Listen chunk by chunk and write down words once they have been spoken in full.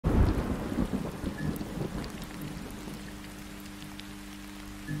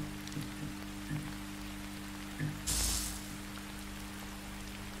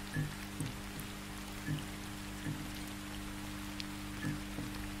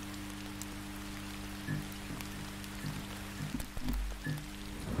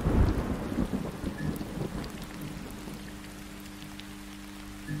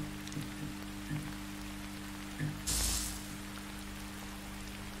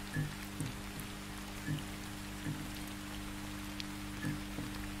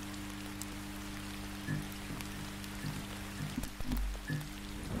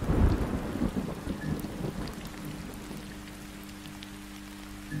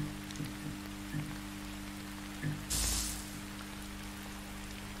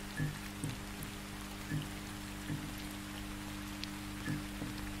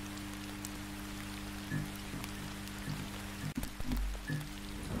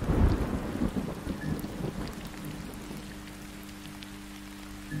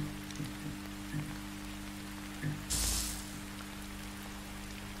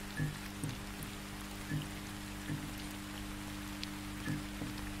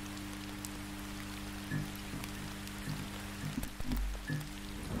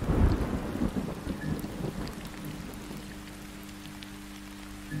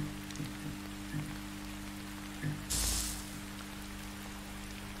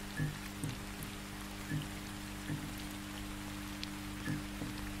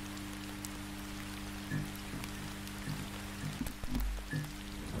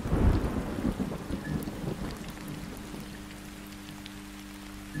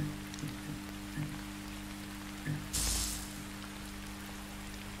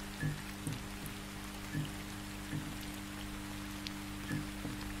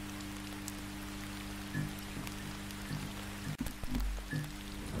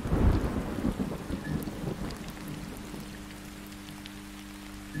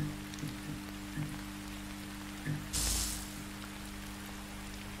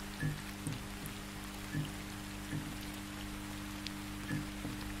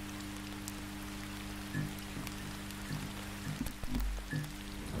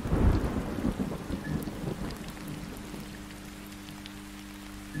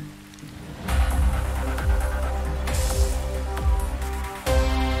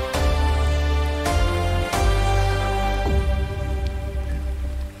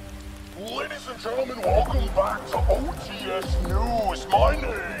Gentlemen, welcome back to OTS News. My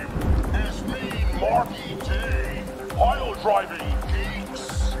name is Mean Marky D. Pile driving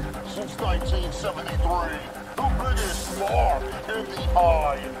geeks. Since 1973, the biggest mark in the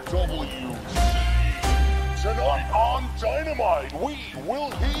IWC. Tonight on Dynamite, we will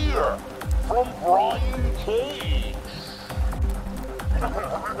hear from Brian Cage.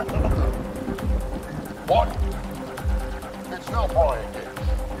 What? It's not Brian Cage.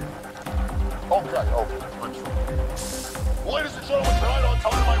 Okay. Ladies and gentlemen, tonight on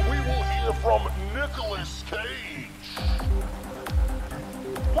Dynamite, we will hear from Nicolas Cage.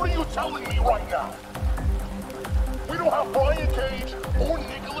 What are you telling me right now? We don't have Brian Cage or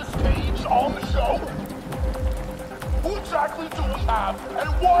Nicolas Cage on the show? Who exactly do we have, and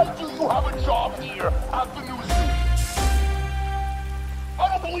why do you have a job here at the news feed? I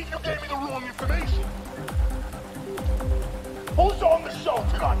don't believe you gave me the wrong information. Who's on the show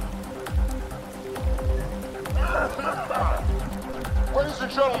tonight? Ladies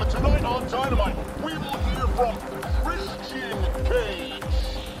and gentlemen, tonight on Dynamite, we will hear from Christian Cage.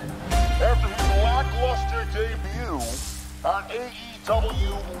 After his lackluster debut at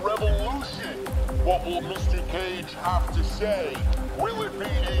AEW Revolution, what will Mr. Cage have to say? Will it be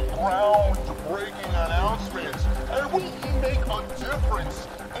a groundbreaking announcement? And will he make a difference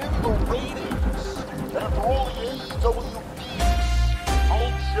in the ratings? After all, the AEW geeks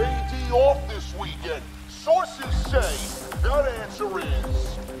told JD off this weekend. Sources say that answer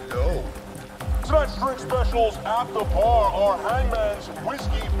is no. Tonight's drink specials at the bar are Hangman's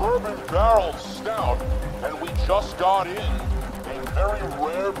Whiskey Bourbon Barrel Stout, and we just got in a very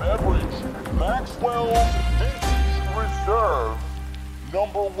rare beverage, Maxwell's Vintage Reserve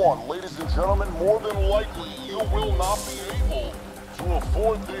 #1. Ladies and gentlemen, more than likely you will not be able to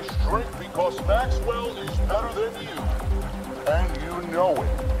afford this drink because Maxwell is better than you, and you know it.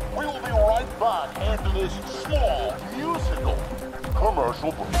 We will be right back after this small musical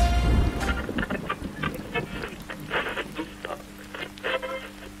commercial break.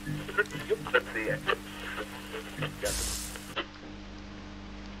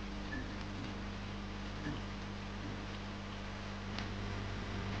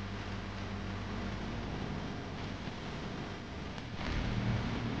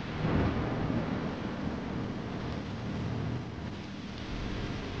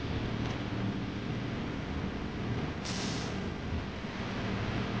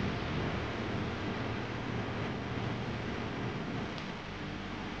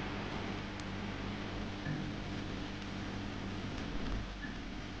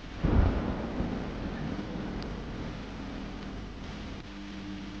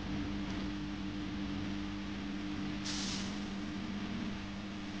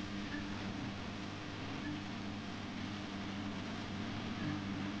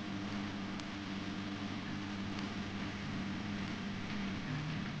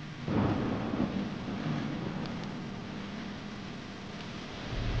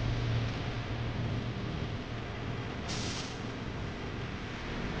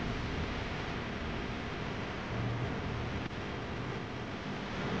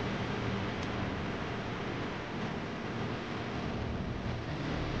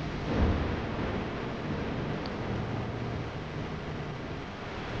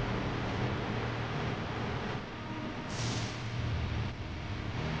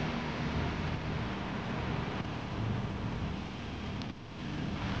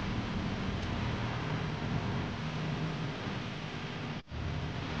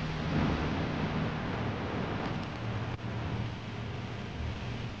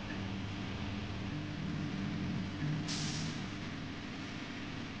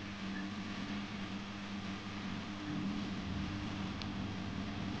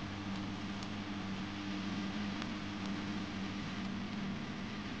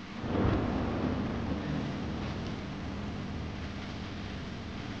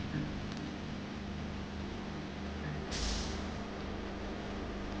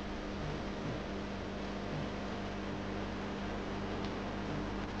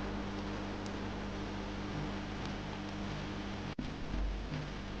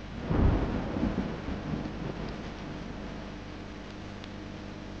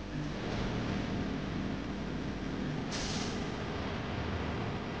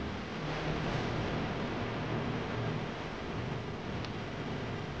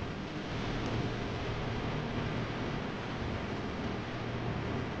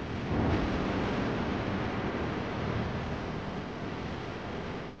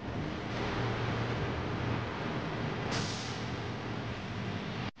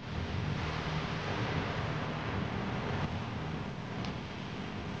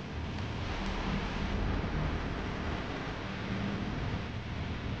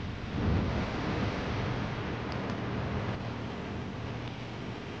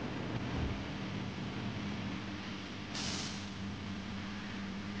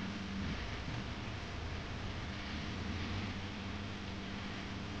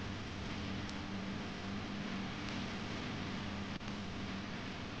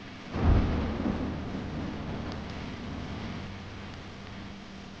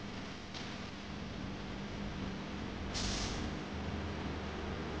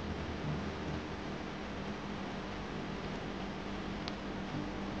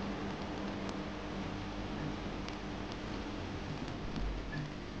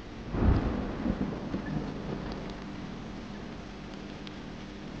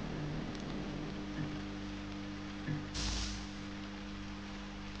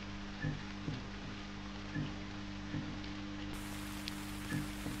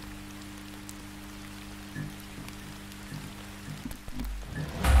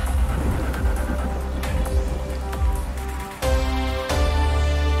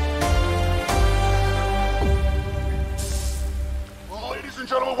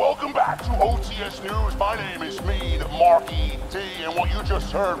 OTS News. My name is Maki T, and what you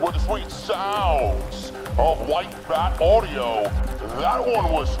just heard were the sweet sounds of White Bat Audio. That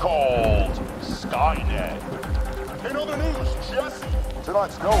one was called Skynet. In other news, Jesse,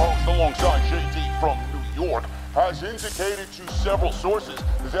 tonight's co-host alongside JD from New York, has indicated to several sources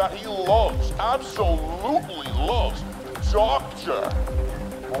that he loves, absolutely loves, Dr.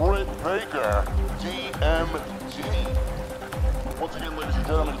 Britt Baker, DMD. Once again, ladies and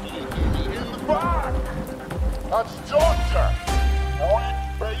gentlemen, he is in the back. That's Dr. Britt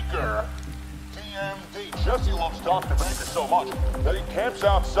Baker, DMD. Jesse loves Dr. Baker so much that he camps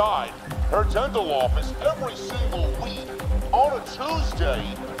outside her dental office every single week on a Tuesday,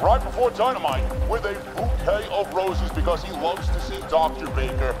 right before Dynamite, with a bouquet of roses because he loves to see Dr.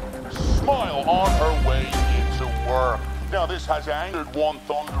 Baker smile on her way into work. Now, this has angered one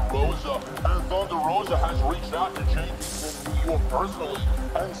Thunder Rosa, and Thunder Rosa has reached out to JD from New York personally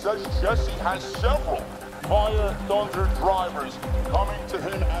and says Jesse has several Fire Thunder drivers coming to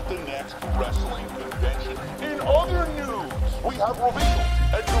him at the next wrestling convention. In other news, we have revealed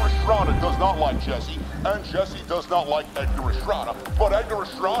Edgar Estrada does not like Jesse, and Jesse does not like Edgar Estrada. But Edgar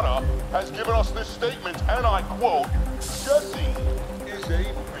Estrada has given us this statement, and I quote, "Jesse is a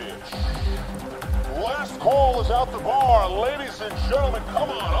bitch." Last call is out the bar. Ladies and gentlemen, come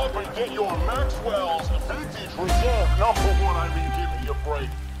on up and get your Maxwell's Vintage Reserve #1. I mean, give me a break.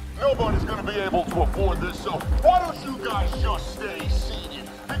 Nobody's going to be able to afford this, so why don't you guys just stay seated?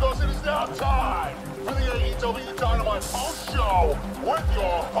 Because it is now time for the AEW Dynamite Post Show with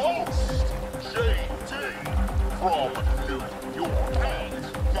your host, JD from New York, and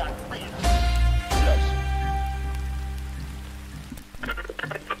that bitch, Jesse.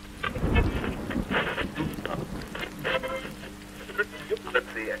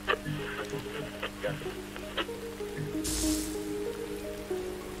 Let's see it.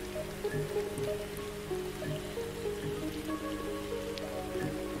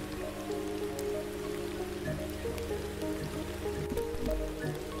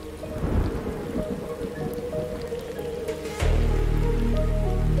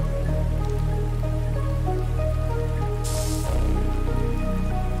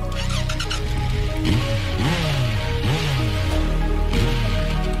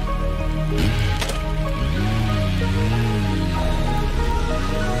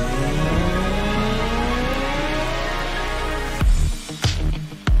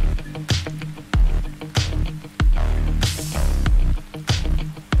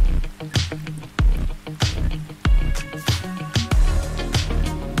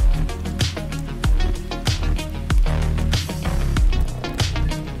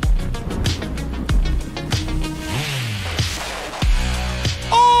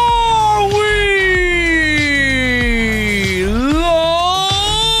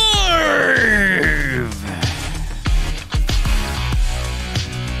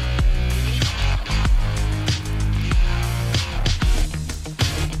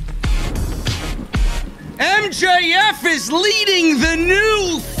 MJF is leading the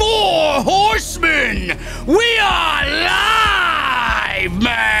new 4 Horsemen. We are live,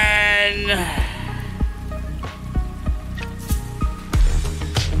 man.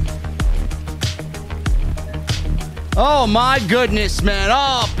 Oh my goodness, man.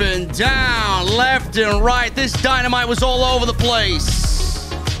 Up and down, left and right. This Dynamite was all over the place.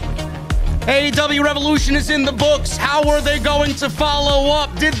 AEW Revolution is in the books. How were they going to follow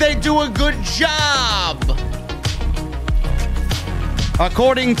up? Did they do a good job?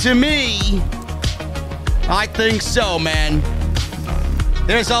 According to me, I think so, man.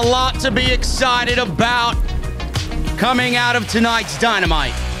 There's a lot to be excited about coming out of tonight's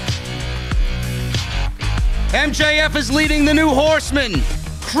Dynamite. MJF is leading the new Horsemen.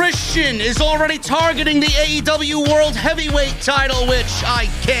 Christian is already targeting the AEW World Heavyweight title, which I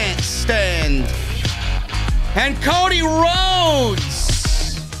can't stand. And Cody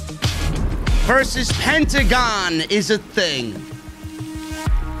Rhodes versus Pentagon is a thing.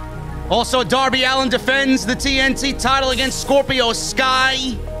 Also, Darby Allin defends the TNT title against Scorpio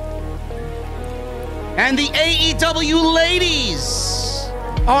Sky. And the AEW ladies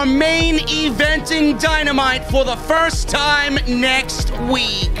are main eventing Dynamite for the first time next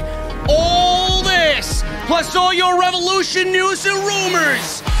week. All this, plus all your Revolution news and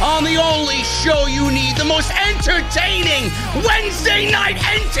rumors on the only show you need, the most entertaining Wednesday night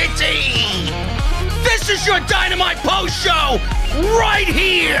entity. This is your Dynamite Post Show right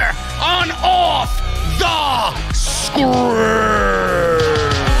here on Off the Script.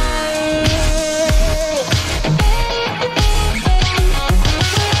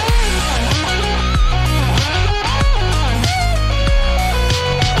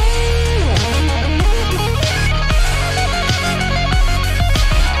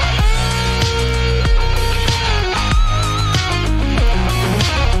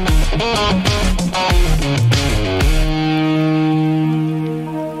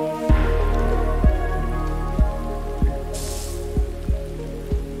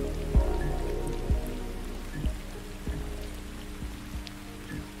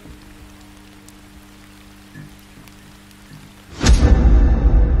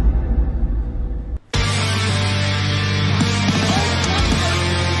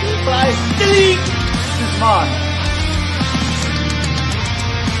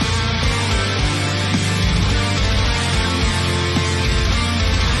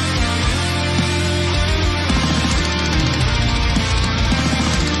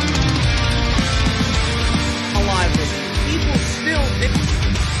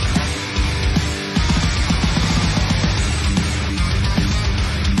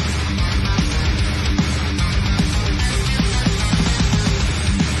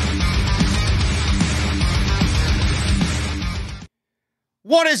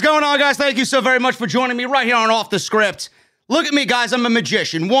 What is going on, guys? Thank you so very much for joining me right here on Off the Script. Look at me, guys. I'm a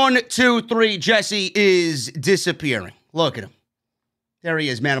magician. 1, 2, 3. Jesse is disappearing. Look at him. There he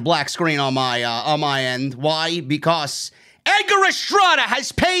is, man. A black screen on my end. Why? Because Edgar Estrada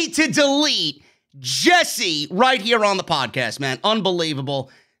has paid to delete Jesse right here on the podcast, man.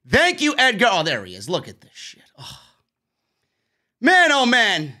 Unbelievable. Thank you, Edgar. Oh, there he is. Look at this shit. Oh. Man, oh,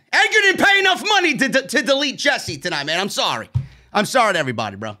 man. Edgar didn't pay enough money to delete Jesse tonight, man. I'm sorry. I'm sorry to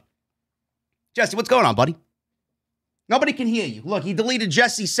everybody, bro. Jesse, what's going on, buddy? Nobody can hear you. Look, he deleted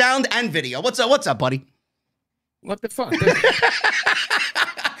Jesse's sound and video. What's up, buddy? What the fuck? I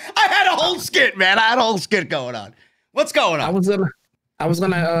had a whole skit, man. I had a whole skit going on. What's going on? I was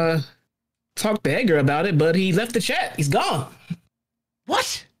gonna talk to Edgar about it, but he left the chat. He's gone.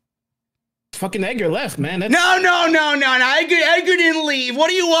 What? Fucking Edgar left, man. No. Edgar didn't leave. What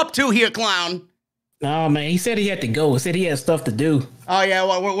are you up to here, clown? No, man. He said he had to go. He said he had stuff to do. Oh, yeah.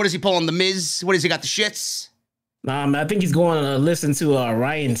 What is he pulling? The Miz? What is he got? The shits? Nah, man. I think he's going to listen to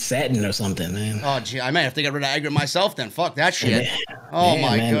Ryan Satin or something, man. Oh, gee. I might have to get rid of Edgar myself then. Fuck that shit. Oh,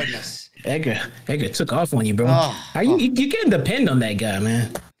 my goodness. Edgar took off on you, bro. You can't depend on that guy,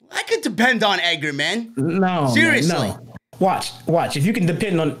 man. I could depend on Edgar, man. No, seriously. Man, no. Watch. If you can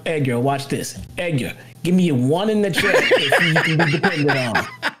depend on Edgar, watch this. Edgar, give me a 1 in the chat if you can be depended on.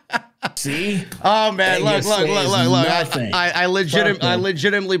 See? Oh, man, look. I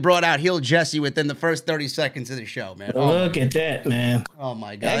legitimately brought out heel Jesse within the first 30 seconds of the show, man. Look at that, man. Oh,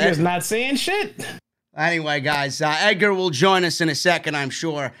 my God. Edgar's not saying shit. Anyway, guys, Edgar will join us in a second, I'm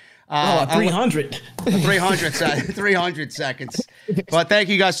sure. 300. 300 seconds. But thank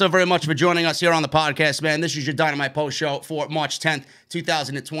you guys so very much for joining us here on the podcast, man. This is your Dynamite Post Show for March 10th,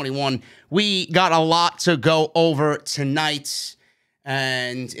 2021. We got a lot to go over tonight,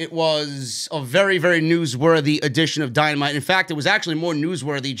 and it was a very, very newsworthy edition of Dynamite. In fact, it was actually more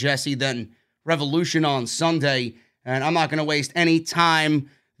newsworthy, Jesse, than Revolution on Sunday, and I'm not going to waste any time.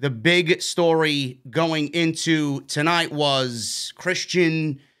 The big story going into tonight was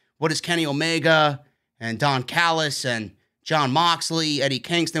Christian, what is Kenny Omega, and Don Callis, and Jon Moxley, Eddie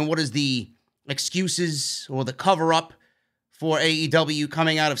Kingston. What is the excuses or the cover-up for AEW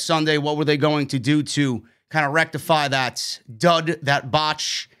coming out of Sunday? What were they going to do to kind of rectify that dud, that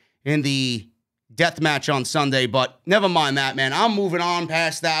botch in the death match on Sunday? But never mind that, man. I'm moving on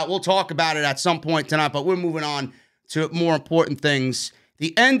past that. We'll talk about it at some point tonight, but we're moving on to more important things.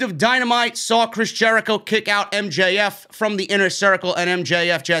 The end of Dynamite saw Chris Jericho kick out MJF from the Inner Circle, and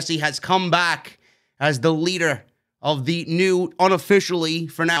MJF, Jesse, has come back as the leader of the new, unofficially,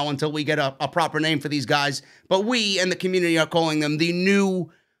 for now, until we get a proper name for these guys, but we and the community are calling them the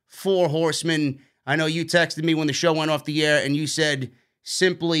new 4 Horsemen. I know you texted me when the show went off the air, and you said,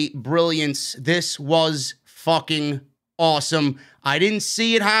 simply brilliance. This was fucking awesome. I didn't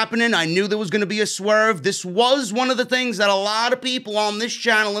see it happening. I knew there was going to be a swerve. This was one of the things that a lot of people on this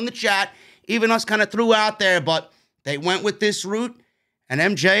channel in the chat, even us, kind of threw out there, but they went with this route, and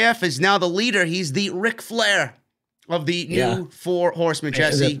MJF is now the leader. He's the Ric Flair of the new 4 Horsemen,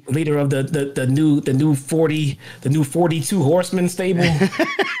 Jesse. The leader of the new 42 Horsemen stable.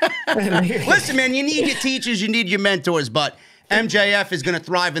 Listen, man, you need your teachers, you need your mentors, but MJF is going to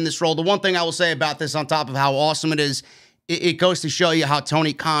thrive in this role. The one thing I will say about this, on top of how awesome it is, it goes to show you how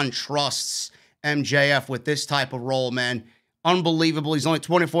Tony Khan trusts MJF with this type of role, man. Unbelievable. He's only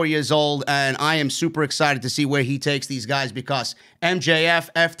 24 years old, and I am super excited to see where he takes these guys, because MJF,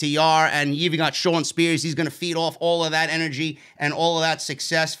 FTR, and you even got Shawn Spears. He's going to feed off all of that energy and all of that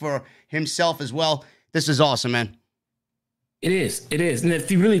success for himself as well. This is awesome, man. It is. And if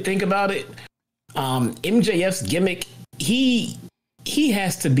you really think about it, MJF's gimmick, he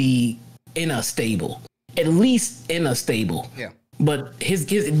has to be in a stable. At least in a stable. Yeah. But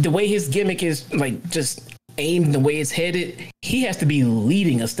the way his gimmick is, like, just aimed, the way it's headed, he has to be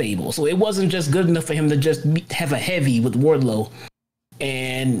leading a stable. So it wasn't just good enough for him to just have a heavy with Wardlow,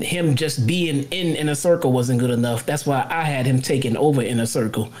 and him just being in Inner Circle wasn't good enough. That's why I had him taking over Inner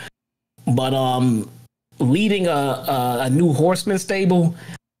Circle. But leading a new Horseman stable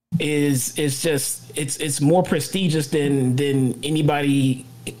is just it's more prestigious than anybody.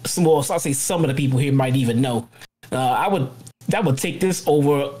 Well, I'll say some of the people here might even know. That would take this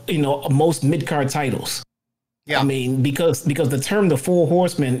over, most mid-card titles. Yeah. I mean, because the term the 4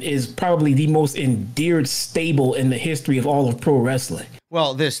 Horsemen is probably the most endeared stable in the history of all of pro wrestling.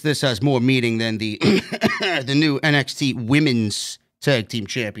 Well, this has more meaning than the the new NXT Women's Tag Team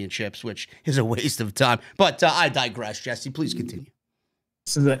Championships, which is a waste of time. But I digress, Jesse. Please continue.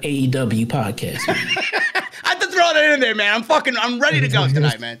 This is an AEW podcast. I had to throw that in there, man. I'm ready to go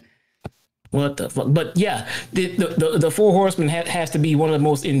tonight, man. What the fuck? But yeah, the Four Horsemen has to be one of the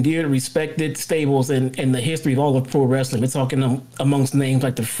most endeared, respected stables in the history of all of pro wrestling. We're talking amongst names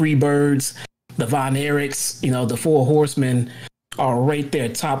like the Freebirds, the Von Erichs. You know, the Four Horsemen are right there,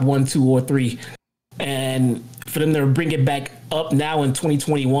 top 1, 2, or 3. And for them to bring it back up now in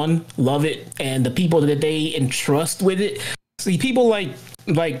 2021, love it. And the people that they entrust with it, see, people like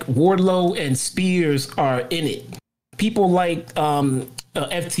Wardlow and Spears are in it. People like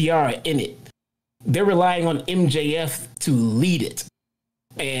FTR are in it. They're relying on MJF to lead it,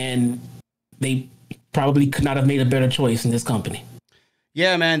 and they probably could not have made a better choice in this company.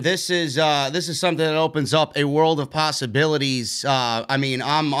 Yeah, man, this is something that opens up a world of possibilities. I mean,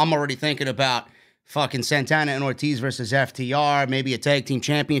 I'm already thinking about fucking Santana and Ortiz versus FTR, maybe a tag team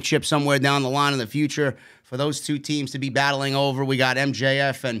championship somewhere down the line in the future for those two teams to be battling over. We got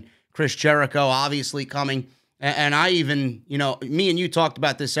MJF and Chris Jericho obviously coming. And I even, you know, me and you talked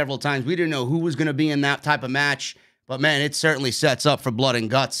about this several times. We didn't know who was going to be in that type of match. But, man, it certainly sets up for blood and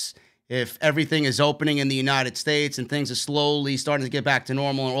guts. If everything is opening in the United States and things are slowly starting to get back to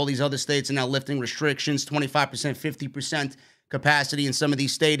normal and all these other states are now lifting restrictions, 25%, 50% capacity in some of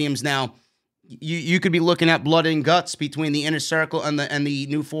these stadiums now, you could be looking at blood and guts between the Inner Circle and the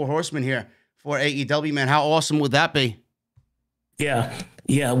new Four Horsemen here for AEW, man. How awesome would that be? Yeah.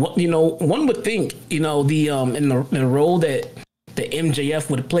 Yeah, well, you know, one would think, you know, the role that the MJF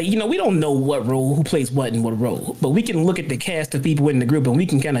would play, you know, we don't know what role, who plays what in what role, but we can look at the cast of people in the group and we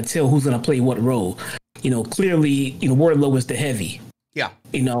can kind of tell who's going to play what role. You know, clearly, you know, Wardlow is the heavy. Yeah.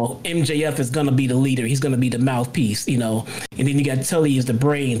 You know, MJF is going to be the leader. He's going to be the mouthpiece, you know, and then you got Tully is the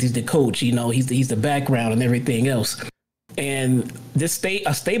brains. He's the coach, you know, he's the background and everything else. And this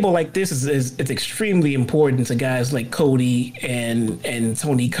a stable like this is it's extremely important to guys like Cody and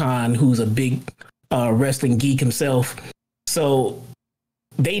Tony Khan, who's a big wrestling geek himself. So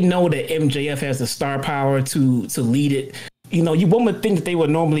they know that MJF has the star power to lead it. You know, one would think that they would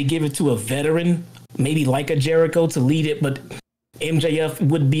normally give it to a veteran, maybe like a Jericho, to lead it, but MJF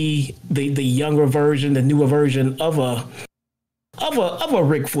would be the younger version, the newer version of a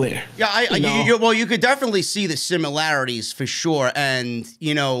Ric Flair. Yeah, well, you could definitely see the similarities for sure. And,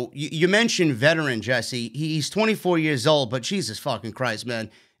 you know, you mentioned veteran, Jesse. He's 24 years old, but Jesus fucking Christ, man.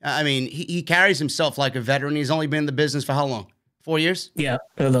 I mean, he carries himself like a veteran. He's only been in the business for how long? 4 years? Yeah,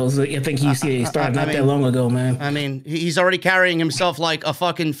 I think he started not that long ago, man. I mean, he's already carrying himself like a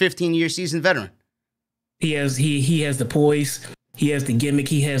fucking 15-year seasoned veteran. He has the poise. He has the gimmick.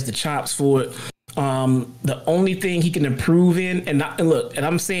 He has the chops for it. The only thing he can improve in, and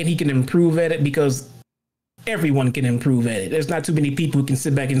I'm saying he can improve at it because everyone can improve at it. There's not too many people who can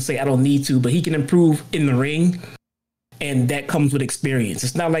sit back and say, I don't need to, but he can improve in the ring, and that comes with experience.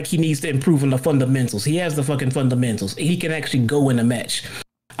 It's not like he needs to improve on the fundamentals. He has the fucking fundamentals. He can actually go in a match.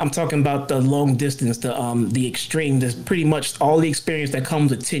 I'm talking about the long distance, the extreme. There's pretty much all the experience that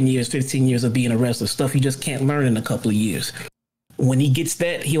comes with 10 years, 15 years of being a wrestler, stuff you just can't learn in a couple of years. When he gets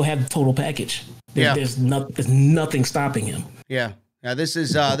that, he'll have the total package. There's nothing stopping him. Yeah. This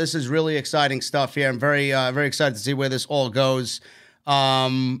is really exciting stuff here. I'm very excited to see where this all goes. I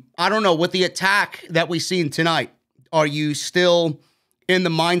don't know, with the attack that we've seen tonight, are you still in the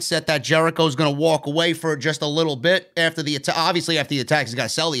mindset that Jericho's going to walk away for just a little bit after the attack? Obviously, after the attack, he's got to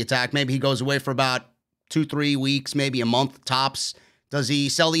sell the attack. Maybe he goes away for about 2-3 weeks, maybe a month tops. Does he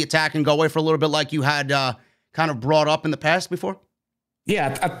sell the attack and go away for a little bit like you had kind of brought up in the past before?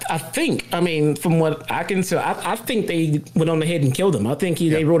 Yeah, I think, I mean, from what I can tell, I think they went on ahead and killed him. I think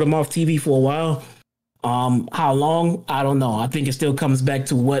they wrote him off TV for a while. How long? I don't know. I think it still comes back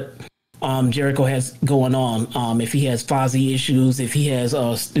to what Jericho has going on. If he has Fozzy issues, if he has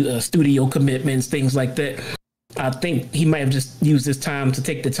studio commitments, things like that. I think he might have just used this time to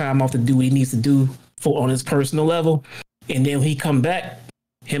take the time off to do what he needs to do on his personal level. And then when he come back,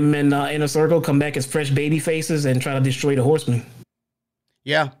 him and Inner Circle come back as fresh baby faces and try to destroy the Horsemen.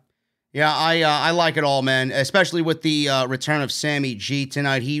 Yeah, I like it all, man. Especially with the return of Sammy G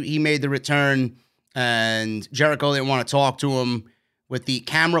tonight. He made the return, and Jericho didn't want to talk to him with the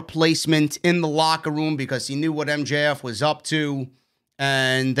camera placement in the locker room because he knew what MJF was up to,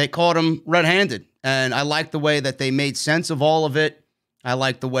 and they caught him red-handed. And I like the way that they made sense of all of it. I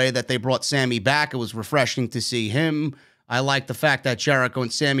like the way that they brought Sammy back. It was refreshing to see him. I like the fact that Jericho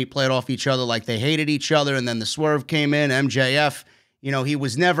and Sammy played off each other like they hated each other, and then the swerve came in. MJF, you know, he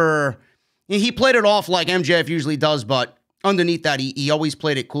played it off like MJF usually does, but underneath that, he always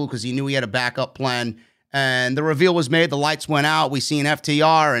played it cool because he knew he had a backup plan. And the reveal was made. The lights went out. We seen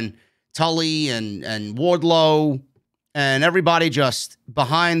FTR and Tully and Wardlow and everybody just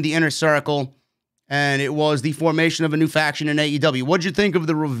behind the Inner Circle. and it was the formation of a new faction in AEW. What'd you think of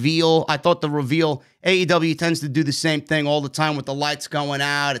the reveal? I thought the reveal, AEW tends to do the same thing all the time with the lights going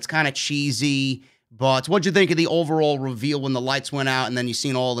out. It's kind of cheesy, but what'd you think of the overall reveal when the lights went out and then you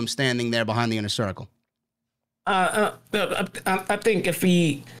seen all of them standing there behind the inner circle? I think if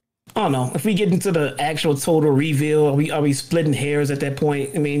we get into the actual total reveal, are we splitting hairs at that point?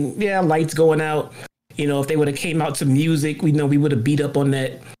 I mean, yeah, lights going out. If they would have came out to music, we would have beat up on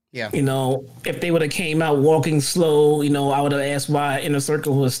that. Yeah. If they would have came out walking slow, I would have asked why Inner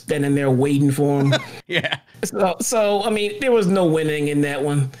Circle was standing there waiting for him. Yeah. So, I mean, there was no winning in that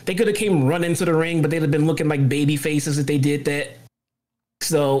one. They could have came running to the ring, but they'd have been looking like baby faces if they did that.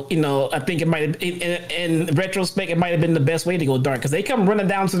 So, I think it might have, in retrospect, it might have been the best way to go dark because they come running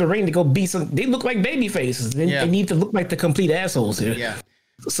down to the ring to go beat some. They look like baby faces. They need to look like the complete assholes here. Yeah.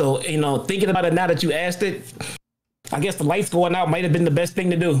 So, thinking about it now that you asked it, I guess the lights going out might have been the best thing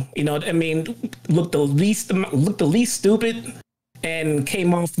to do. I mean, look the least stupid and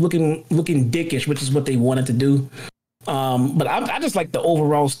came off looking dickish, which is what they wanted to do. But I just like the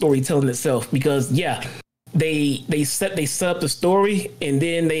overall storytelling itself because they set up the story and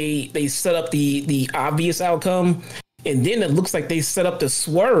then they set up the obvious outcome. And then it looks like they set up the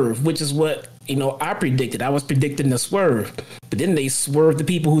swerve, which is what, I predicted. I was predicting the swerve. But then they swerved the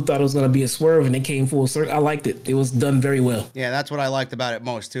people who thought it was going to be a swerve, and they came full circle. I liked it. It was done very well. Yeah, that's what I liked about it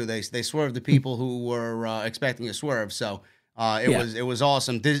most, too. They swerved the people who were expecting a swerve. So it was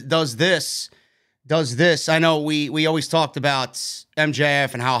awesome. Does this? I know we always talked about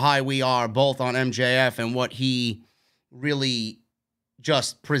MJF and how high we are both on MJF and what he really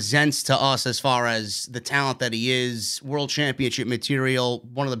just presents to us as far as the talent that he is, world championship material,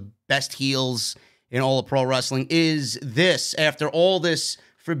 one of the best heels in all of pro wrestling. Is this, after all this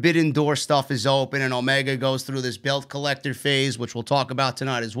Forbidden Door stuff is open and Omega goes through this belt collector phase, which we'll talk about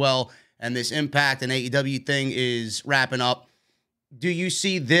tonight as well, and this Impact and AEW thing is wrapping up, do you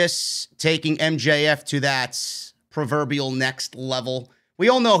see this taking MJF to that proverbial next level? We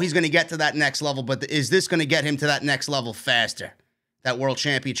all know he's going to get to that next level, but is this going to get him to that next level faster? That world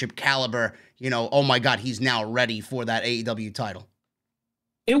championship caliber, oh my God, he's now ready for that AEW title.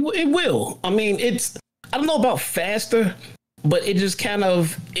 It will. I mean, I don't know about faster, but it just kind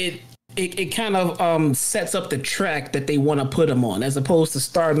of, it kind of sets up the track that they want to put him on, as opposed to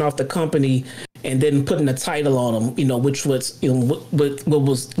starting off the company and then putting a title on him, which was, what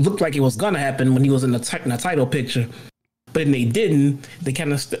was looked like it was going to happen when he was in the title picture. But then they didn't. They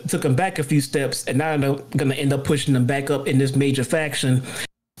kind of took him back a few steps, and now they're going to end up pushing them back up in this major faction.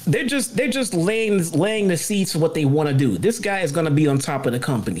 They're just laying the seeds for what they want to do. This guy is going to be on top of the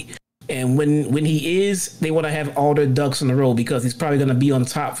company, and when he is, they want to have all their ducks in a row because he's probably going to be on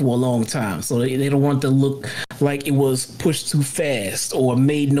top for a long time. So they don't want to look like it was pushed too fast or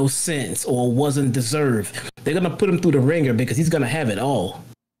made no sense or wasn't deserved. They're going to put him through the ringer because he's going to have it all.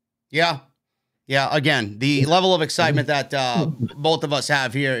 Yeah. Yeah, again, the level of excitement that both of us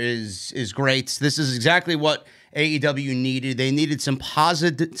have here is great. This is exactly what AEW needed. They needed some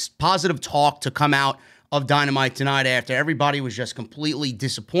positive talk to come out of Dynamite tonight after everybody was just completely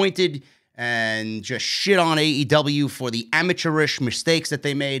disappointed and just shit on AEW for the amateurish mistakes that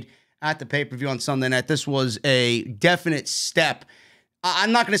they made at the pay-per-view on Sunday night. This was a definite step.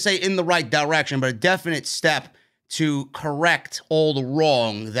 I'm not going to say in the right direction, but a definite step to correct all the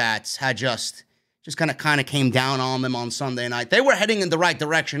wrong that had just kind of came down on them on Sunday night. They were heading in the right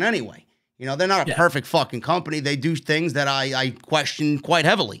direction anyway. They're not a perfect fucking company. They do things that I question quite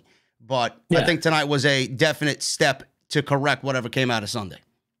heavily. But I think tonight was a definite step to correct whatever came out of Sunday.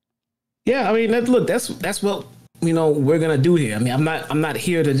 Yeah, I mean, look, that's what we're gonna do here. I mean, I'm not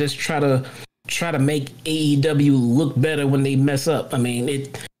here to just try to make AEW look better when they mess up. I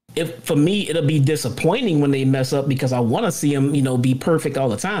mean, for me, it'll be disappointing when they mess up because I want to see them, be perfect all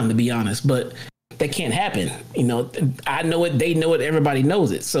the time, to be honest. But that can't happen. I know it, they know it, everybody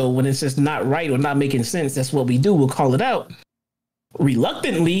knows it. So when it's just not right or not making sense, that's what we do. We'll call it out.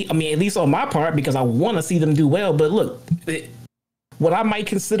 Reluctantly, I mean, at least on my part, because I want to see them do well. But look, what I might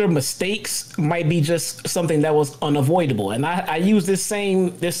consider mistakes might be just something that was unavoidable. And I use this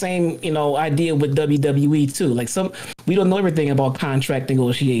same idea with WWE too. Like we don't know everything about contract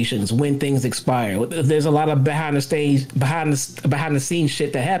negotiations, when things expire. There's a lot of behind the scenes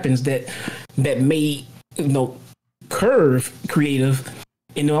shit that happens that may, curve creative,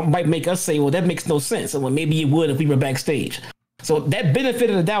 might make us say, well, that makes no sense. Well, maybe it would if we were backstage. So that benefit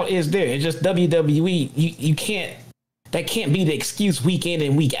of the doubt is there. It's just WWE, you can't, that can't be the excuse week in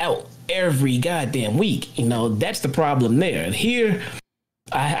and week out every goddamn week. That's the problem there. And here,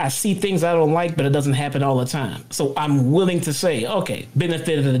 I see things I don't like, but it doesn't happen all the time. So I'm willing to say, okay,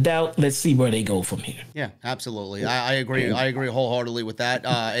 benefit of the doubt. Let's see where they go from here. Yeah, absolutely. I agree. I agree wholeheartly with that.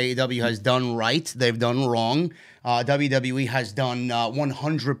 AEW has done right. They've done wrong. WWE has done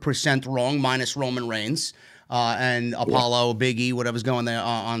 100% wrong, minus Roman Reigns and Apollo, Big E, whatever's going there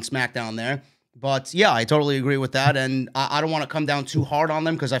on SmackDown there. But yeah, I totally agree with that. And I don't want to come down too hard on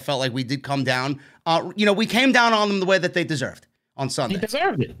them because I felt like we did come down. We came down on them the way that they deserved on Sunday. They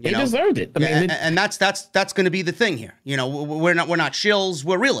deserved it. They deserved it. I mean, and that's going to be the thing here. We're not shills.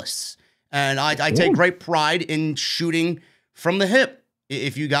 We're realists. And I take great pride in shooting from the hip.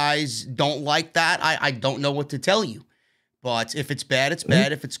 If you guys don't like that, I don't know what to tell you. But if it's bad, it's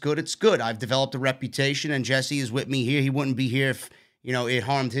bad. If it's good, it's good. I've developed a reputation, and Jesse is with me here. He wouldn't be here if, it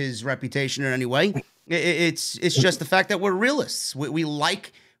harmed his reputation in any way. It's just the fact that we're realists. We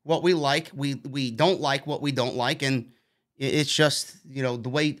like what we like. We don't like what we don't like. And it's just, the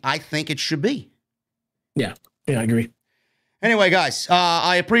way I think it should be. Yeah, I agree. Anyway, guys,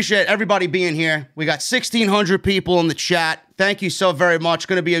 I appreciate everybody being here. We got 1,600 people in the chat. Thank you so very much.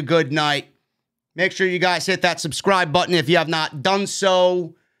 Going to be a good night. Make sure you guys hit that subscribe button if you have not done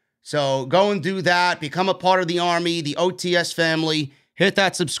so. So go and do that. Become a part of the army, the OTS family. Hit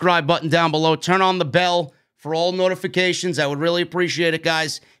that subscribe button down below. Turn on the bell for all notifications. I would really appreciate it,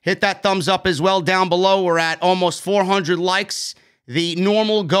 guys. Hit that thumbs up as well down below. We're at almost 400 likes. The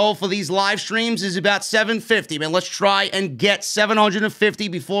normal goal for these live streams is about 750, man. Let's try and get 750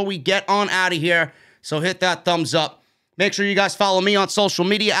 before we get on out of here. So hit that thumbs up. Make sure you guys follow me on social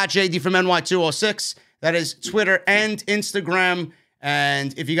media at JDfromNY206. That is Twitter and Instagram.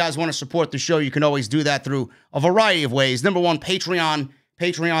 And if you guys want to support the show, you can always do that through a variety of ways. Number one, Patreon,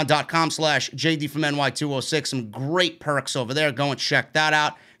 patreon.com/JDfromNY206. Some great perks over there. Go and check that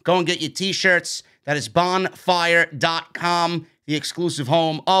out. Go and get your t-shirts. That is bonfire.com, the exclusive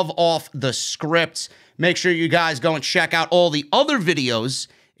home of Off the Script. Make sure you guys go and check out all the other videos.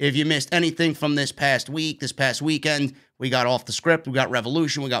 If you missed anything from this past week, this past weekend, we got Off the Script, we got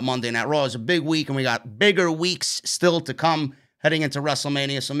Revolution, we got Monday Night Raw. It's a big week, and we got bigger weeks still to come heading into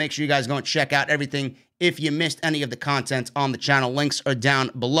WrestleMania. So make sure you guys go and check out everything if you missed any of the content on the channel. Links are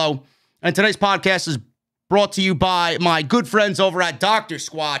down below. And today's podcast is brought to you by my good friends over at Dr.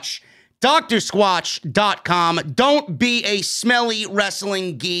 Squatch. DrSquatch.com. Don't be a smelly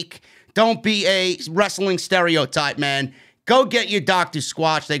wrestling geek. Don't be a wrestling stereotype, man. Go get your Dr.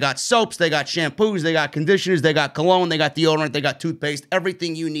 Squatch. They got soaps, they got shampoos, they got conditioners, they got cologne, they got deodorant, they got toothpaste,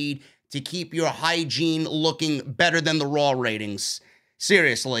 everything you need to keep your hygiene looking better than the Raw ratings.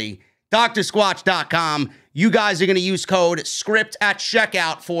 Seriously. DrSquatch.com. You guys are going to use code SCRIPT at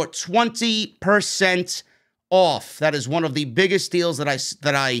checkout for 20% off. That is one of the biggest deals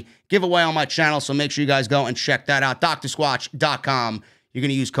that I give away on my channel, so make sure you guys go and check that out. DrSquatch.com. You're going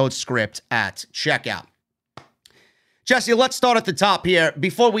to use code SCRIPT at checkout. Jesse, let's start at the top here.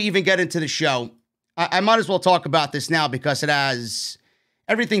 Before we even get into the show, I might as well talk about this now because it has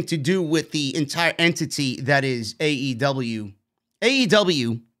everything to do with the entire entity that is AEW.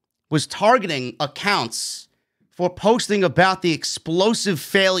 AEW was targeting accounts for posting about the explosive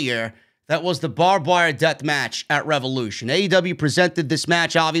failure that was the barbed wire death match at Revolution. AEW presented this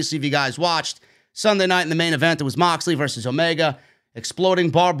match, obviously, if you guys watched. Sunday night in the main event, it was Moxley versus Omega.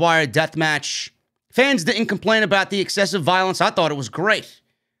 Exploding barbed wire death match. Fans didn't complain about the excessive violence. I thought it was great.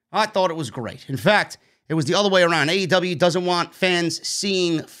 In fact, it was the other way around. AEW doesn't want fans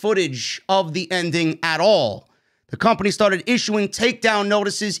seeing footage of the ending at all. The company started issuing takedown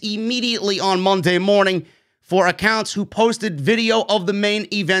notices immediately on Monday morning for accounts who posted video of the main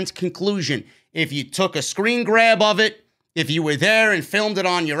event conclusion. If you took a screen grab of it, if you were there and filmed it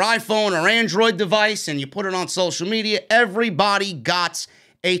on your iPhone or Android device and you put it on social media, everybody got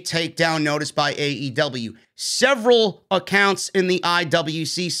a takedown notice by AEW. Several accounts in the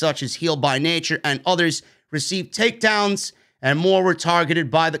IWC, such as Heel by Nature and others, received takedowns, and more were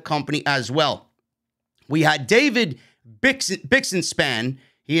targeted by the company as well. We had David Bixenspan,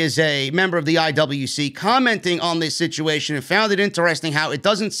 he is a member of the IWC, commenting on this situation and found it interesting how it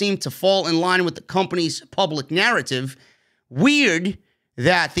doesn't seem to fall in line with the company's public narrative. Weird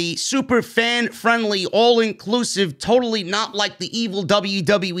that the super fan-friendly, all-inclusive, totally not like the evil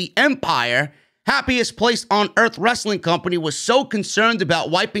WWE empire, happiest place on earth wrestling company was so concerned about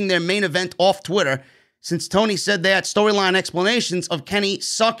wiping their main event off Twitter since Tony said they had storyline explanations of Kenny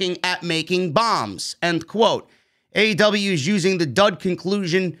sucking at making bombs, end quote. AEW is using the dud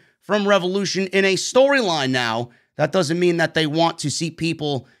conclusion from Revolution in a storyline now. That doesn't mean that they want to see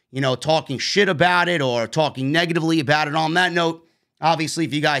people, talking shit about it or talking negatively about it. On that note, obviously,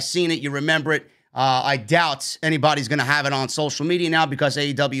 if you guys seen it, you remember it. I doubt anybody's going to have it on social media now because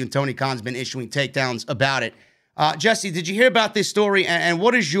AEW and Tony Khan's been issuing takedowns about it. Jesse, did you hear about this story? And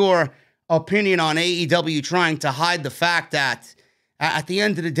what is your opinion on AEW trying to hide the fact that at the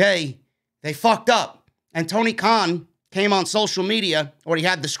end of the day, they fucked up? And Tony Khan came on social media, or he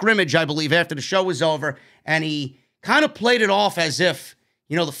had the scrimmage, I believe, after the show was over, and he kind of played it off as if,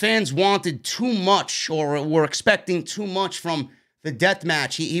 you know, the fans wanted too much or were expecting too much from the death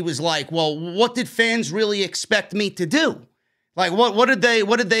match. He was like, well, what did fans really expect me to do? Like, what did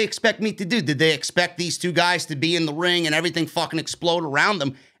they expect me to do? Did they expect these two guys to be in the ring and everything fucking explode around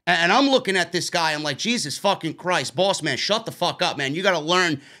them? And I'm looking at this guy, I'm like, Jesus fucking Christ, boss man, shut the fuck up, man. You got to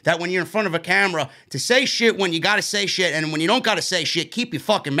learn that when you're in front of a camera to say shit when you got to say shit, and when you don't got to say shit, keep your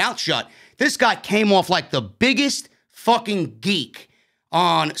fucking mouth shut. This guy came off like the biggest fucking geek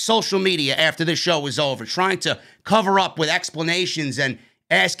on social media after this show was over, trying to cover up with explanations and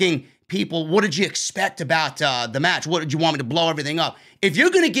asking people, what did you expect about the match? What did you want me to blow everything up? If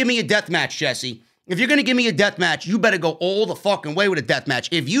you're going to give me a death match, Jesse, if you're going to give me a death match, you better go all the fucking way with a death match.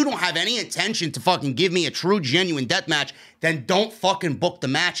 If you don't have any intention to fucking give me a true, genuine death match, then don't fucking book the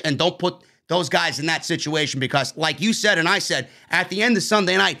match and don't put those guys in that situation, because like you said and I said, at the end of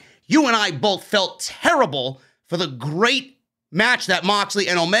Sunday night, you and I both felt terrible for the great match that Moxley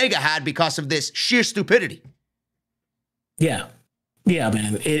and Omega had because of this sheer stupidity. Yeah,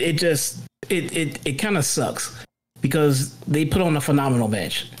 man. It kind of sucks because they put on a phenomenal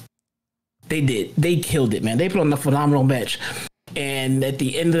match. They did. They killed it, man. They put on a phenomenal match. And at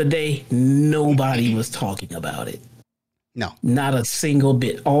the end of the day, nobody was talking about it. No. Not a single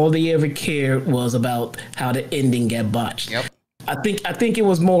bit. All they ever cared was about how the ending got botched. Yep. I think it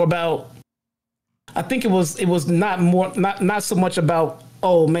was more about, I think it was not so much about,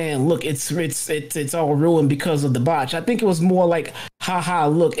 oh man, look, it's all ruined because of the botch. I think it was more like, haha,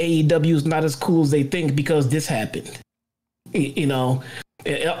 look, AEW is not as cool as they think because this happened. You know,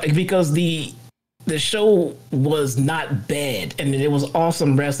 because the show was not bad and it was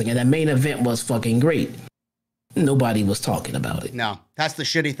awesome wrestling and the main event was fucking great. Nobody was talking about it. No, that's the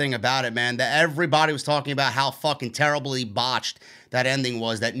shitty thing about it, man. That everybody was talking about how fucking terribly botched that ending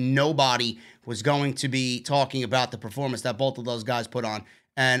was, that nobody was going to be talking about the performance that both of those guys put on.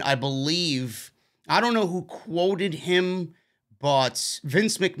 And I believe, I don't know who quoted him, but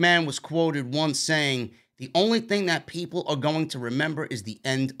Vince McMahon was quoted once saying, the only thing that people are going to remember is the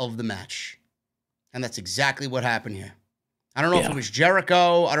end of the match. And that's exactly what happened here. I don't know if it was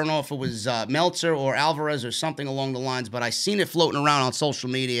Jericho. I don't know if it was Meltzer or Alvarez or something along the lines, but I seen it floating around on social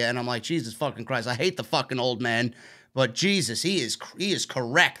media, and I'm like, Jesus fucking Christ, I hate the fucking old man, but Jesus, he is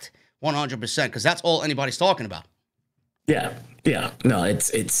correct 100%, because that's all anybody's talking about. Yeah. No,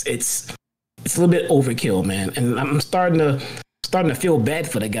 it's a little bit overkill, man, and I'm starting to feel bad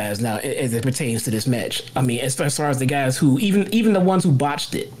for the guys now as it pertains to this match. I mean, as far as the guys who, even the ones who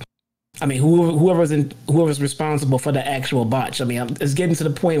botched it. I mean, whoever's responsible for the actual botch. I mean, it's getting to the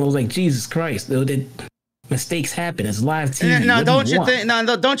point where I was like, Jesus Christ, dude, mistakes happen. It's live TV. Now,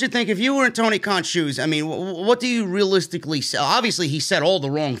 don't you think if you were in Tony Khan's shoes, I mean, what do you realistically say? Obviously, he said all the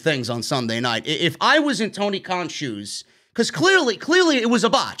wrong things on Sunday night. If I was in Tony Khan's shoes, because clearly it was a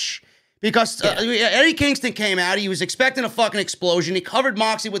botch. Because Eddie Kingston came out, he was expecting a fucking explosion. He covered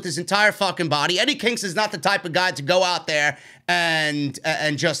Moxley with his entire fucking body. Eddie Kingston's not the type of guy to go out there and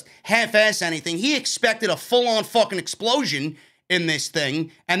just half-ass anything. He expected a full-on fucking explosion in this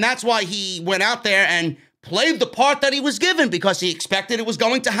thing, and that's why he went out there and played the part that he was given, because he expected it was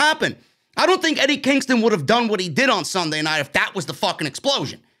going to happen. I don't think Eddie Kingston would have done what he did on Sunday night if that was the fucking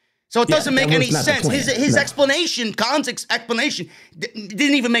explosion. So it doesn't make any sense. His explanation, Khan's explanation,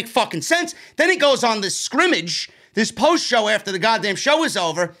 didn't even make fucking sense. Then he goes on this scrimmage, this post-show after the goddamn show is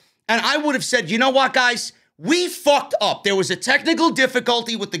over, and I would have said, you know what, guys? We fucked up. There was a technical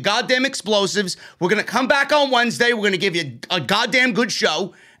difficulty with the goddamn explosives. We're going to come back on Wednesday. We're going to give you a goddamn good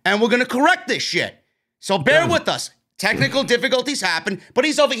show, and we're going to correct this shit. So bear with us. Technical difficulties happen, but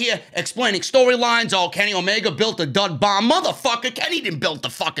he's over here explaining storylines. Oh, Kenny Omega built a dud bomb. Motherfucker, Kenny didn't build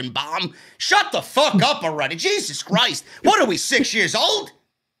the fucking bomb. Shut the fuck up already. Jesus Christ. What are we, 6 years old?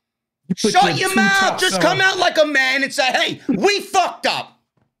 Shut your mouth. Just come out like a man and say, hey, we fucked up.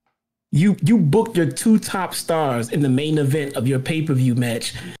 You booked your two top stars in the main event of your pay-per-view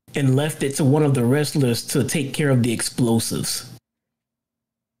match and left it to one of the wrestlers to take care of the explosives.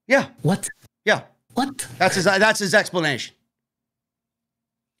 Yeah. What? Yeah. What? That's his explanation.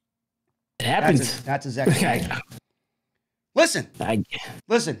 It happened. That's his explanation. Listen.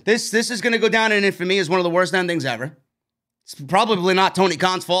 This is going to go down in infamy as one of the worst endings ever. It's probably not Tony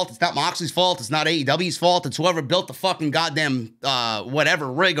Khan's fault. It's not Moxley's fault. It's not AEW's fault. It's whoever built the fucking goddamn whatever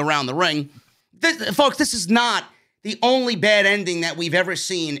rig around the ring. folks, this is not the only bad ending that we've ever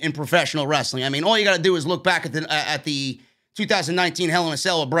seen in professional wrestling. I mean, all you got to do is look back at the 2019 Hell in a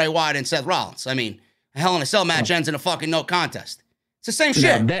Cell with Bray Wyatt and Seth Rollins. I mean, a Hell in a Cell match ends in a fucking no contest. It's the same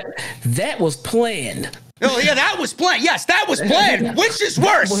shit. That was planned. Oh, yeah, that was planned. Yes, that was planned. Which is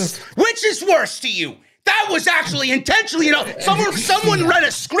worse? Which is worse to you? That was actually intentionally, someone read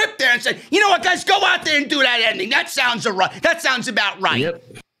a script there and said, you know what, guys, go out there and do that ending. That sounds about right. Yep.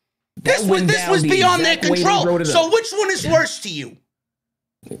 This was beyond their control. So which one is worse to you?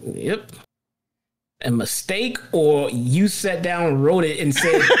 Yep. A mistake, or you sat down and wrote it and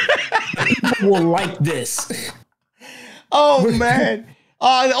said, people will like this. Oh, man.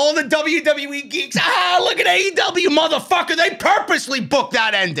 All the WWE geeks. Look at AEW, motherfucker. They purposely booked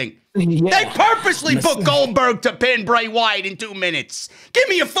that ending. Yeah. They purposely booked Goldberg to pin Bray Wyatt in 2 minutes. Give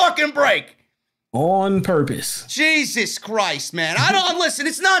me a fucking break. On purpose. Jesus Christ, man. Listen,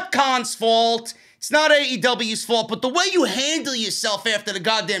 it's not Khan's fault. It's not AEW's fault, but the way you handle yourself after the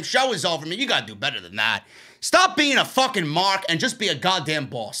goddamn show is over, man, you gotta do better than that. Stop being a fucking mark and just be a goddamn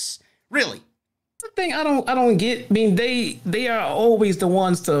boss. Really. The thing I don't get. I mean, they are always the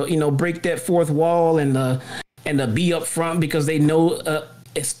ones to break that fourth wall and to be up front because they know,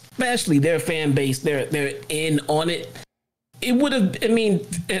 especially their fan base, they're in on it. It would have. I mean,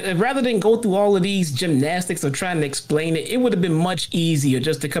 rather than go through all of these gymnastics of trying to explain it, it would have been much easier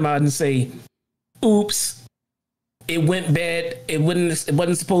just to come out and say, "Oops, it went bad. It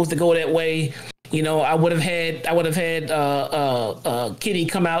wasn't supposed to go that way." I would have had Kitty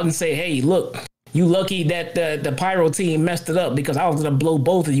come out and say, "Hey, look. You lucky that the Pyro team messed it up because I was going to blow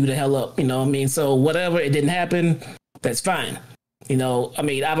both of you the hell up." You know what I mean? So whatever, it didn't happen. That's fine. I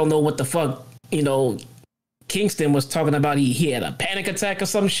mean, I don't know what the fuck, Kingston was talking about. He had a panic attack or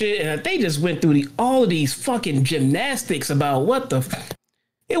some shit. And they just went through all of these fucking gymnastics about what the...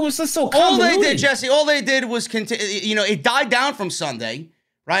 It was just so convoluted. All they did, Jesse, was continue. It died down from Sunday,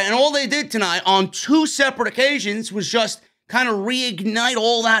 right? And all they did tonight on 2 separate occasions was just kind of reignite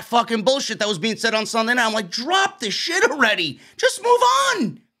all that fucking bullshit that was being said on Sunday night. I'm like, drop this shit already. Just move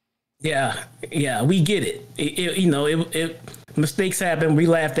on. Yeah, we get it. Mistakes happen. We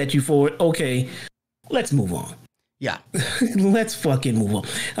laughed at you for it. Okay, let's move on. Yeah. Let's fucking move on.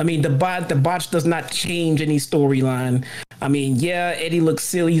 I mean, the botch does not change any storyline. I mean, yeah, Eddie looks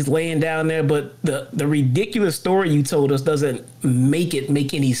silly. He's laying down there, but the ridiculous story you told us doesn't make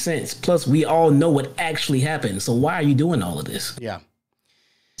any sense. Plus, we all know what actually happened. So why are you doing all of this? Yeah.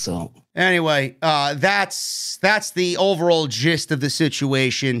 So anyway, that's the overall gist of the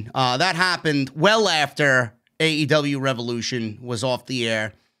situation. That happened well after AEW Revolution was off the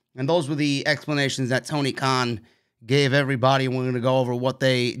air. And those were the explanations that Tony Khan gave everybody. We're going to go over what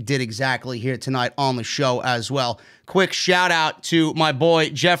they did exactly here tonight on the show as well. Quick shout out to my boy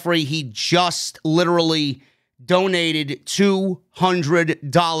Jeffrey. He just literally donated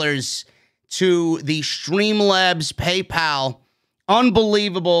 $200 to the Streamlabs PayPal.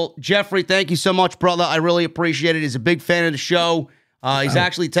 Unbelievable. Jeffrey, thank you so much, brother. I really appreciate it. He's a big fan of the show. He's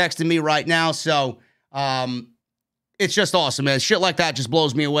actually texting me right now. So it's just awesome, man. Shit like that just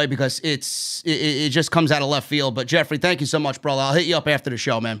blows me away because it just comes out of left field. But Jeffrey, thank you so much, brother. I'll hit you up after the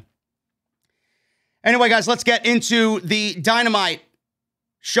show, man. Anyway, guys, let's get into the Dynamite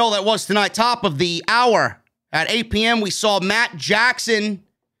show that was tonight. Top of the hour at 8 p.m., we saw Matt Jackson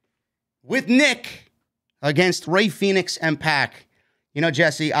with Nick against Rey Fenix and Pac.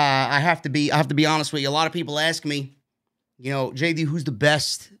 Jesse, I have to be honest with you. A lot of people ask me, JD, who's the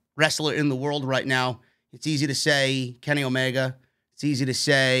best wrestler in the world right now? It's easy to say Kenny Omega. It's easy to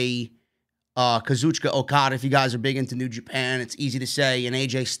say Kazuchika Okada if you guys are big into New Japan. It's easy to say an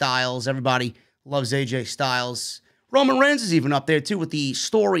AJ Styles. Everybody loves AJ Styles. Roman Reigns is even up there, too, with the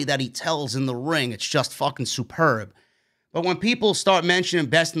story that he tells in the ring. It's just fucking superb. But when people start mentioning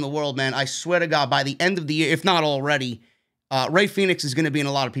best in the world, man, I swear to God, by the end of the year, if not already, Rey Fenix is going to be in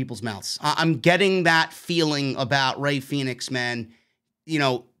a lot of people's mouths. I'm getting that feeling about Rey Fenix, man.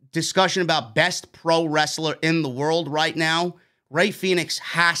 Discussion about best pro wrestler in the world right now, Rey Fenix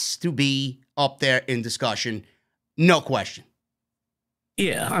has to be up there in discussion. No question.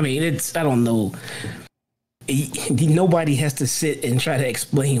 Yeah, I mean, I don't know. Nobody has to sit and try to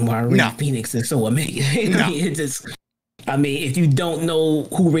explain why Rey Fenix is so amazing. I mean, if you don't know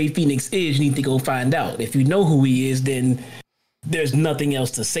who Rey Fenix is, you need to go find out. If you know who he is, then there's nothing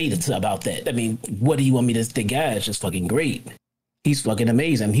else to say about that. I mean, what do you want me to? The guy is just fucking great. He's fucking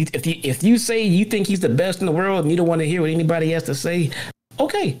amazing. If you say you think he's the best in the world and you don't want to hear what anybody has to say,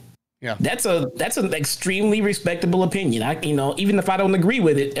 okay. Yeah. That's an extremely respectable opinion. Even if I don't agree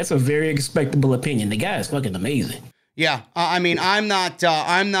with it, that's a very respectable opinion. The guy is fucking amazing. Yeah, I mean, I'm not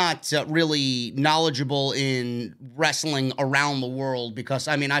really knowledgeable in wrestling around the world because,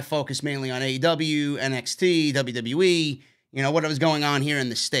 I mean, I focus mainly on AEW, NXT, WWE, what was going on here in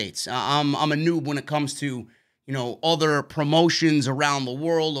the States. I'm a noob when it comes to, other promotions around the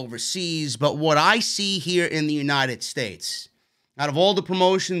world, overseas. But what I see here in the United States, out of all the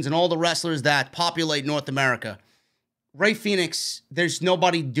promotions and all the wrestlers that populate North America, Rey Fenix, there's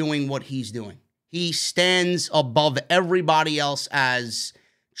nobody doing what he's doing. He stands above everybody else as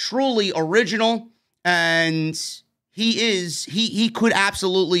truly original, and he could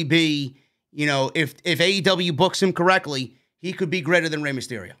absolutely be, if AEW books him correctly, he could be greater than Rey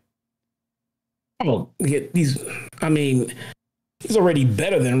Mysterio. Oh, he's already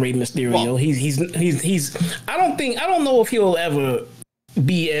better than Rey Mysterio. Well, he's I don't know if he'll ever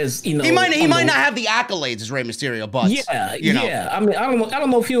be as, he might not have the accolades as Rey Mysterio, but yeah. I mean, I don't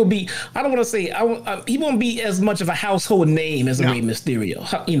know if he'll be. I don't want to say he won't be as much of a household name as Rey Mysterio.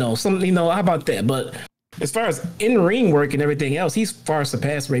 How about that? But as far as in-ring work and everything else, he's far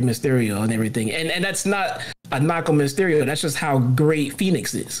surpassed Rey Mysterio and everything. And that's not a knock on Mysterio. That's just how great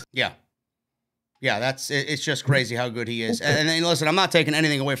Fenix is. Yeah. Yeah, it's just crazy how good he is. And listen, I'm not taking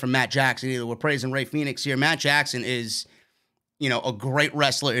anything away from Matt Jackson either. We're praising Rey Fenix here. Matt Jackson is, a great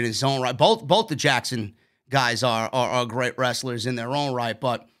wrestler in his own right. Both the Jackson guys are great wrestlers in their own right.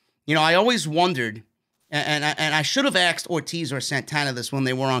 But, I always wondered, and I should have asked Ortiz or Santana this when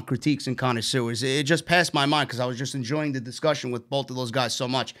they were on Critiques and Connoisseurs. It just passed my mind because I was just enjoying the discussion with both of those guys so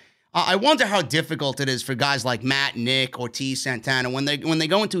much. I wonder how difficult it is for guys like Matt, Nick, Ortiz, Santana, when they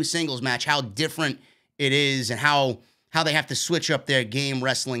go into a singles match, how different it is and how they have to switch up their game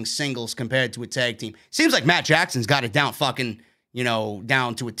wrestling singles compared to a tag team. Seems like Matt Jackson's got it down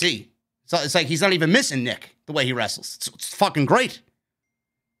down to a T. So it's like he's not even missing Nick the way he wrestles. It's fucking great.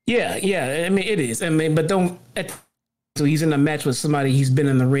 Yeah. I mean, it is. I mean, but so he's in a match with somebody he's been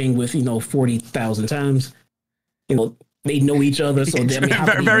in the ring with, 40,000 times. They know each other, so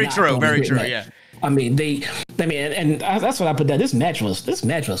very true. Yeah, I mean, and that's what I put down. This match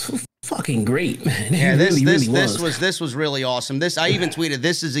was fucking great, man. Yeah, this was really awesome. I even tweeted,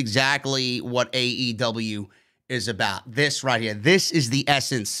 this is exactly what AEW is about. This right here, this is the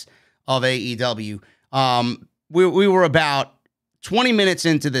essence of AEW. We were about 20 minutes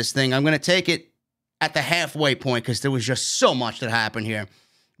into this thing. I'm going to take it at the halfway point because there was just so much that happened here.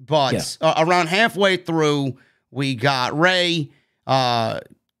 But around halfway through, we got Rey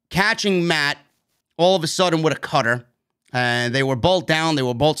catching Matt all of a sudden with a cutter. And they were both down. They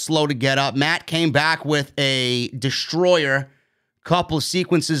were both slow to get up. Matt came back with a destroyer. Couple of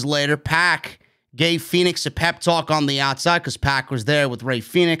sequences later, Pac gave Fenix a pep talk on the outside because Pac was there with Rey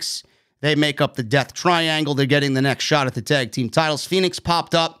Fenix. They make up the Death Triangle. They're getting the next shot at the tag team titles. Fenix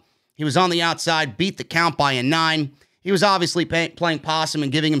popped up. He was on the outside, beat the count by a 9. He was obviously playing possum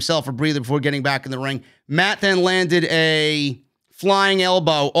and giving himself a breather before getting back in the ring. Matt then landed a flying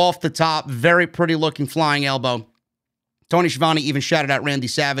elbow off the top. Very pretty looking flying elbow. Tony Schiavone even shouted out Randy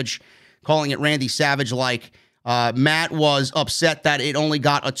Savage, calling it Randy Savage-like. Matt was upset that it only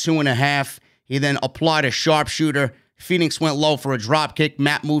got a 2.5. He then applied a sharpshooter. Fenix went low for a drop kick.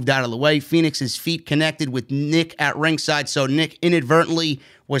 Matt moved out of the way. Fenix's feet connected with Nick at ringside, so Nick inadvertently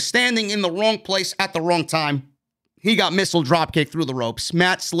was standing in the wrong place at the wrong time. He got missile drop kick through the ropes.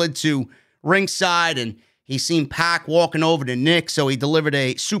 Matt slid to ringside, and he seen Pac walking over to Nick, so he delivered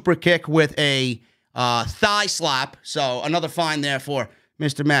a super kick with a thigh slap. So another fine there for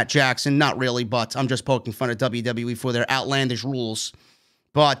Mr. Matt Jackson. Not really, but I'm just poking fun at WWE for their outlandish rules.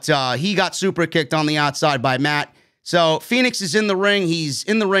 But he got super kicked on the outside by Matt. So Fenix is in the ring. He's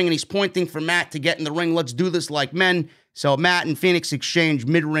in the ring, and he's pointing for Matt to get in the ring. Let's do this like men. So Matt and Fenix exchange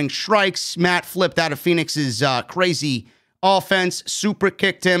mid-ring strikes. Matt flipped out of Fenix's crazy offense, super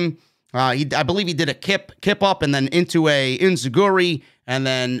kicked him. I believe he did a kip up and then into a enziguri, and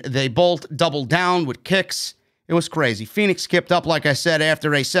then they both doubled down with kicks. It was crazy. Fenix kipped up, like I said,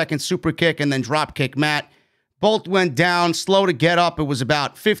 after a second super kick and then drop kick Matt. Both went down, slow to get up. It was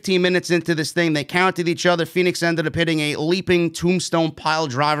about 15 minutes into this thing. They counted each other. Fenix ended up hitting a leaping tombstone pile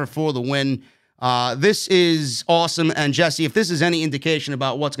driver for the win. This is awesome. And Jesse, if this is any indication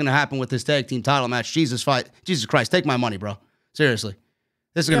about what's going to happen with this tag team title match, Jesus Christ, take my money, bro. Seriously.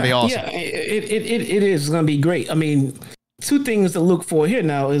 This is going to be awesome. Yeah, it is going to be great. I mean, two things to look for here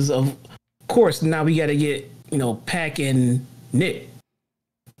now is, of course, now we got to get, Pac and Nick.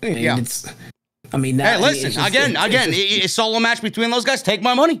 And yeah. Hey, listen, again, a solo match between those guys, take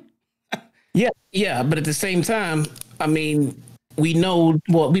my money. Yeah, but at the same time, I mean, we don't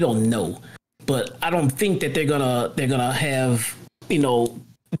know, but I don't think that they're gonna have,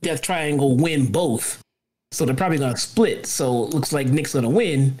 Death Triangle win both. So they're probably going to split. So it looks like Nick's going to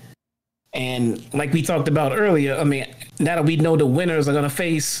win. And like we talked about earlier, I mean, now that we know the winners are going to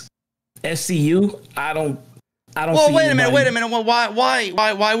face SCU, I don't. Well, wait a minute. Well,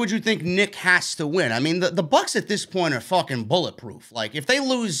 why would you think Nick has to win? I mean, the Bucks at this point are fucking bulletproof. Like, if they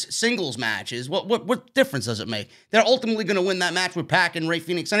lose singles matches, what difference does it make? They're ultimately going to win that match with Pac and Ray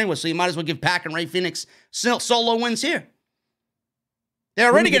Fenix anyway, so you might as well give Pac and Ray Fenix solo wins here.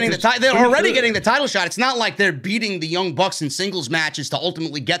 They're already getting the title shot. It's not like they're beating the Young Bucks in singles matches to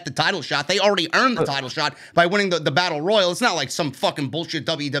ultimately get the title shot. They already earned the title shot by winning the Battle Royal. It's not like some fucking bullshit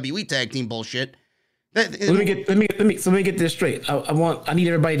WWE tag team bullshit. Let me get this straight. I need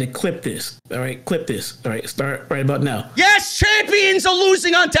everybody to clip this. All right, clip this. All right, start right about now. Yes, champions are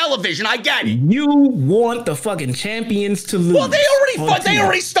losing on television. I get it. You want the fucking champions to lose? Well, they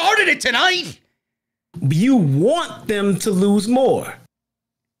already started it tonight. You want them to lose more.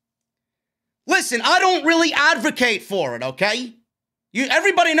 Listen, I don't really advocate for it. Okay,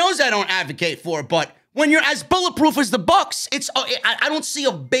 everybody knows I don't advocate for it, but when you're as bulletproof as the Bucks, I don't see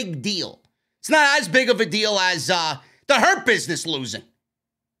a big deal. It's not as big of a deal as the Hurt Business losing.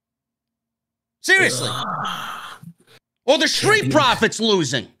 Seriously. Or the Street Profits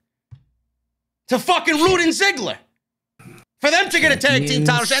losing to fucking Rude and Ziggler. For them to get a tag team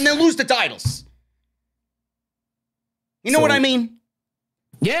title shot and then lose the titles. You know what I mean?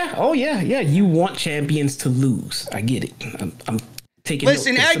 Yeah. Oh, yeah. Yeah. You want champions to lose. I get it. I'm taking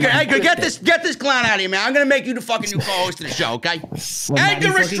Listen, Edgar, get this clown out of here, man. I'm going to make you the fucking new co-host of the show, okay?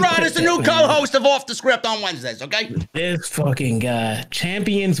 Edgar Estrada is the new co-host of Off the Script on Wednesdays, okay? This fucking guy.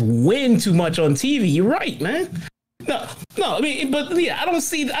 Champions win too much on TV. You're right, man. No. I mean, but yeah, I don't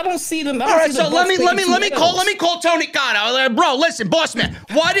see them. All right, so let me call Tony Khan. Bro, listen, boss man.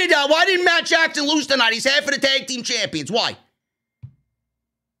 Why did Matt Jackson lose tonight? He's half of the tag team champions. Why?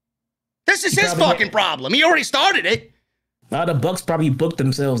 This is his fucking problem. He already started it. The Bucks probably booked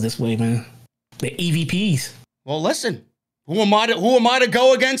themselves this way, man. The EVPs. Well, listen. Who am I to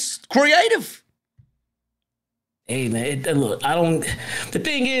go against creative? Hey, man. Look, the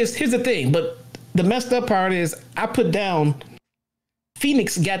thing is, here's the thing. But the messed up part is, I put down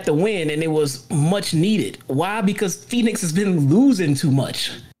Fenix got the win, and it was much needed. Why? Because Fenix has been losing too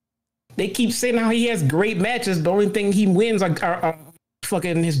much. They keep saying how he has great matches. The only thing he wins are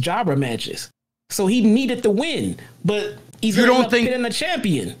fucking his jobber matches. So he needed the win, but he's going to be a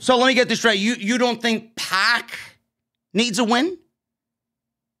champion. So let me get this straight. You don't think Pac needs a win?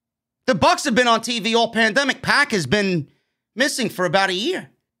 The Bucks have been on TV all pandemic. Pac has been missing for about a year.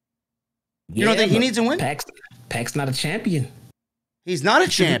 You don't think he needs a win? Pac's not a champion. He's not a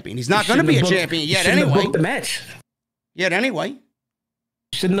champion. He's not going to be a champion yet anyway. Shouldn't have booked the match. Yet anyway.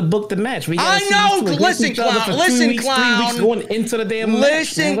 Shouldn't have booked the match. I know. Listen, clown. Listen, clown. 3 weeks going into the damn match.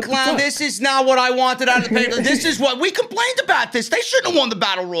 Listen, clown. This is not what I wanted out of the paper. This is what we complained about. This. They shouldn't have won the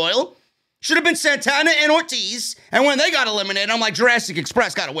Battle Royal. Should have been Santana and Ortiz. And when they got eliminated, I'm like, Jurassic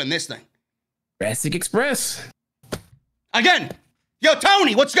Express got to win this thing. Jurassic Express. Again. Yo,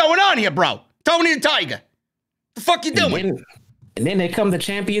 Tony, what's going on here, bro? Tony the Tiger. The fuck you doing? And then they come the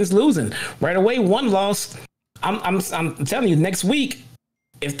champions losing right away. One loss. I'm telling you, next week.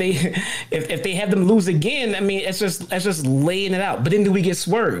 If they have them lose again, I mean, it's just laying it out. But then do we get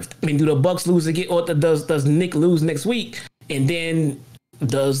swerved? I mean, do the Bucks lose again, or does Nick lose next week? And then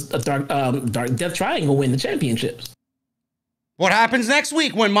does a Dark Death Triangle win the championships? What happens next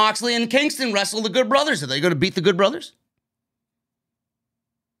week when Moxley and Kingston wrestle the Good Brothers? Are they going to beat the Good Brothers?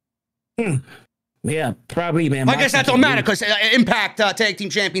 Yeah, probably, man. I guess that don't matter because Impact tag team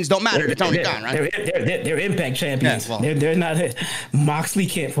champions don't matter to Tony Khan, right? They're Impact champions. Yeah, well. They're not. Moxley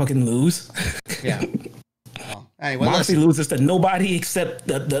can't fucking lose. Yeah. Well, anyway, Moxley loses to nobody except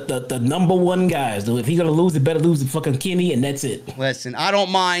the number one guys. If he's gonna lose, it better lose to fucking Kenny, and that's it. Listen, I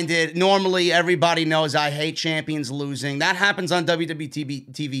don't mind it. Normally, everybody knows I hate champions losing. That happens on WWE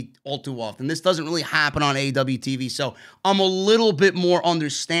TV all too often. This doesn't really happen on AEW TV, so I'm a little bit more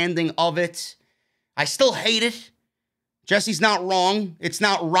understanding of it. I still hate it. Jesse's not wrong. It's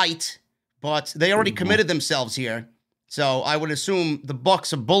not right, but they already committed themselves here. So I would assume the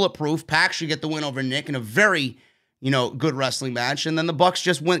Bucks are bulletproof. Pac should get the win over Nick in a very, good wrestling match. And then the Bucks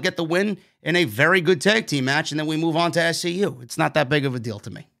just get the win in a very good tag team match. And then we move on to SCU. It's not that big of a deal to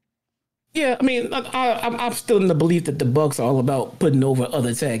me. Yeah, I mean, I'm still in the belief that the Bucks are all about putting over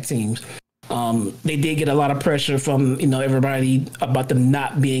other tag teams. They did get a lot of pressure from, everybody about them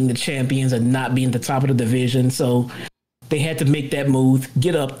not being the champions and not being the top of the division. So they had to make that move,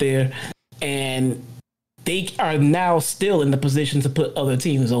 get up there, and they are now still in the position to put other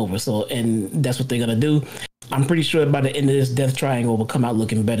teams over. So, and that's what they're going to do. I'm pretty sure by the end of this Death Triangle will come out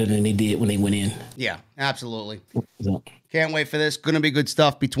looking better than they did when they went in. Yeah, absolutely. So, Can't wait for this. Going to be good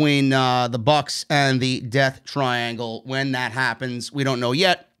stuff between the Bucks and the Death Triangle. When that happens, we don't know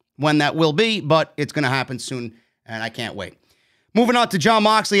yet when that will be, but it's going to happen soon, and I can't wait. Moving on to Jon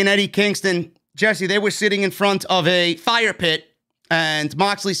Moxley and Eddie Kingston. Jesse, they were sitting in front of a fire pit, and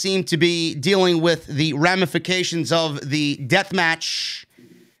Moxley seemed to be dealing with the ramifications of the death match.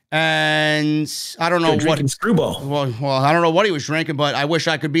 And I don't know what screwball. Well, I don't know what he was drinking, but I wish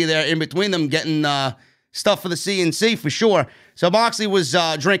I could be there in between them getting stuff for the CNC for sure. So Moxley was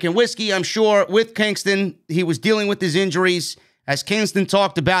drinking whiskey, I'm sure, with Kingston. He was dealing with his injuries as Kingston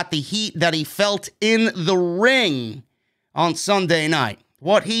talked about the heat that he felt in the ring on Sunday night.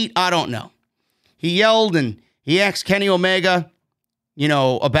 What heat? I don't know. He yelled and he asked Kenny Omega,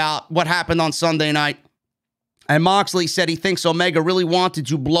 about what happened on Sunday night. And Moxley said he thinks Omega really wanted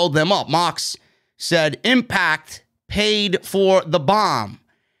to blow them up. Mox said Impact paid for the bomb.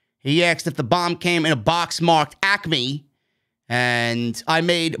 He asked if the bomb came in a box marked Acme. And I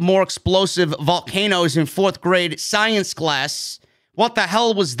made more explosive volcanoes in 4th grade science class. What the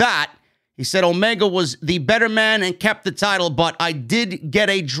hell was that? He said Omega was the better man and kept the title, but I did get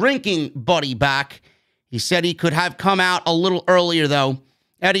a drinking buddy back. He said he could have come out a little earlier, though.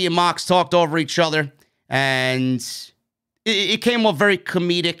 Eddie and Mox talked over each other. And it came off very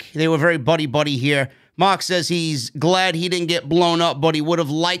comedic. They were very buddy-buddy here. Mox says he's glad he didn't get blown up, but he would have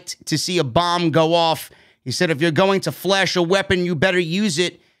liked to see a bomb go off. He said, if you're going to flash a weapon, you better use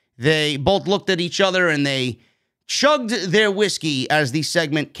it. They both looked at each other, and they chugged their whiskey as the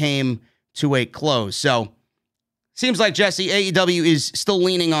segment came to a close. So, seems like, Jesse, AEW is still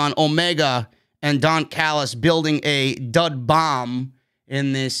leaning on Omega and Don Callis building a dud bomb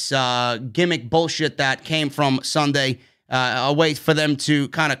in this gimmick bullshit that came from Sunday, a way for them to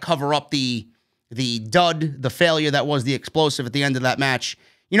kind of cover up the dud, the failure that was the explosive at the end of that match.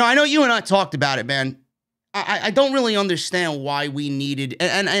 I know you and I talked about it, man. I don't really understand why we needed,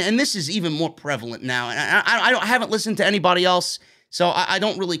 and this is even more prevalent now, and I haven't listened to anybody else, so I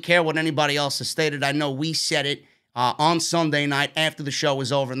don't really care what anybody else has stated. I know we said it on Sunday night after the show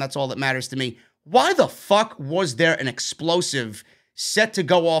was over, and that's all that matters to me. Why the fuck was there an explosive set to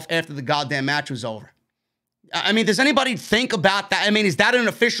go off after the goddamn match was over? I mean, does anybody think about that? I mean, is that an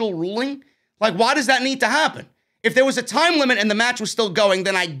official ruling? Like, why does that need to happen? If there was a time limit and the match was still going,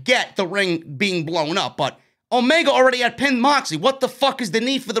 then I get the ring being blown up. But Omega already had pinned Moxley. What the fuck is the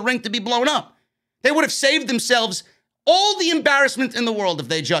need for the ring to be blown up? They would have saved themselves all the embarrassment in the world if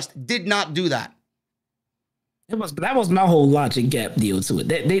they just did not do that. That was my whole logic gap deal to it.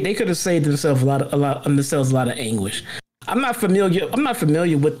 They could have saved themselves a lot of anguish. I'm not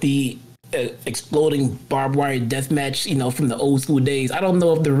familiar with the exploding barbed wire death match, from the old school days. I don't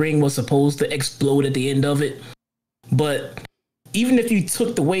know if the ring was supposed to explode at the end of it, but even if you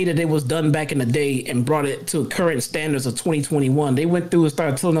took the way that it was done back in the day and brought it to current standards of 2021, they went through and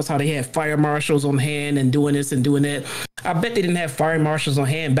started telling us how they had fire marshals on hand and doing this and doing that. I bet they didn't have fire marshals on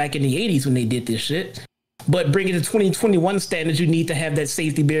hand back in the 80s when they did this shit. But bringing it to 2021 standards, you need to have that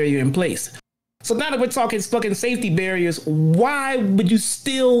safety barrier in place. So now that we're talking fucking safety barriers, why would you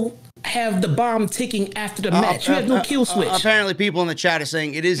still have the bomb ticking after the match? You have no kill switch. Apparently people in the chat are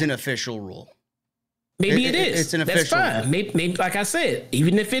saying it is an official rule. Maybe it is. It's an official rule. That's fine. Maybe, like I said,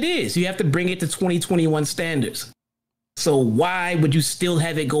 even if it is, you have to bring it to 2021 standards. So why would you still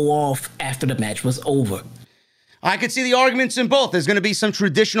have it go off after the match was over? I could see the arguments in both. There's going to be some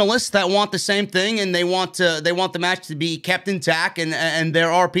traditionalists that want the same thing, and they want the match to be kept intact. And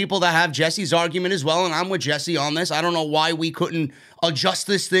there are people that have Jesse's argument as well, and I'm with Jesse on this. I don't know why we couldn't adjust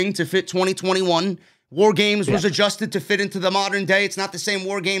this thing to fit 2021. War Games was adjusted to fit into the modern day. It's not the same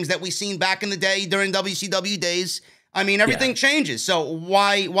War Games that we seen back in the day during WCW days. I mean, everything changes. So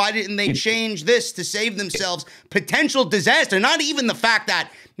why didn't they change this to save themselves potential disaster? Not even the fact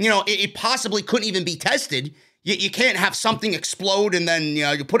that, it possibly couldn't even be tested. You can't have something explode and then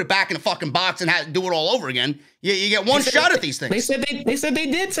you put it back in a fucking box and do it all over again. You get one shot at these things. They said they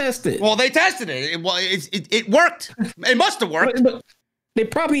did test it. Well, they tested it. It worked. It must have worked. But they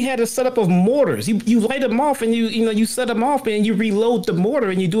probably had a setup of mortars. You light them off and you set them off and you reload the mortar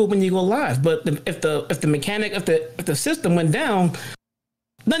and you do it when you go live. But if the system went down,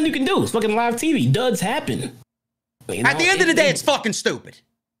 nothing you can do. It's fucking live TV. Duds happen. At the end of the day, it's fucking stupid.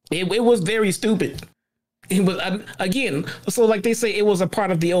 It was very stupid. It was, again, so like they say, it was a part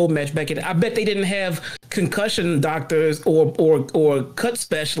of the old match back in. I bet they didn't have concussion doctors or cut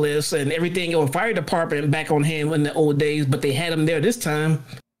specialists and everything, or fire department back on hand in the old days, but they had them there this time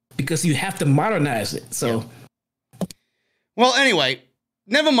because you have to modernize it. So, well, anyway,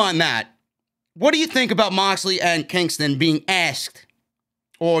 never mind that. what do you think about Moxley and Kingston being asked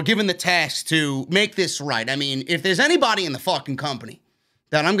or given the task to make this right? I mean, if there's anybody in the fucking company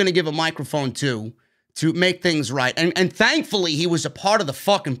that I'm going to give a microphone to make things right, and thankfully he was a part of the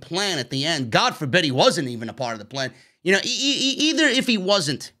fucking plan at the end. God forbid he wasn't even a part of the plan. You know, either if he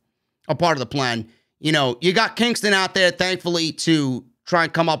wasn't a part of the plan, you know, you got Kingston out there, thankfully, to try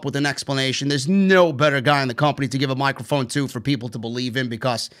and come up with an explanation. There's no better guy in the company to give a microphone to for people to believe in,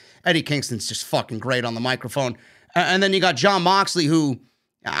 because Eddie Kingston's just fucking great on the microphone. And then you got Jon Moxley, who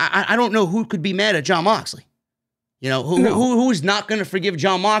I don't know who could be mad at Jon Moxley. You know, who's not going to forgive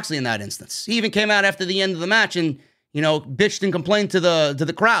Jon Moxley in that instance? He even came out after the end of the match and, you know, bitched and complained to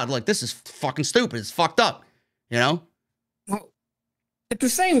the crowd like, this is fucking stupid. It's fucked up. You know? Well, at the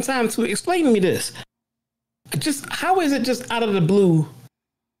same time, to explain to me this, just how is it just out of the blue,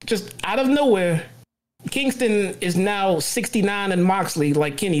 just out of nowhere, Kingston is now 69 and Moxley,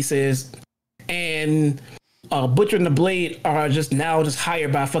 like Kenny says, and Butcher and the Blade are just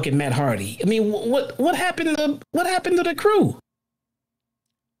hired by fucking Matt Hardy. I mean, what happened to the crew?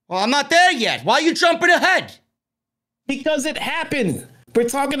 Well, I'm not there yet. Why are you jumping ahead? Because it happened. We're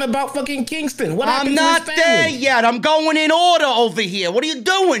talking about fucking Kingston. What happened to his family? I'm not there yet. I'm going in order over here. What are you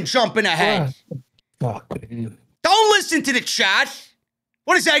doing, jumping ahead? Fuck, man. Don't listen to the chat.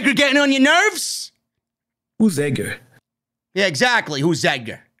 What is Edgar getting on your nerves? Who's Edgar? Yeah, exactly. Who's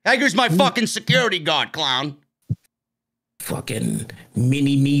Edgar? Edgar's my fucking security guard, clown. Fucking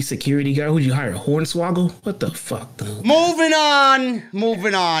mini-me security guard? Who'd you hire? Hornswoggle? What the fuck, though? Moving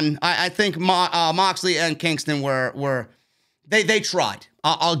on. I think Moxley and Kingston were they tried.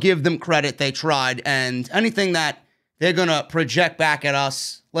 I'll give them credit. They tried. And anything that they're going to project back at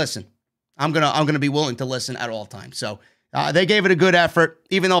us, listen, I'm gonna be willing to listen at all times. So they gave it a good effort,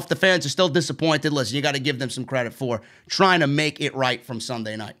 even though if the fans are still disappointed. Listen, you got to give them some credit for trying to make it right from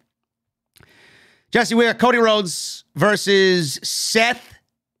Sunday night. Jesse, we got Cody Rhodes versus Seth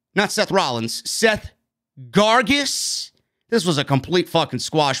Gargis. This was a complete fucking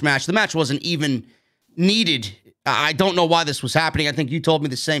squash match. The match wasn't even needed. I don't know why this was happening. I think you told me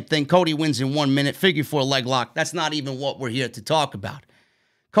the same thing. Cody wins in 1 minute, figure four leg lock. That's not even what we're here to talk about.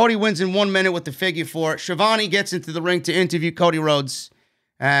 Cody wins in 1 minute with the figure four. Shivani gets into the ring to interview Cody Rhodes,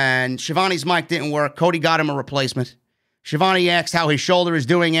 and Shivani's mic didn't work. Cody got him a replacement. Shivani asked how his shoulder is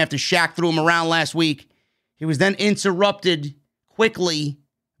doing after Shaq threw him around last week. He was then interrupted quickly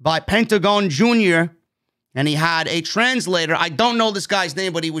by Pentagon Jr., and he had a translator. I don't know this guy's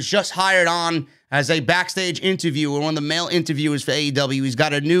name, but he was just hired on as a backstage interviewer, one of the male interviewers for AEW. He's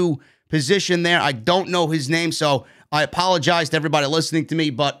got a new position there. I don't know his name, so I apologize to everybody listening to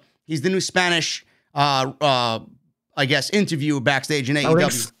me, but he's the new Spanish, I guess, interviewer backstage in AEW.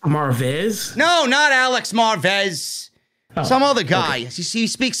 Alex Marvez? No, not Alex Marvez. Oh, some other guy. okay. He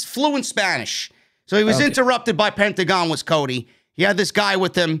speaks fluent Spanish. So he was interrupted by Pentagon, was Cody. He had this guy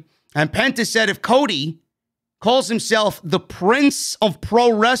with him, and Penta said if Cody calls himself the Prince of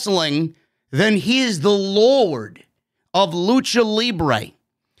Pro Wrestling, then he is the Lord of Lucha Libre.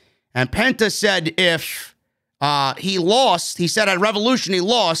 And Penta said if he lost, he said at Revolution he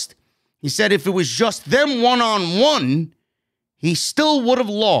lost, he said if it was just them one-on-one, he still would have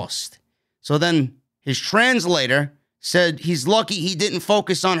lost. So then his translator said he's lucky he didn't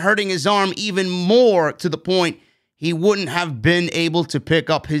focus on hurting his arm even more, to the point he wouldn't have been able to pick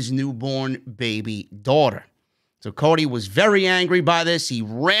up his newborn baby daughter. So Cody was very angry by this. He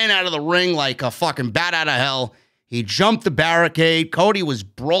ran out of the ring like a fucking bat out of hell. He jumped the barricade. Cody was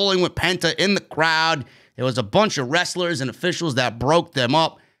brawling with Penta in the crowd. There was a bunch of wrestlers and officials that broke them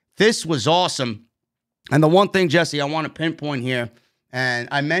up. This was awesome. And the one thing, Jesse, I want to pinpoint here, and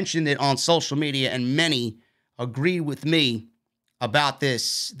I mentioned it on social media, and many agreed with me about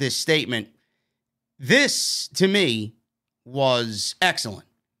this statement. This, to me, was excellent.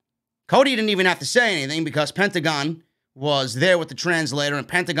 Cody didn't even have to say anything because Pentagon was there with the translator, and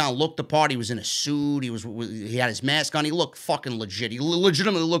Pentagon looked the part. He was in a suit. He had his mask on. He looked fucking legit. He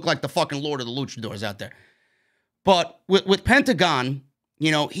legitimately looked like the fucking Lord of the Luchadors out there. But with Pentagon,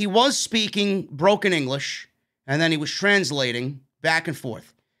 you know, he was speaking broken English, and then he was translating back and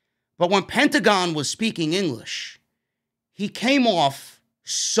forth. But when Pentagon was speaking English, he came off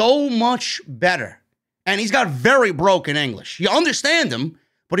so much better. And he's got very broken English. You understand him,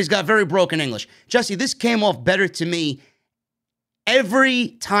 but he's got very broken English. Jesse, this came off better to me. Every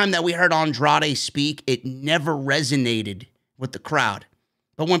time that we heard Andrade speak, it never resonated with the crowd.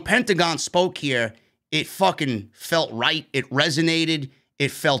 But when Pentagon spoke here, it fucking felt right. It resonated.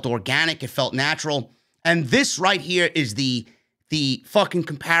 It felt organic. It felt natural. And this right here is the fucking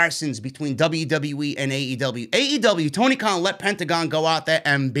comparisons between WWE and AEW. AEW, Tony Khan let Pentagon go out there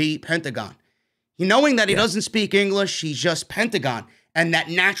and be Pentagon. Knowing that he doesn't speak English, he's just Pentagon. And that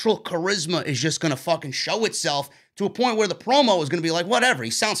natural charisma is just going to fucking show itself to a point where the promo is going to be like, whatever, he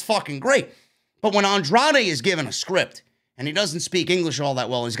sounds fucking great. But when Andrade is given a script and he doesn't speak English all that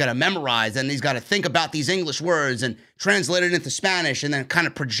well, he's got to memorize and he's got to think about these English words and translate it into Spanish and then kind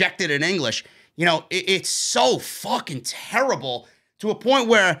of project it in English. It's so fucking terrible to a point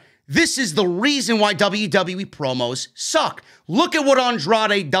where this is the reason why WWE promos suck. Look at what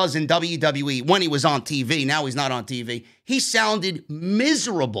Andrade does in WWE when he was on TV. Now he's not on TV. He sounded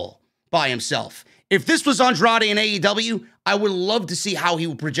miserable by himself. If this was Andrade in AEW, I would love to see how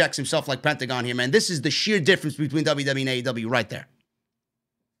he projects himself like Pentagon here, man. This is the sheer difference between WWE and AEW right there.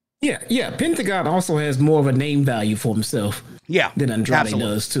 Yeah. Pentagon also has more of a name value for himself than Andrade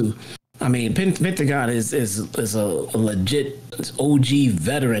does, too. I mean, Pentagon is a legit OG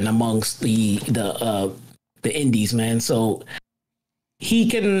veteran amongst the indies, man. So he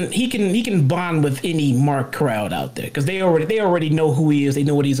can bond with any mark crowd out there because they already know who he is. They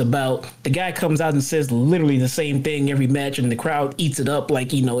know what he's about. The guy comes out and says literally the same thing every match, and the crowd eats it up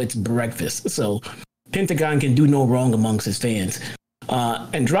like it's breakfast. So Pentagon can do no wrong amongst his fans.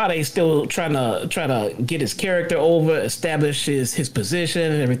 Andrade is still trying to get his character over, establish his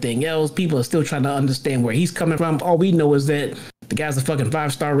position and everything else. People are still trying to understand where he's coming from. All we know is that the guy's a fucking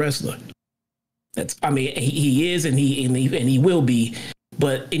 5-star wrestler. He is and he will be.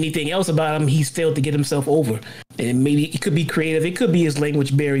 But anything else about him, he's failed to get himself over. And maybe it could be creative. It could be his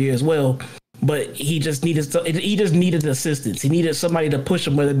language barrier as well. But he just needed assistance. He needed somebody to push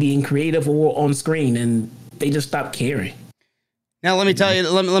him, whether being creative or on screen, and they just stopped caring. Now, let me tell you,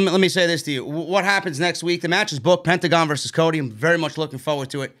 let me say this to you. What happens next week? The match is booked, Pentagon versus Cody. I'm very much looking forward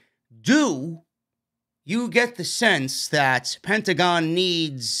to it. Do you get the sense that Pentagon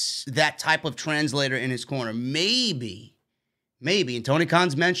needs that type of translator in his corner? Maybe. And Tony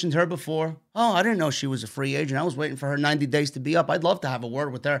Khan's mentioned her before. Oh, I didn't know she was a free agent. I was waiting for her 90 days to be up. I'd love to have a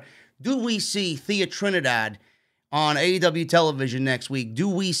word with her. Do we see Thea Trinidad on AEW television next week? Do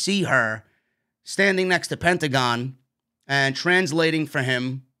we see her standing next to Pentagon and translating for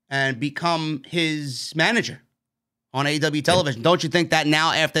him and become his manager on AEW television? Don't you think that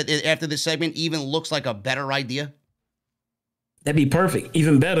now, after this segment, even looks like a better idea? That'd be perfect.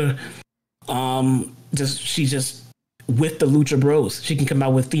 Even better. She's just with the Lucha Bros. She can come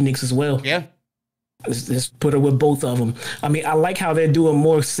out with Fenix as well. Yeah. Just put her with both of them. I mean, I like how they're doing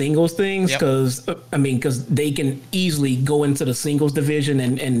more singles things because they can easily go into the singles division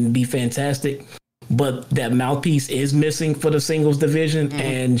and be fantastic. But that mouthpiece is missing for the singles division,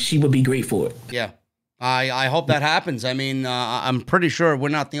 and she would be great for it. Yeah. I hope that happens. I mean, I'm pretty sure we're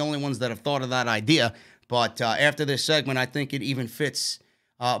not the only ones that have thought of that idea. But after this segment, I think it even fits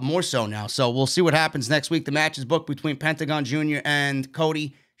more so now. So we'll see what happens next week. The match is booked between Pentagon Jr. and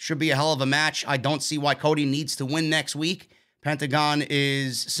Cody. Should be a hell of a match. I don't see why Cody needs to win next week. Pentagon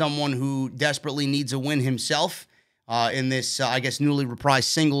is someone who desperately needs a win himself in this, I guess, newly reprised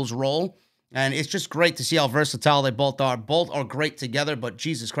singles role. And it's just great to see how versatile they both are. Both are great together, but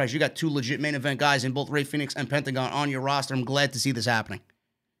Jesus Christ, you got two legit main event guys in both Rey Fenix and Pentagon on your roster. I'm glad to see this happening.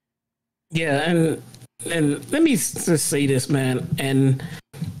 Yeah, and let me just say this, man. And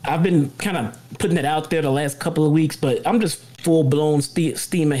I've been kind of putting it out there the last couple of weeks, but I'm just full-blown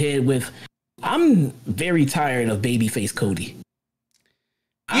steam ahead with, I'm very tired of babyface Cody.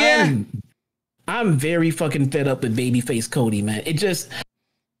 Yeah. I'm very fucking fed up with babyface Cody, man. It just...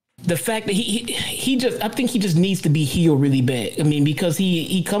 The fact that I think he just needs to be heel really bad. I mean, because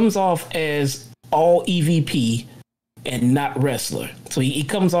he comes off as all EVP and not wrestler. So he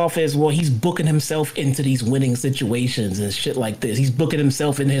comes off as, well, he's booking himself into these winning situations and shit like this. He's booking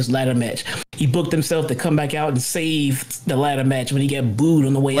himself in his ladder match. He booked himself to come back out and save the ladder match when he got booed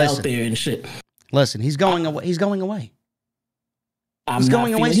on the way out there and shit. Listen, he's going away. He's going away. He's not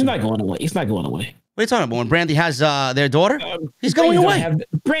going away. He's not going away. What are you talking about? When Brandy has their daughter? He's going away.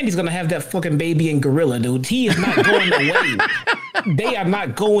 Brandy's going to have that fucking baby in Gorilla, dude. He is not going away. They are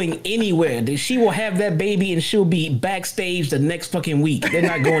not going anywhere. She will have that baby and she'll be backstage the next fucking week. They're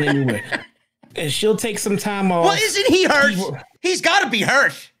not going anywhere. And she'll take some time off. Well, isn't he hurt? He's got to be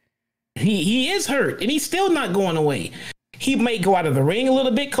hurt. He is hurt, and he's still not going away. He may go out of the ring a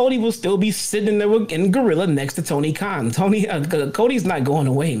little bit. Cody will still be sitting there in Gorilla next to Tony Khan. Cody's not going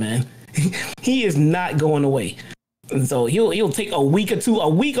away, man. He is not going away. And so he'll take a week or two. A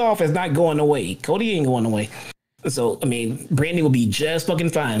week off is not going away. Cody ain't going away. So, I mean, Brandy will be just fucking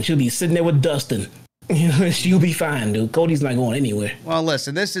fine. She'll be sitting there with Dustin. She'll be fine, dude. Cody's not going anywhere. Well,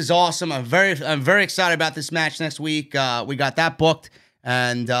 listen, this is awesome. I'm very excited about this match next week. We got that booked,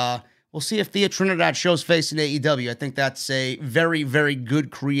 and we'll see if Thea Trinidad shows face in AEW. I think that's a very, very good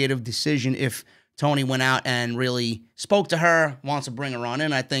creative decision if Tony went out and really spoke to her, wants to bring her on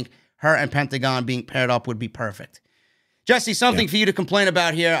in. I think her and Pentagon being paired up would be perfect. Jesse, something for you to complain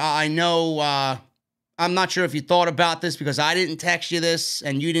about here. I know I'm not sure if you thought about this because I didn't text you this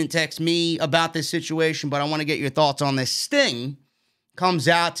and you didn't text me about this situation, but I want to get your thoughts on this. Sting comes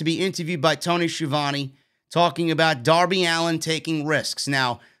out to be interviewed by Tony Schiavone talking about Darby Allin taking risks.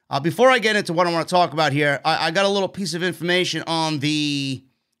 Now, before I get into what I want to talk about here, I got a little piece of information on the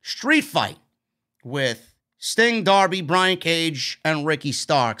street fight with Sting, Darby, Brian Cage, and Ricky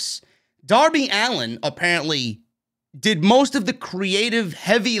Starks. Darby Allin apparently did most of the creative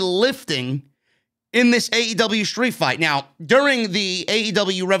heavy lifting in this AEW street fight. Now, during the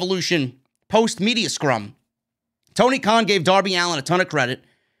AEW Revolution post-media scrum, Tony Khan gave Darby Allin a ton of credit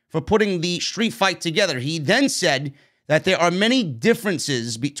for putting the street fight together. He then said that there are many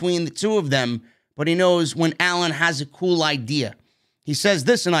differences between the two of them, but he knows when Allin has a cool idea. He says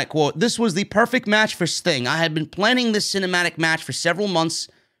this, and I quote, "This was the perfect match for Sting. I had been planning this cinematic match for several months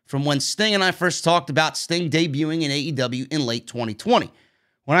from when Sting and I first talked about Sting debuting in AEW in late 2020.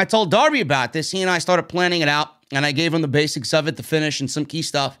 When I told Darby about this, he and I started planning it out, and I gave him the basics of it, the finish, and some key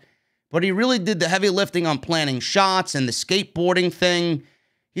stuff. But he really did the heavy lifting on planning shots and the skateboarding thing.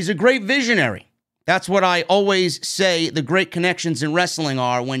 He's a great visionary. That's what I always say the great connections in wrestling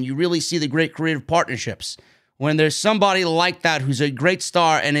are, when you really see the great creative partnerships. When there's somebody like that who's a great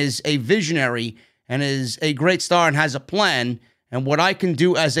star and is a visionary and is a great star and has a plan. And what I can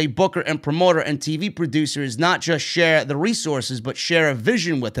do as a booker and promoter and TV producer is not just share the resources, but share a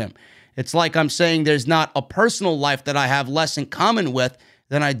vision with him. It's like I'm saying there's not a personal life that I have less in common with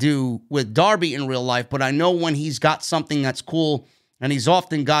than I do with Darby in real life, but I know when he's got something that's cool, and he's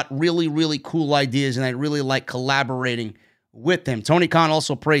often got really, really cool ideas, and I really like collaborating with him." Tony Khan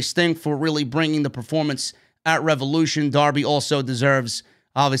also praised Sting for really bringing the performance at Revolution. Darby also deserves,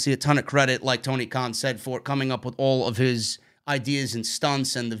 obviously, a ton of credit, like Tony Khan said, for coming up with all of his ideas and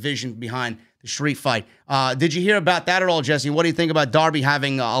stunts and the vision behind the street fight. Did you hear about that at all, Jesse? What do you think about Darby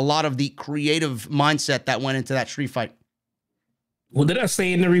having a lot of the creative mindset that went into that street fight? What did I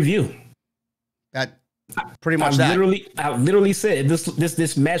say in the review? That pretty much I literally said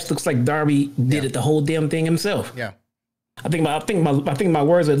this match looks like Darby did it the whole damn thing himself. Yeah. I think my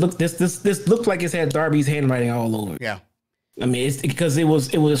words are this looked like it's had Darby's handwriting all over. Yeah. I mean, it's because it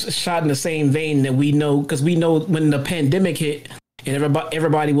was shot in the same vein that we know, because we know when the pandemic hit and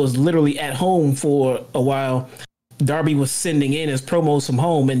everybody was literally at home for a while, Darby was sending in his promos from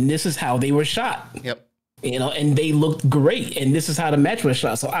home, and this is how they were shot. Yep. You know, and they looked great, and this is how the match was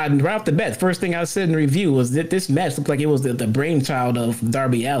shot. So right off the bat, first thing I said in the review was that this match looked like it was the brainchild of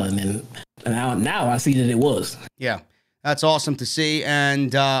Darby Allin, and now I see that it was. Yeah, that's awesome to see,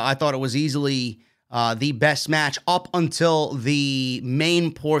 and I thought it was easily the best match up until the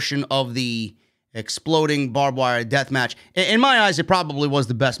main portion of the exploding barbed wire death match. In my eyes, it probably was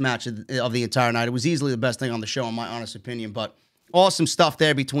the best match of the entire night. It was easily the best thing on the show, in my honest opinion, but awesome stuff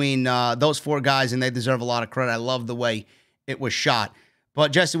there between those four guys, and they deserve a lot of credit. I love the way it was shot.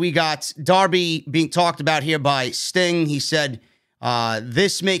 But, Jesse, we got Darby being talked about here by Sting. He said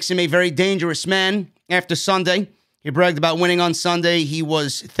this makes him a very dangerous man after Sunday. He bragged about winning on Sunday. He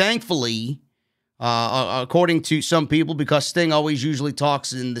was thankfully, according to some people, because Sting always usually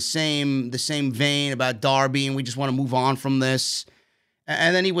talks in the same vein about Darby, and we just want to move on from this.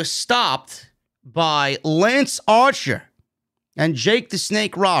 And then he was stopped by Lance Archer and Jake the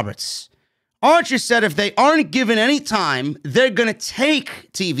Snake Roberts. Archer said if they aren't given any time, they're going to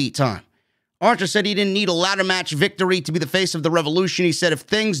take TV time. Archer said he didn't need a ladder match victory to be the face of the Revolution. He said if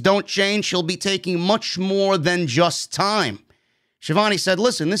things don't change, he'll be taking much more than just time. Schiavone said,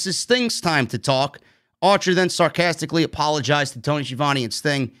 listen, this is Sting's time to talk. Archer then sarcastically apologized to Tony Schiavone and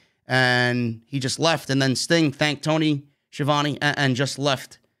Sting, and he just left. And then Sting thanked Tony Schiavone and just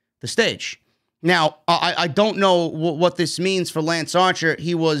left the stage. Now, I don't know what this means for Lance Archer.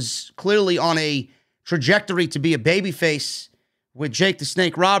 He was clearly on a trajectory to be a babyface with Jake the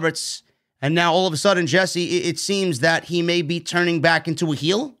Snake Roberts, and now all of a sudden, Jesse, it seems that he may be turning back into a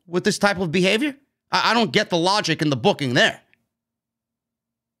heel with this type of behavior. I don't get the logic in the booking there.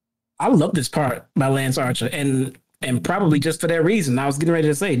 I love this part by Lance Archer, and probably just for that reason. I was getting ready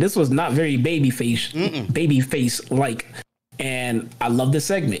to say this was not very babyface like, and I love this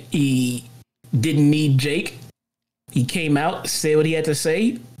segment. He didn't need Jake. He came out, said what he had to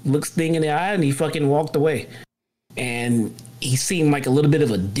say, looked Sting in the eye, and he fucking walked away. And he seemed like a little bit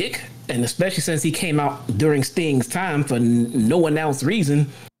of a dick, and especially since he came out during Sting's time for no announced reason.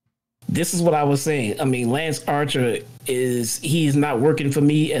 This is what I was saying. I mean, Lance Archer he's not working for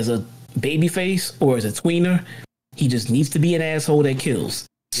me as a babyface or as a tweener. He just needs to be an asshole that kills.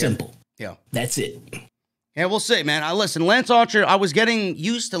 Simple. Yeah. That's it. Yeah, we'll see, man. Listen, Lance Archer, I was getting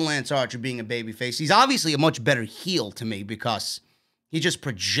used to Lance Archer being a babyface. He's obviously a much better heel to me because he just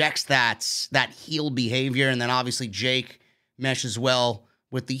projects that heel behavior, and then obviously Jake meshes well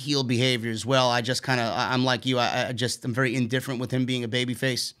with the heel behavior as well. I just I'm like you. I'm very indifferent with him being a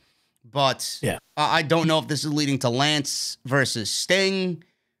babyface. But yeah. I don't know if this is leading to Lance versus Sting.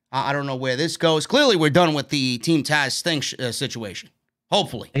 I don't know where this goes. Clearly, we're done with the Team Taz Sting situation.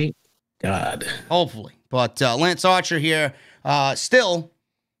 Hopefully. Thank God. Hopefully. But Lance Archer here, still,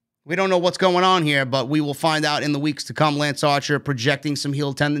 we don't know what's going on here, but we will find out in the weeks to come. Lance Archer projecting some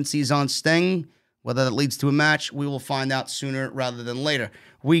heel tendencies on Sting. Whether that leads to a match, we will find out sooner rather than later.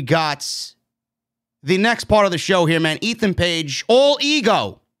 We got the next part of the show here, man. Ethan Page, all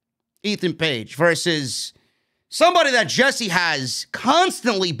ego. Ethan Page versus somebody that Jesse has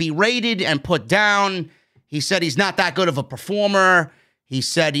constantly berated and put down. He said he's not that good of a performer. He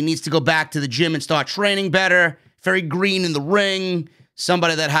said he needs to go back to the gym and start training better. Very green in the ring.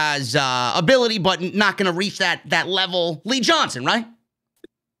 Somebody that has ability, but not going to reach that level. Lee Johnson, right?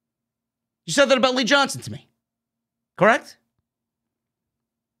 You said that about Lee Johnson to me. Correct?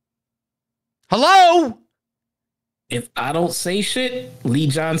 Hello? If I don't say shit, Lee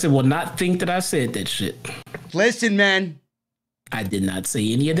Johnson will not think that I said that shit. Listen, man. I did not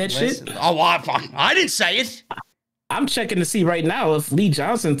say any of that shit. Oh, I didn't say it. I'm checking to see right now if Lee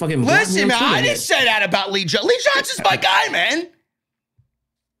Johnson fucking... Listen, man, I didn't say that about Lee Johnson. Lee Johnson's my guy, man.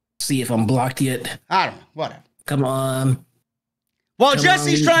 See if I'm blocked yet. I don't know. Whatever. Come on. Well,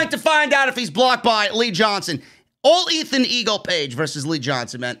 Jesse's trying to find out if he's blocked by Lee Johnson. All Ethan Ego Page versus Lee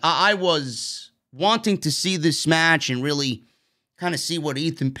Johnson, man. I was wanting to see this match and really kind of see what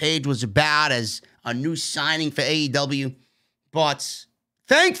Ethan Page was about as a new signing for AEW. But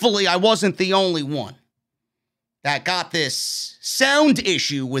thankfully, I wasn't the only one that got this sound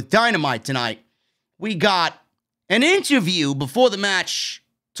issue with Dynamite tonight. We got an interview before the match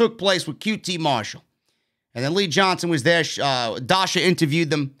took place with QT Marshall. And then Lee Johnson was there. Dasha interviewed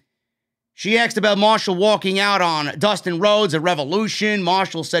them. She asked about Marshall walking out on Dustin Rhodes at Revolution.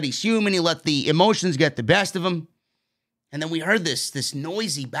 Marshall said he's human. He let the emotions get the best of him. And then we heard this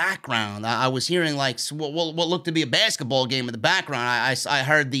noisy background. I was hearing like what looked to be a basketball game in the background. I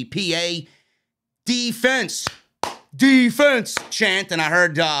heard the PA defense chant, and I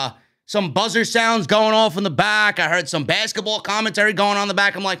heard some buzzer sounds going off in the back. I heard some basketball commentary going on in the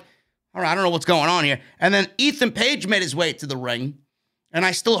back. I'm like, all right, I don't know what's going on here. And then Ethan Page made his way to the ring, and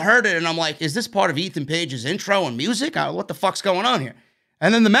I still heard it, and I'm like, is this part of Ethan Page's intro and music? What the fuck's going on here?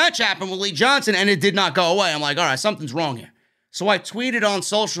 And then the match happened with Lee Johnson, and it did not go away. I'm like, all right, something's wrong here. So I tweeted on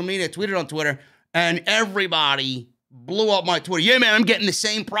social media, tweeted on Twitter, and everybody blew up my Twitter. Yeah, man, I'm getting the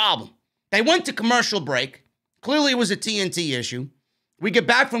same problem. They went to commercial break. Clearly, it was a TNT issue. We get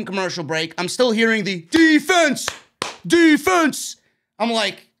back from commercial break. I'm still hearing the defense. I'm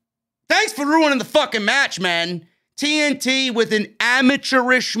like, thanks for ruining the fucking match, man. TNT with an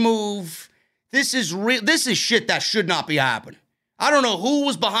amateurish move. This is shit that should not be happening. I don't know who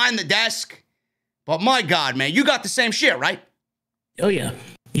was behind the desk, but my God, man, you got the same shit, right? Oh yeah.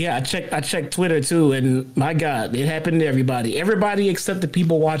 Yeah, I checked Twitter too, and my God, it happened to everybody. Everybody except the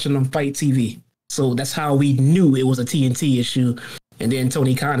people watching on Fight TV. So that's how we knew it was a TNT issue. And then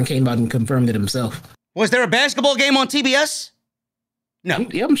Tony Khan came out and confirmed it himself. Was there a basketball game on TBS? No.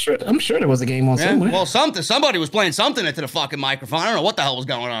 Yeah, I'm sure there was a game on somewhere. Well, somebody was playing something into the fucking microphone. I don't know what the hell was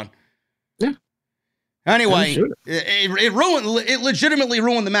going on. Yeah. Anyway, sure. It legitimately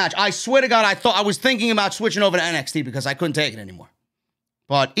ruined the match. I swear to God, I was thinking about switching over to NXT because I couldn't take it anymore.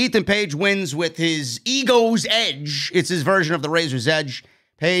 But Ethan Page wins with his ego's edge. It's his version of the Razor's Edge.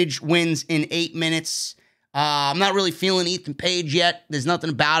 Page wins in 8 minutes. I'm not really feeling Ethan Page yet. There's nothing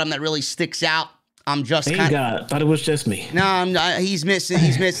about him that really sticks out. I'm just Thank God. Thought it was just me. No, he's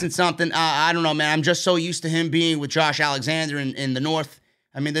missing something. I don't know, man. I'm just so used to him being with Josh Alexander in the North.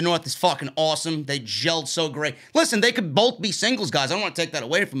 I mean, the North is fucking awesome. They gelled so great. Listen, they could both be singles guys. I don't want to take that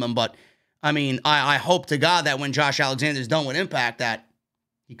away from them, but I mean, I hope to God that when Josh Alexander's done with Impact, that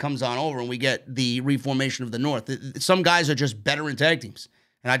he comes on over and we get the reformation of the North. Some guys are just better in tag teams.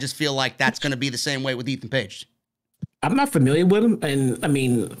 And I just feel like that's going to be the same way with Ethan Page. I'm not familiar with him, and I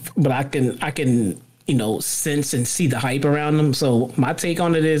mean, but I can sense and see the hype around him. So my take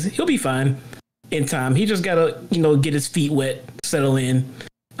on it is he'll be fine in time. He just gotta get his feet wet, settle in,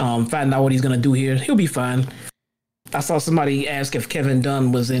 find out what he's gonna do here. He'll be fine. I saw somebody ask if Kevin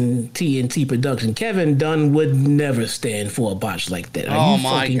Dunn was in TNT production. Kevin Dunn would never stand for a botch like that. Oh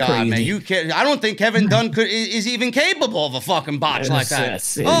my God, crazy? Man! You can't. I don't think Kevin Dunn is even capable of a fucking botch like that.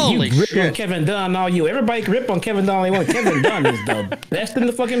 Holy you shit! On Kevin Dunn, all you. Everybody can rip on Kevin Dunn all they want. Kevin Dunn is the best in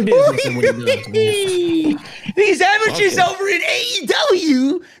the fucking business. What he does. These amateurs over in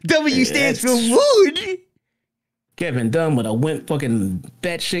AEW. W stands for wood. Kevin Dunn would have went fucking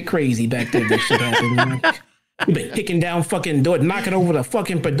batshit crazy back there. This shit happened. He been kicking down fucking doors, knocking over the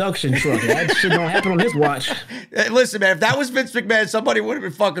fucking production truck. That shit don't happen on his watch. Hey, listen, man, if that was Vince McMahon, somebody would have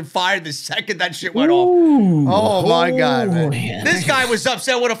been fucking fired the second that shit went off. Oh my God, man. This guy was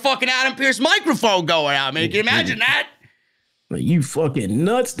upset with a fucking Adam Pearce microphone going out, man. Can you imagine that? You fucking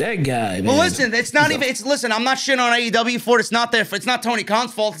nuts, that guy, man. Well, listen, it's not even, listen, I'm not shitting on AEW for it. It's not it's not Tony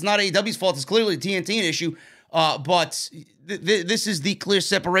Khan's fault. It's not AEW's fault. It's clearly a TNT issue. But this is the clear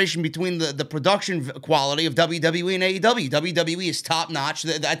separation between the production quality of WWE and AEW. WWE is top notch.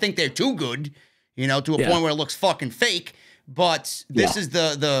 I think they're too good, to a point where it looks fucking fake. But this is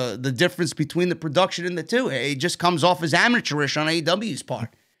the difference between the production and the two. It just comes off as amateurish on AEW's part.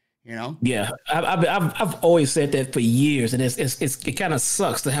 Yeah, I've always said that for years, and it kind of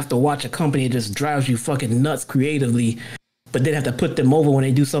sucks to have to watch a company that just drives you fucking nuts creatively. But then have to put them over when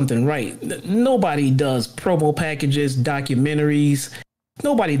they do something right. Nobody does promo packages, documentaries.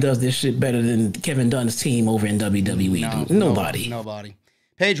 Nobody does this shit better than Kevin Dunn's team over in WWE. Nobody.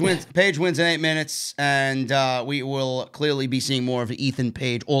 Page wins in 8 minutes, and we will clearly be seeing more of Ethan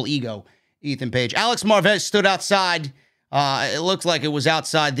Page, all ego Ethan Page. Alex Marvez stood outside. It looks like it was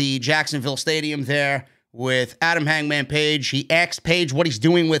outside the Jacksonville Stadium there with Adam Hangman Page. He asked Page what he's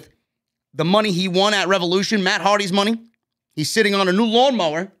doing with the money he won at Revolution, Matt Hardy's money. He's sitting on a new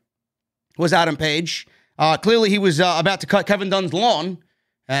lawnmower, was Adam Page. Clearly, he was about to cut Kevin Dunn's lawn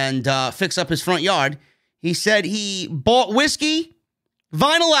and fix up his front yard. He said he bought whiskey,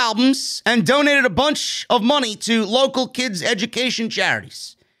 vinyl albums, and donated a bunch of money to local kids' education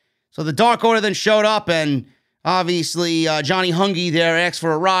charities. So the Dark Order then showed up, and obviously Johnny Hungy there asked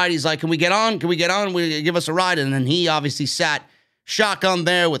for a ride. He's like, can we get on? Can we get on? Give us a ride. And then he obviously sat shotgun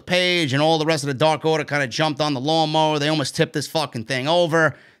there with Page, and all the rest of the Dark Order kind of jumped on the lawnmower. They almost tipped this fucking thing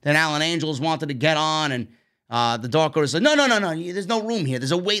over. Then Alan Angels wanted to get on, and the Dark Order said, no, there's no room here.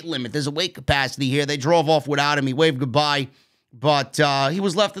 There's a weight limit. There's a weight capacity here. They drove off without him. He waved goodbye, but he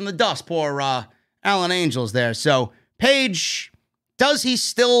was left in the dust. Poor Alan Angels there. So Page, does he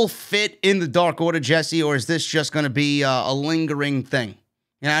still fit in the Dark Order, Jesse, or is this just going to be a lingering thing?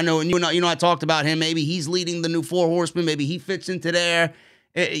 And I know, I talked about him. Maybe he's leading the new Four Horsemen. Maybe he fits into there.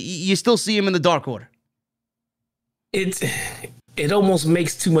 You still see him in the Dark Order. It almost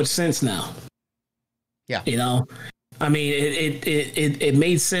makes too much sense now. Yeah. I mean, it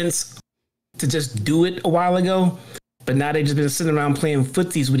made sense to just do it a while ago, but now they've just been sitting around playing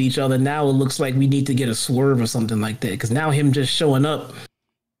footsies with each other. Now it looks like we need to get a swerve or something like that. Because now him just showing up,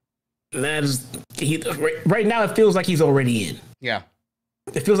 right now it feels like he's already in. Yeah.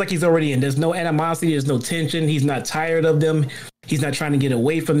 It feels like he's already in. There's no animosity. There's no tension. He's not tired of them. He's not trying to get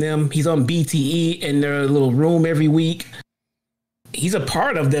away from them. He's on BTE in their little room every week. He's a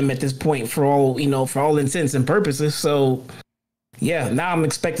part of them at this point for all intents and purposes. So, yeah, now I'm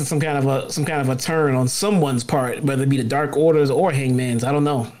expecting some kind of a turn on someone's part, whether it be the Dark Orders or Hangman's. I don't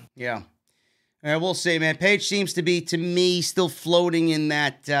know. Yeah. We'll see, man. Page seems to be, to me, still floating in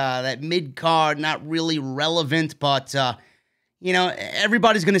that mid card, not really relevant, but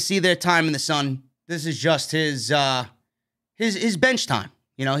everybody's going to see their time in the sun. This is just his bench time.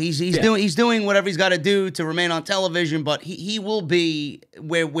 He's doing whatever he's got to do to remain on television, but he will be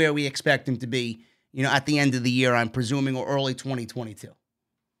where we expect him to be, at the end of the year, I'm presuming, or early 2022.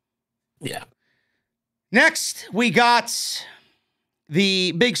 Yeah. Next, we got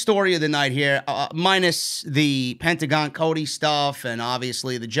the big story of the night here, minus the Pentagon Cody stuff and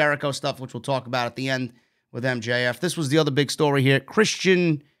obviously the Jericho stuff, which we'll talk about at the end with MJF. This was the other big story here.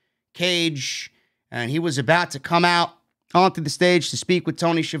 Christian Cage, and he was about to come out onto the stage to speak with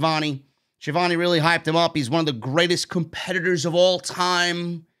Tony Schiavone. Schiavone really hyped him up. He's one of the greatest competitors of all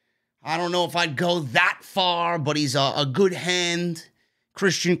time. I don't know if I'd go that far, but he's a good hand.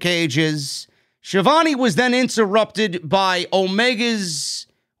 Christian Cage is. Schiavone was then interrupted by Omega's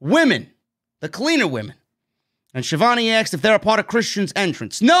women, the cleaner women. And Schiavone asked if they're a part of Christian's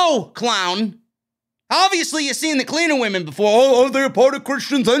entrance. No, clown. Obviously, you've seen the cleaner women before. Oh, are they a part of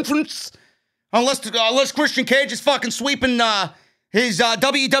Christian's entrance? Unless Christian Cage is fucking sweeping his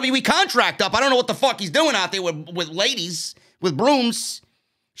WWE contract up. I don't know what the fuck he's doing out there with ladies, with brooms.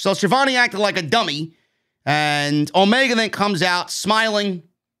 So Schiavone acted like a dummy. And Omega then comes out smiling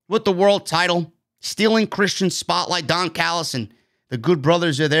with the world title. stealing Christian's spotlight. Don Callis and the Good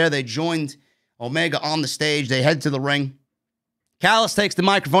Brothers are there. They joined Omega on the stage. They head to the ring. Callis takes the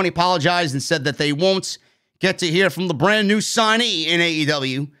microphone. He apologized and said that they won't get to hear from the brand new signee in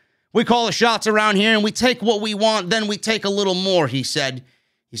AEW. We call the shots around here and we take what we want, then we take a little more, he said.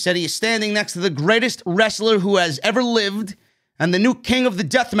 He said he is standing next to the greatest wrestler who has ever lived and the new king of the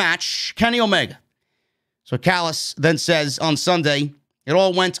deathmatch, Kenny Omega. So Callis then says on Sunday, it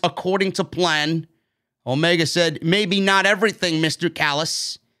all went according to plan. Omega said, maybe not everything, Mr.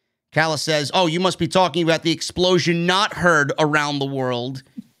 Callis. Callis says, oh, you must be talking about the explosion not heard around the world.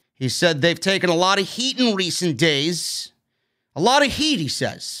 He said they've taken a lot of heat in recent days. A lot of heat, he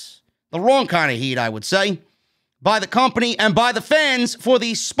says. The wrong kind of heat, I would say. By the company and by the fans for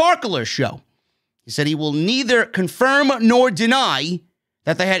the Sparkler show. He said he will neither confirm nor deny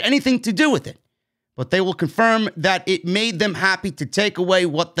that they had anything to do with it. But they will confirm that it made them happy to take away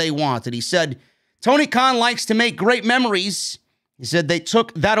what they wanted. He said, Tony Khan likes to make great memories. He said they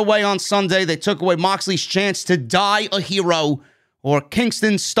took that away on Sunday. They took away Moxley's chance to die a hero or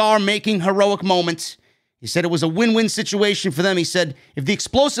Kingston's star-making heroic moment. He said it was a win-win situation for them. He said if the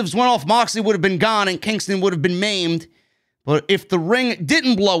explosives went off, Moxley would have been gone and Kingston would have been maimed. But if the ring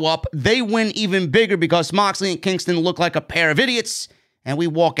didn't blow up, they win even bigger because Moxley and Kingston look like a pair of idiots and we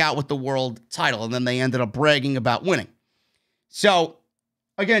walk out with the world title. And then they ended up bragging about winning. So,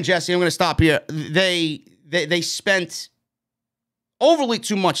 again, Jesse, I'm going to stop here. They spent overly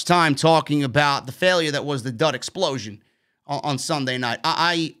too much time talking about the failure that was the Dud explosion on Sunday night.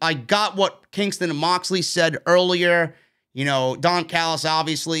 I got what Kingston and Moxley said earlier. You know, Don Callis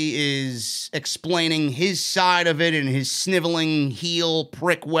obviously is explaining his side of it in his sniveling heel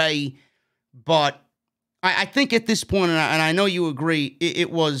prick way. But I think at this point, and I know you agree, it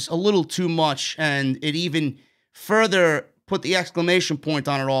was a little too much. And it even further put the exclamation point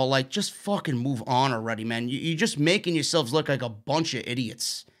on it all. Like, just fucking move on already, man. You're just making yourselves look like a bunch of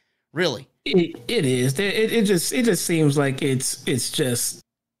idiots. Really. It is. It just seems like it's just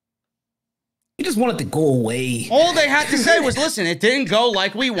you just want it to go away. All they had to say was, listen, it didn't go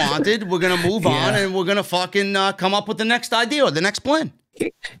like we wanted. We're going to move on and we're going to fucking come up with the next idea or the next plan.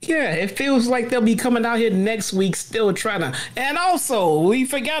 Yeah, it feels like they'll be coming out here next week still trying to. And also, we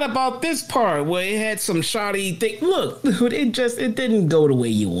forgot about this part where it had some shoddy thing. Look, it didn't go the way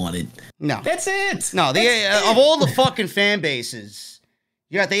you wanted. No. That's it. No, of all the fucking fan bases,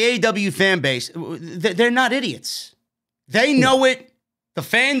 you got the AEW fan base. They're not idiots. They know it. The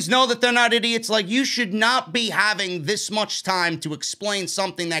fans know that they're not idiots. Like, you should not be having this much time to explain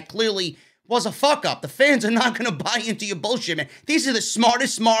something that clearly was a fuck up. The fans are not going to buy into your bullshit, man. These are the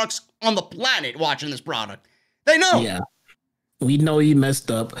smartest marks on the planet watching this product. They know. Yeah. We know you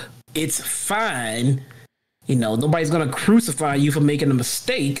messed up. It's fine. You know, nobody's going to crucify you for making a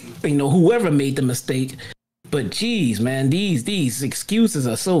mistake. You know, whoever made the mistake. But geez, man, these excuses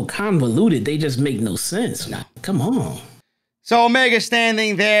are so convoluted. They just make no sense. Now, come on. So Omega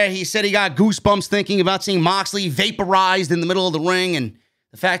standing there, he said he got goosebumps thinking about seeing Moxley vaporized in the middle of the ring and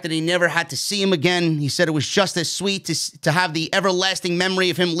the fact that he never had to see him again. He said it was just as sweet to have the everlasting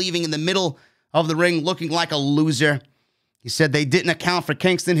memory of him leaving in the middle of the ring looking like a loser. He said they didn't account for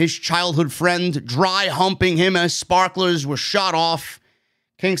Kingston, his childhood friend, dry humping him as sparklers were shot off.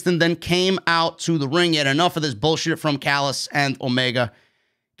 Kingston then came out to the ring. Yet enough of this bullshit from Callis and Omega.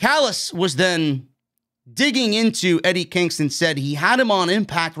 Callis was then digging into Eddie Kingston, said he had him on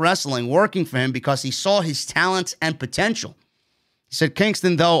Impact Wrestling working for him because he saw his talent and potential. He said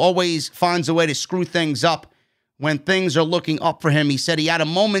Kingston, though, always finds a way to screw things up when things are looking up for him. He said he had a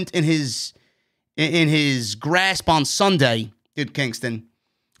moment in his grasp on Sunday, did Kingston,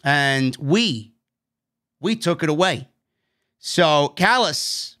 and we took it away. So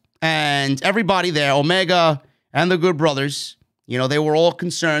Callis and everybody there, Omega and the Good Brothers, you know, they were all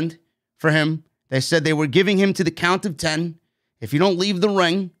concerned for him. They said they were giving him to the count of 10. If you don't leave the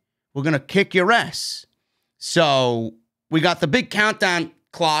ring, we're going to kick your ass. So we got the big countdown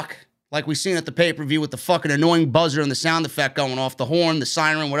clock, like we seen at the pay-per-view with the fucking annoying buzzer and the sound effect going off, the horn, the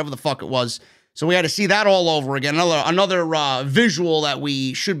siren, whatever the fuck it was. So we had to see that all over again. Another visual that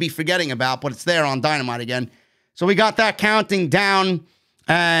we should be forgetting about, but it's there on Dynamite again. So we got that counting down,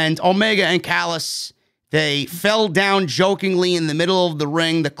 and Omega and Callis, they fell down jokingly in the middle of the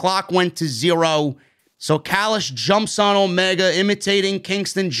ring. The clock went to 0. So Callis jumps on Omega, imitating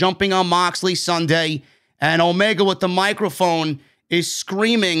Kingston jumping on Moxley Sunday. And Omega with the microphone is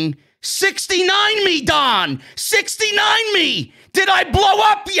screaming, 69 me, Don! 69 me! Did I blow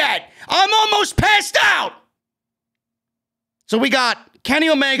up yet? I'm almost passed out! So we got Kenny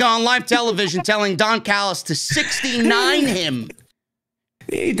Omega on live television telling Don Callis to 69 him.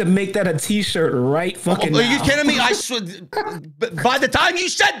 You need to make that a t-shirt right fucking now. Are you kidding me? I swear, by the time you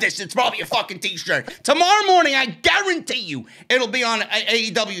said this, it's probably a fucking t-shirt. Tomorrow morning, I guarantee you, it'll be on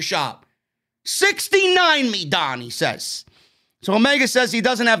AEW shop. 69 me, Don, he says. So Omega says he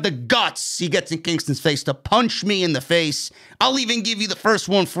doesn't have the guts, he gets in Kingston's face, to punch me in the face. I'll even give you the first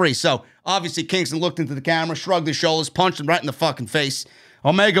one free. So obviously Kingston looked into the camera, shrugged his shoulders, punched him right in the fucking face.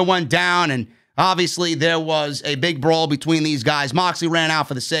 Omega went down, and obviously there was a big brawl between these guys. Moxley ran out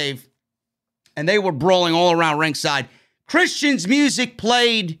for the save, and they were brawling all around ringside. Christian's music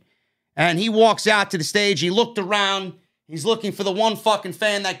played, and he walks out to the stage. He looked around. He's looking for the one fucking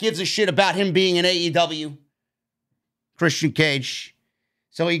fan that gives a shit about him being in AEW. Christian Cage.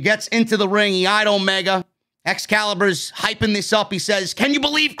 So he gets into the ring. He eyed Omega. Excalibur's hyping this up. He says, "Can you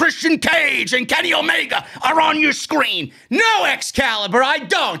believe Christian Cage and Kenny Omega are on your screen?" No, Excalibur, I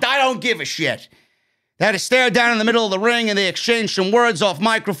don't. I don't give a shit. They had to stare down in the middle of the ring, and they exchanged some words off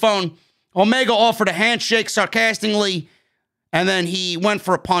microphone. Omega offered a handshake sarcastically, and then he went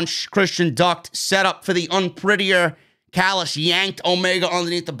for a punch. Christian ducked, set up for the unprettier. Callis yanked Omega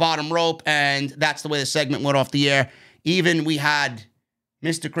underneath the bottom rope, and that's the way the segment went off the air. Even we had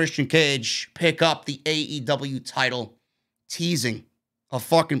Mr. Christian Cage pick up the AEW title, teasing a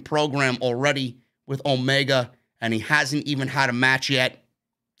fucking program already with Omega, and he hasn't even had a match yet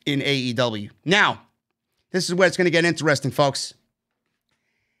in AEW. Now, this is where it's going to get interesting, folks.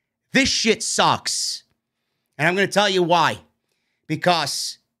 This shit sucks. And I'm going to tell you why.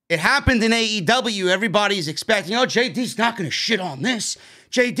 Because it happened in AEW. Everybody's expecting, oh, JD's not going to shit on this.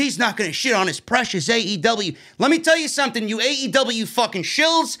 JD's not going to shit on his precious AEW. Let me tell you something, you AEW fucking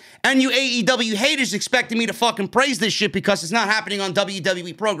shills and you AEW haters expecting me to fucking praise this shit because it's not happening on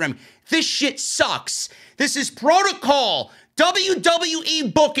WWE programming. This shit sucks. This is protocol.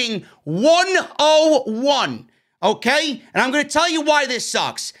 WWE booking 101. Okay? And I'm going to tell you why this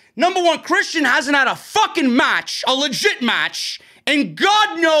sucks. Number one, Christian hasn't had a fucking match, a legit match, in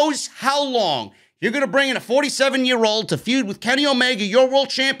God knows how long. You're going to bring in a 47-year-old to feud with Kenny Omega, your world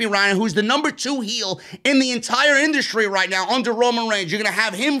champion, Ryan, who's the number 2 heel in the entire industry right now under Roman Reigns. You're going to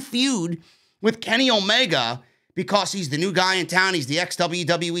have him feud with Kenny Omega because he's the new guy in town. He's the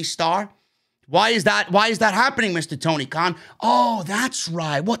ex-WWE star. Why is that happening, Mr. Tony Khan? Oh, that's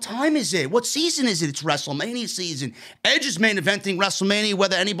right. What time is it? What season is it? It's WrestleMania season. Edge is main eventing WrestleMania,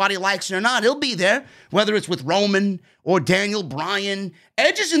 whether anybody likes it or not. He'll be there, whether it's with Roman or Daniel Bryan.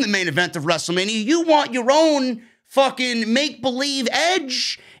 Edge is in the main event of WrestleMania. You want your own fucking make-believe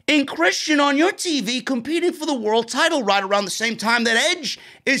Edge and Christian on your TV competing for the world title right around the same time that Edge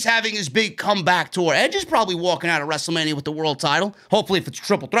is having his big comeback tour. Edge is probably walking out of WrestleMania with the world title. Hopefully if it's a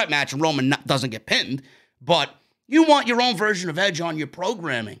triple threat match and Roman doesn't get pinned. But you want your own version of Edge on your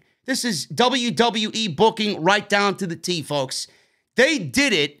programming. This is WWE booking right down to the T, folks. They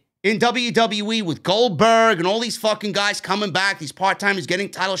did it in WWE with Goldberg and all these fucking guys coming back, these part-timers getting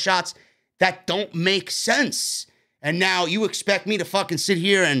title shots that don't make sense. And now you expect me to fucking sit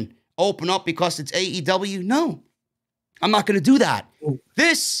here and open up because it's AEW? No, I'm not going to do that.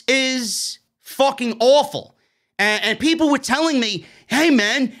 This is fucking awful. And people were telling me, hey,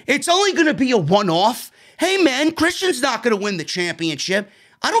 man, it's only going to be a one-off. Hey, man, Christian's not going to win the championship.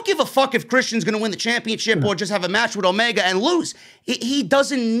 I don't give a fuck if Christian's going to win the championship or just have a match with Omega and lose. He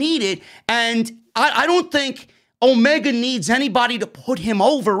doesn't need it. And I don't think Omega needs anybody to put him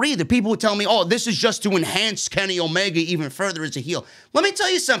over either. People would tell me, oh, this is just to enhance Kenny Omega even further as a heel. Let me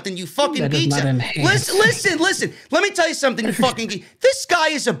tell you something, you fucking geeks. Listen. Let me tell you something, you fucking geeks. This guy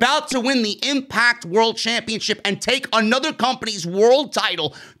is about to win the Impact World Championship and take another company's world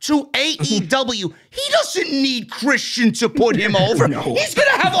title to AEW. He doesn't need Christian to put him over. No. He's going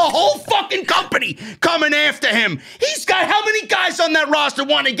to have a whole fucking company coming after him. He's got how many guys on that roster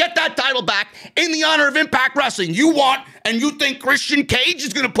want to get that title back in the honor of Impact Wrestling? You want, and you think Christian Cage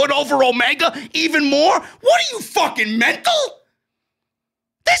is going to put over Omega even more? What are you, fucking mental?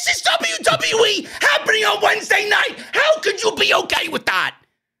 This is WWE happening on Wednesday night. How could you be okay with that?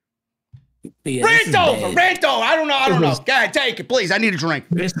 Yeah, rant over. I don't know. Go ahead, take it, please. I need a drink.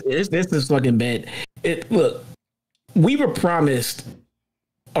 This is fucking bad. Look, we were promised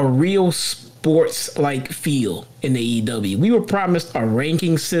a real sports-like feel in AEW. We were promised a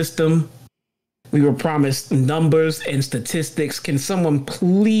ranking system. We were promised numbers and statistics. Can someone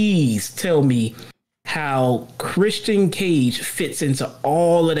please tell me how Christian Cage fits into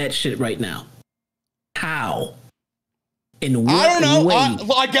all of that shit right now? How? In what I don't know. way?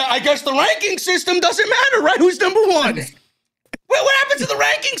 I guess the ranking system doesn't matter, right? Who's number one? What happened to the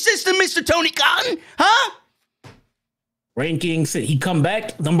ranking system, Mr. Tony Khan? Huh? Rankings. He come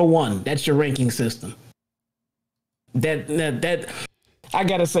back number one. That's your ranking system. That I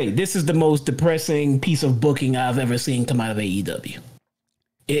gotta say, this is the most depressing piece of booking I've ever seen come out of AEW.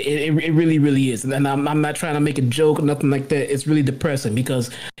 It really, really is. And I'm not trying to make a joke or nothing like that. It's really depressing because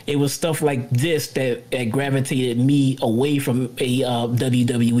it was stuff like this that gravitated me away from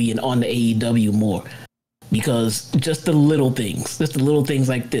WWE and on the AEW more. Because just the little things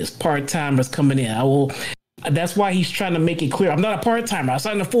like this, part-timers coming in. That's why he's trying to make it clear. I'm not a part-timer. I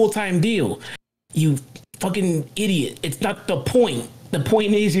signed a full-time deal. You fucking idiot. It's not the point. The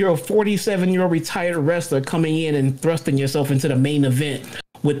point is you're a 47-year-old retired wrestler coming in and thrusting yourself into the main event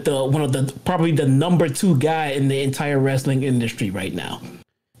with probably the number 2 guy in the entire wrestling industry right now.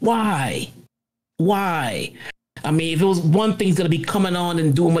 Why? I mean, if it was one thing, he's going to be coming on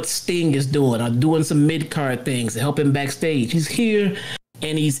and doing what Sting is doing, or doing some mid-card things to help him backstage. He's here,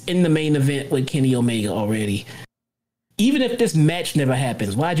 and he's in the main event with Kenny Omega already. Even if this match never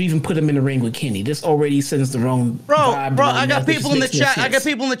happens, why'd you even put him in the ring with Kenny? This already sends the wrong vibe. Bro, I got people in the chat.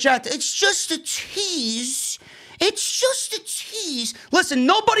 It's just a tease. Listen,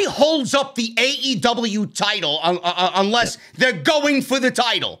 nobody holds up the AEW title unless they're going for the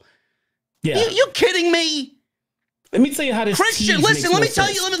title. Yeah. You kidding me? Let me tell you how this Christian, listen, let me tell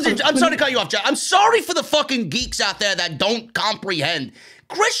you. I'm sorry to cut you off, Jeff. I'm sorry for the fucking geeks out there that don't comprehend.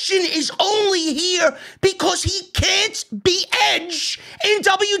 Christian is only here because he can't be Edge in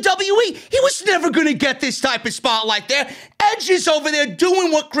WWE. He was never going to get this type of spotlight there. Edge is over there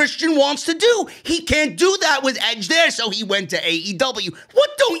doing what Christian wants to do. He can't do that with Edge there, so he went to AEW. What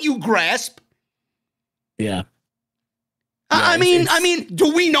don't you grasp? Yeah. I mean,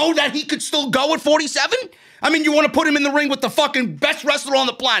 do we know that he could still go at 47? I mean, you want to put him in the ring with the fucking best wrestler on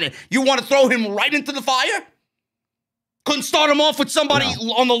the planet. You want to throw him right into the fire? Couldn't start him off with somebody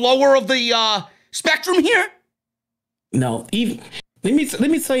on the lower of the spectrum here? No. Let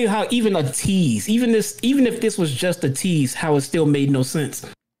me tell you how even a tease, even if this was just a tease, how it still made no sense.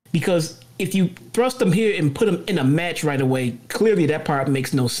 Because if you thrust him here and put him in a match right away, clearly that part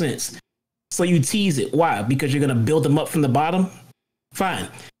makes no sense. So you tease it. Why? Because you're going to build him up from the bottom? Fine.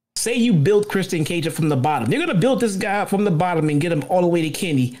 Say you build Christian Cage up from the bottom. You're going to build this guy up from the bottom and get him all the way to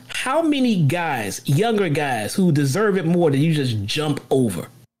Kenny. How many guys, younger guys, who deserve it more than you just jump over?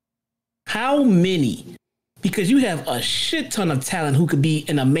 How many? Because you have a shit ton of talent who could be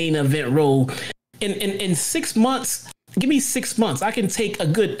in a main event role. In 6 months, give me 6 months. I can take a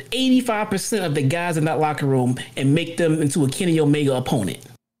good 85% of the guys in that locker room and make them into a Kenny Omega opponent.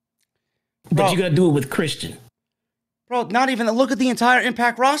 But you're going to do it with Christian. Bro, not even look at the entire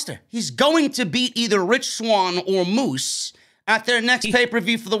Impact roster. He's going to beat either Rich Swann or Moose at their next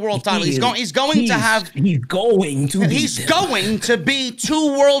pay-per-view for the world title. He's going to be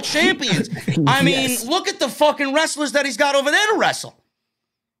 2 world champions. I mean, look at the fucking wrestlers that he's got over there to wrestle.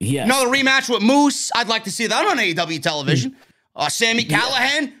 Yes. Another rematch with Moose. I'd like to see that on AEW television. Sami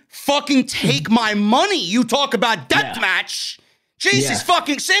Callihan, fucking take my money. You talk about death match. Jesus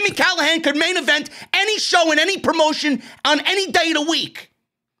fucking Sami Callihan could main event any show in any promotion on any day of the week.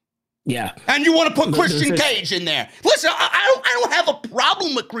 Yeah. And you want to put Christian Cage in there. Listen, I don't have a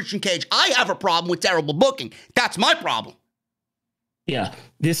problem with Christian Cage. I have a problem with terrible booking. That's my problem. Yeah.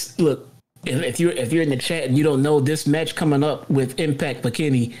 Look, if you're in the chat and you don't know this match coming up with Impact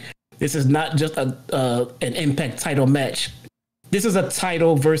McKinney, this is not just an Impact title match. This is a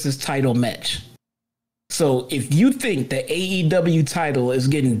title versus title match. So if you think the AEW title is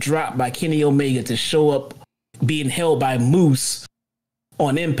getting dropped by Kenny Omega to show up being held by Moose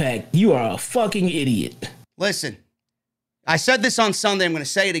on Impact, you are a fucking idiot. Listen, I said this on Sunday. I'm going to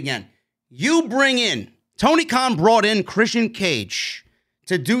say it again. You bring in, Tony Khan brought in Christian Cage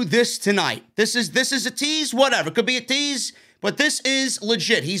to do this tonight. This is a tease, whatever. It could be a tease, but this is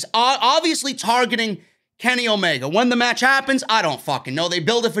legit. He's obviously targeting Kenny Omega. When the match happens, I don't fucking know. They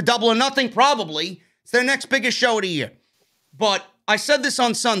build it for Double or Nothing, probably. It's their next biggest show of the year. But I said this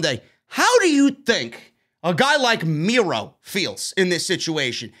on Sunday. How do you think a guy like Miro feels in this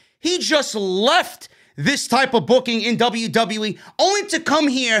situation? He just left this type of booking in WWE only to come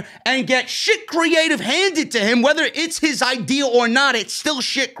here and get shit creative handed to him. Whether it's his idea or not, it's still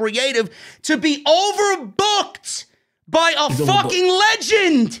shit creative to be overbooked by a fucking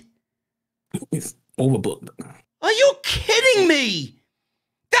legend. It's overbooked. Are you kidding me?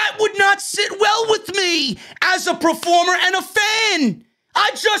 That would not sit well with me as a performer and a fan.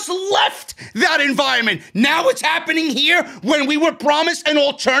 I just left that environment. Now it's happening here when we were promised an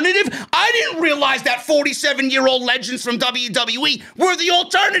alternative. I didn't realize that 47-year-old legends from WWE were the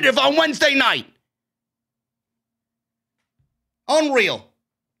alternative on Wednesday night. Unreal.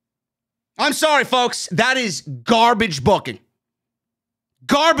 I'm sorry, folks. That is garbage booking.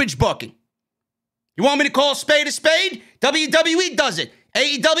 Garbage booking. You want me to call a spade? WWE does it.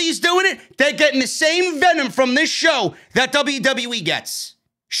 AEW's doing it. They're getting the same venom from this show that WWE gets.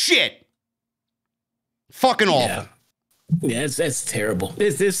 Shit. Fucking awful. Yeah, that's terrible.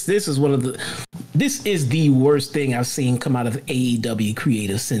 This is one of the. This is the worst thing I've seen come out of AEW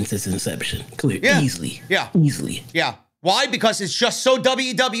creative since its inception. Easily. Yeah. Why? Because it's just so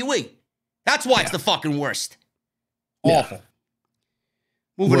WWE. That's why it's the fucking worst. Awful.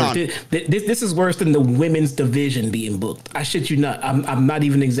 Moving on. This is worse than the women's division being booked. I shit you not. I'm not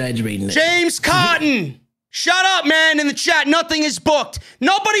even exaggerating that. James Cotton. Shut up, man, in the chat. Nothing is booked.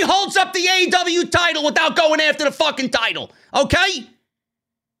 Nobody holds up the AEW title without going after the fucking title. Okay?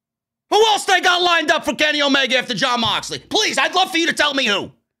 Who else they got lined up for Kenny Omega after Jon Moxley? Please, I'd love for you to tell me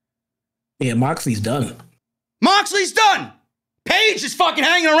who. Yeah, Moxley's done. Moxley's done. Paige is fucking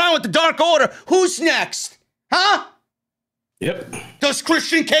hanging around with the Dark Order. Who's next? Huh? Yep. Does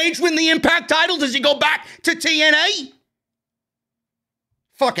Christian Cage win the Impact title? Does he go back to TNA?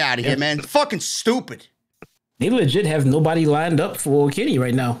 Fuck out of here, man. Fucking stupid. They legit have nobody lined up for Kenny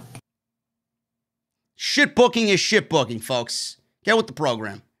right now. Shit booking is shit booking, folks. Get with the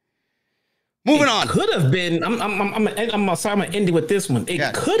program. Moving on. Could have been. I'm sorry, I'm gonna end it with this one.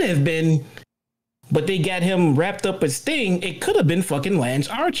 It could have been, but they got him wrapped up with Sting. It could have been fucking Lance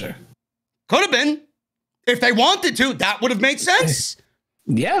Archer. Could have been. If they wanted to, that would have made sense.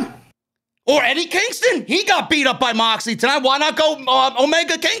 Yeah. Or Eddie Kingston. He got beat up by Moxley tonight. Why not go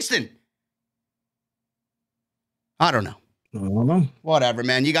Omega Kingston? I don't know. Whatever,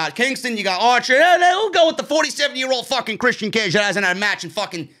 man. You got Kingston, you got Archer. We'll go with the 47-year-old fucking Christian Cage that hasn't had a match in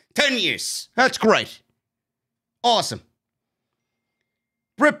fucking 10 years. That's great. Awesome.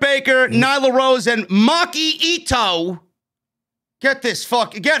 Britt Baker, Nyla Rose, and Maki Ithoi.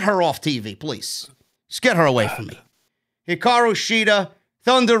 Get her off TV, please. Just get her away from me. Hikaur, Shida,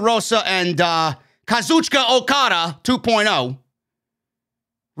 Thunder Rosa, and Kazuchika Okada 2.0.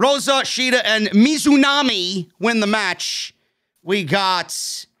 Rosa, Shida, and Mizunami win the match. We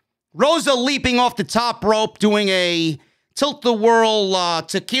got Rosa leaping off the top rope, doing a tilt-the-whirl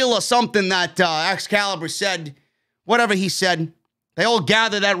tequila something that Excalibur said. Whatever he said. They all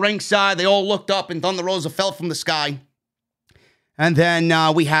gathered at ringside. They all looked up, and Thunder Rosa fell from the sky. And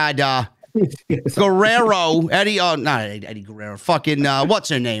then we had Guerrero, not Eddie Guerrero, fucking, what's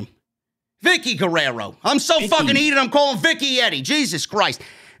her name? Vicky Guerrero. I'm so fucking heated, I'm calling Vicky Eddie. Jesus Christ.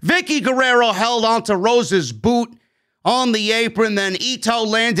 Vicky Guerrero held onto Rosa's boot on the apron. Then Ito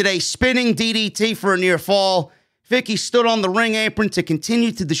landed a spinning DDT for a near fall. Vicky stood on the ring apron to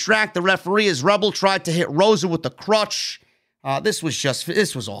continue to distract the referee as Rebel tried to hit Rosa with the crutch. This was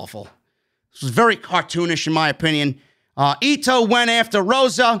awful. This was very cartoonish in my opinion. Ito went after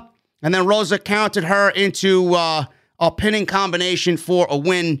Rosa, and then Rosa countered her into a pinning combination for a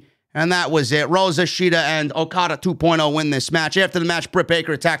win. And that was it. Rosa, Shida, and Okada 2.0 win this match. After the match, Britt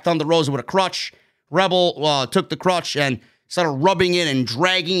Baker attacked Thunder Rosa with a crutch. Rebel took the crutch and started rubbing it and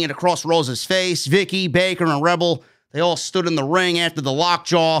dragging it across Rosa's face. Vicky, Baker, and Rebel, they all stood in the ring after the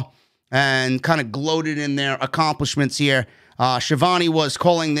lockjaw and kind of gloated in their accomplishments here. Shivani was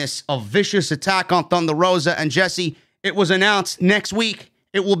calling this a vicious attack on Thunder Rosa. And Jesse, it was announced next week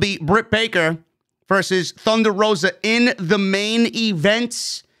it will be Britt Baker versus Thunder Rosa in the main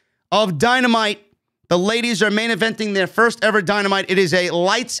events of Dynamite. The ladies are main eventing their first ever Dynamite. It is a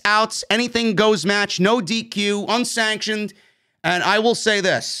lights out, anything goes match, no DQ, unsanctioned. And I will say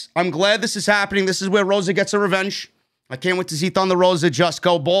this, I'm glad this is happening. This is where Rosa gets her revenge. I can't wait to see Thunder Rosa just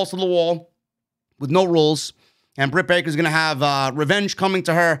go balls to the wall with no rules. And Britt Baker's going to have revenge coming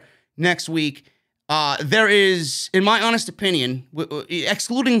to her next week. There is, in my honest opinion,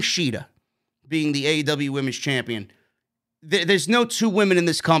 excluding Shida being the AEW Women's Champion, there's no two women in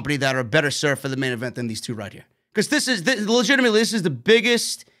this company that are better served for the main event than these two right here. Because this is the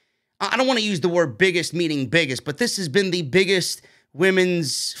biggest, I don't want to use the word biggest meaning biggest, but this has been the biggest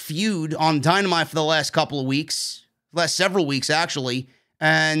women's feud on Dynamite for the last couple of weeks, last several weeks actually.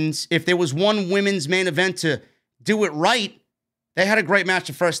 And if there was one women's main event to do it right, they had a great match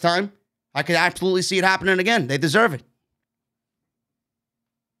the first time. I could absolutely see it happening again. They deserve it.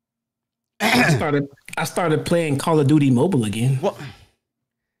 I started playing Call of Duty Mobile again. What?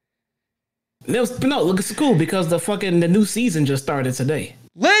 Look, it's cool because the new season just started today.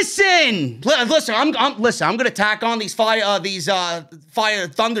 Listen. I'm gonna tack on these fire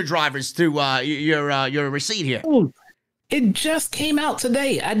thunder drivers to your receipt here. Ooh, it just came out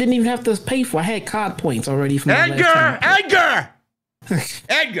today. I didn't even have to pay for. I had COD points already from Edgar.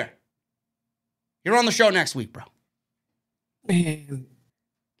 You're on the show next week, bro. Man.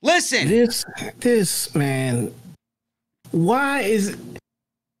 Listen. This man. Why is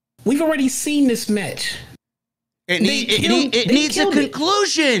we've already seen this match. It needs a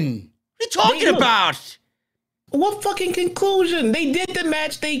conclusion. What are you talking about? What fucking conclusion? They did the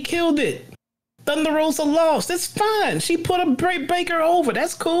match. They killed it. Thunder Rosa lost. That's fine. She put a Britt Baker over.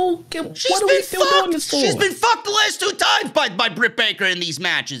 That's cool. What are we still doing this for? She's been fucked the last 2 times by Britt Baker in these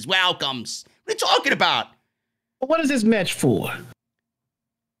matches. Welcomes. What are you talking about? What is this match for?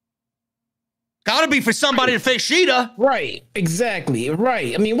 Gotta be for somebody to face Shida. Right. Exactly.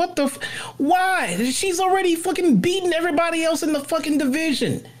 Right. I mean, what the... Why? She's already fucking beaten everybody else in the fucking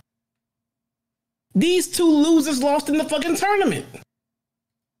division. These 2 losers lost in the fucking tournament.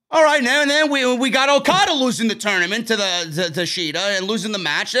 All right, now and then we got Okada losing the tournament to Shida and losing the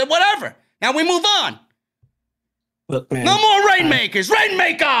match. Whatever. Now we move on. Look, man, no more Rainmakers.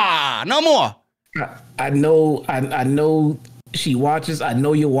 Rainmaker. No more. I know she watches. I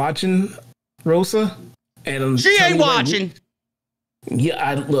know you're watching, Rosa. And she ain't watching.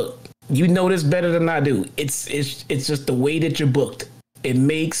 Look. You know this better than I do. It's just the way that you're booked. It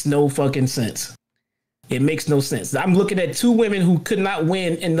makes no fucking sense. It makes no sense. I'm looking at 2 women who could not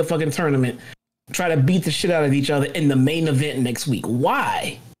win in the fucking tournament try to beat the shit out of each other in the main event next week.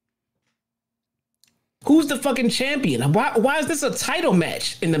 Why? Who's the fucking champion? Why is this a title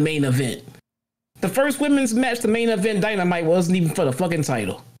match in the main event? The first women's match, the main event Dynamite, wasn't even for the fucking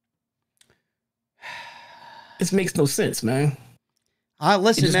title. This makes no sense, man.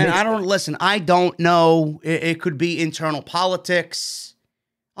 Listen, man, I don't know. It could be internal politics.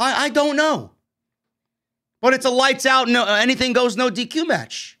 I don't know. But it's a lights out, no anything goes, no DQ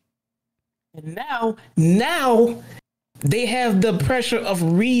match. And now they have the pressure of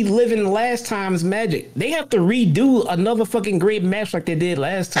reliving last time's magic. They have to redo another fucking great match like they did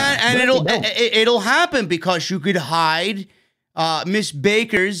last time. And it'll happen because you could hide Miss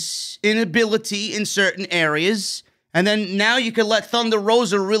Baker's inability in certain areas, and then now you could let Thunder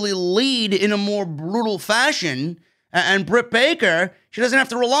Rosa really lead in a more brutal fashion. And Britt Baker, she doesn't have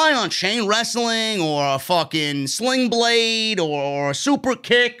to rely on chain wrestling or a fucking sling blade or a super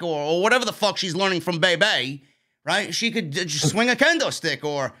kick or whatever the fuck she's learning from Bebe, right? She could just swing a kendo stick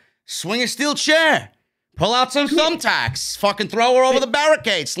or swing a steel chair, pull out some thumbtacks, fucking throw her over the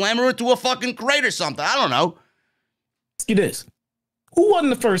barricade, slam her into a fucking crate or something. I don't know. See this. Who won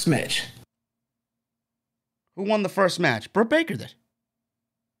the first match? Who won the first match? Britt Baker did.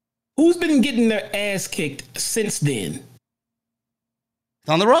 Who's been getting their ass kicked since then?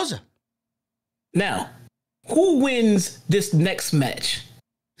 Thunder Rosa. Now, who wins this next match?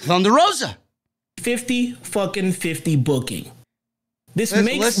 Thunder Rosa. 50-50 booking. This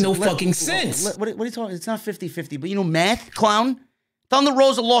makes no fucking sense. What are you talking? It's not 50-50, but you know math, clown? Thunder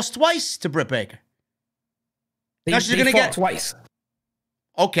Rosa lost twice to Britt Baker. Now she's going to get twice.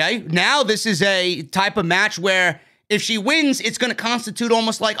 Okay, now this is a type of match where if she wins, it's going to constitute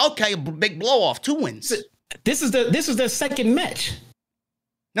almost like, okay, a big blow-off, 2 wins. This is their second match.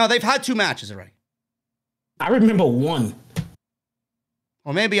 No, they've had 2 matches already. I remember 1.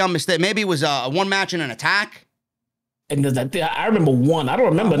 Or maybe I'm mistaken. Maybe it was 1 match and an attack. And I remember 1. I don't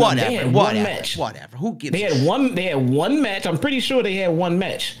remember. Whatever. One match. Whatever. Who gives? They had one match. I'm pretty sure they had 1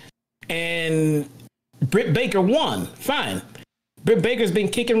 match, and Britt Baker won. Fine. Britt Baker's been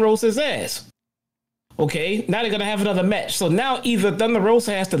kicking Rosa's ass. Okay, now they're gonna have another match. So now either Thunder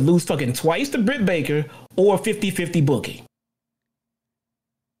Rosa has to lose fucking twice to Britt Baker or 50-50 booking.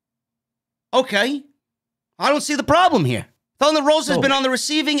 Okay, I don't see the problem here. Thunder Rosa's been on the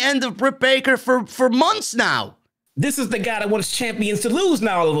receiving end of Britt Baker for months now. This is the guy that wants champions to lose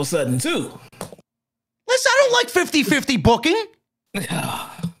now all of a sudden, too. Listen, I don't like 50-50 booking.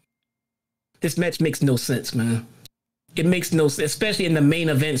 This match makes no sense, man. It makes no sense, especially in the main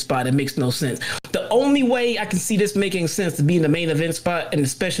event spot. It makes no sense. The only way I can see this making sense to be in the main event spot, and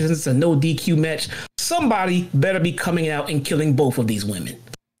especially since it's a no DQ match, somebody better be coming out and killing both of these women.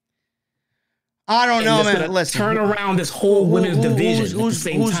 I don't know, man. Listen, turn around this whole women's division at the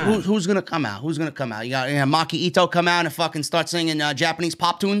same time. Who's gonna come out? Who's gonna come out? You got Maki Ithoi come out and fucking start singing Japanese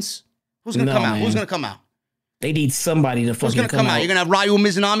pop tunes. Who's gonna come out? Who's gonna come out? They need somebody to fucking come out. You're gonna have Ryu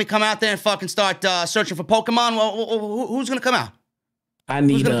Mizunami come out there and fucking start searching for Pokemon. Well, who's gonna come out? I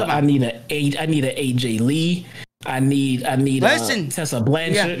need a AJ Lee. I need Tessa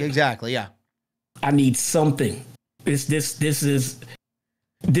Blanchard. Yeah, exactly. Yeah. I need something.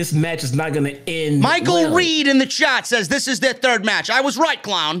 This match is not gonna end. Michael Reed in the chat says this is their 3rd match. I was right,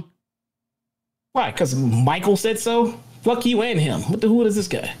 clown. Why? Because Michael said so? Fuck you and him. Who is this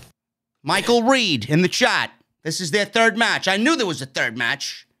guy? Michael Reed in the chat. This is their 3rd match. I knew there was a 3rd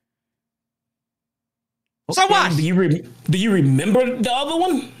match. So what? Do you remember the other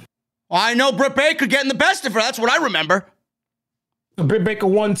one? Well, I know Britt Baker getting the best of her. That's what I remember. Britt Baker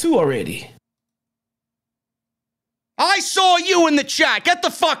won 2 already. I saw you in the chat. Get the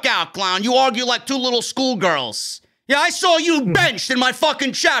fuck out, clown. You argue like two little schoolgirls. Yeah, I saw you benched in my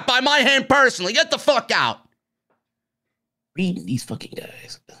fucking chat by my hand personally. Get the fuck out. Reading these fucking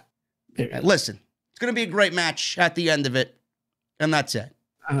guys. Listen, it's going to be a great match at the end of it. And that's it.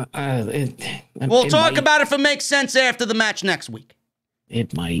 We'll talk about it if it makes sense after the match next week.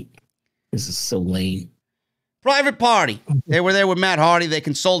 It might. This is so lame. Private Party. They were there with Matt Hardy. They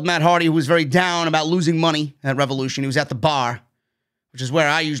consoled Matt Hardy, who was very down about losing money at Revolution. He was at the bar, which is where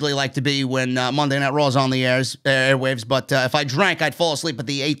I usually like to be when Monday Night Raw is on the airwaves. But if I drank, I'd fall asleep at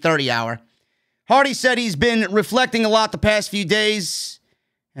the 8:30 hour. Hardy said he's been reflecting a lot the past few days,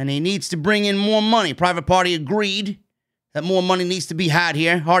 and he needs to bring in more money. Private Party agreed that more money needs to be had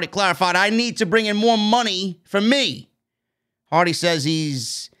here. Hardy clarified, I need to bring in more money for me. Hardy says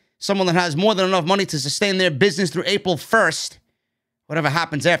he's someone that has more than enough money to sustain their business through April 1st. Whatever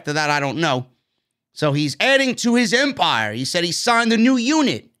happens after that, I don't know. So he's adding to his empire. He said he signed a new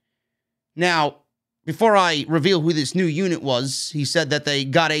unit. Now, before I reveal who this new unit was, he said that they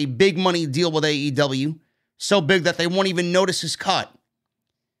got a big money deal with AEW. So big that they won't even notice his cut.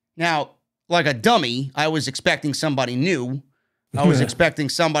 Now, like a dummy, I was expecting somebody new. I was expecting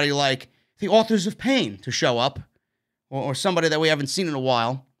somebody like the Authors of Pain to show up. Or somebody that we haven't seen in a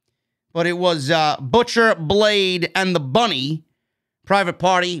while. But it was Butcher, Blade, and the Bunny. Private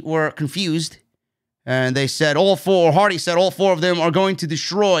Party were confused. And they said Hardy said all four of them are going to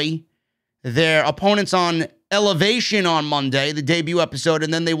destroy their opponents on Elevation on Monday, the debut episode,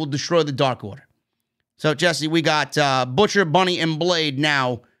 and then they will destroy the Dark Order. So, Jesse, we got Butcher, Bunny, and Blade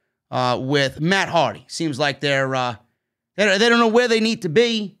now with Matt Hardy. Seems like they don't know where they need to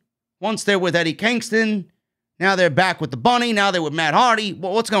be. Once they're with Eddie Kingston, now they're back with the Bunny, now they're with Matt Hardy.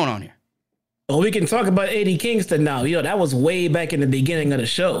 What's going on here? Well, we can talk about Eddie Kingston now. That was way back in the beginning of the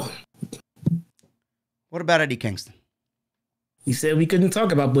show. What about Eddie Kingston? He said we couldn't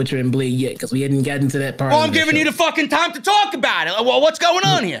talk about Butcher and Blade yet because we hadn't gotten to that part. Well, I'm giving you the fucking time to talk about it. Well, what's going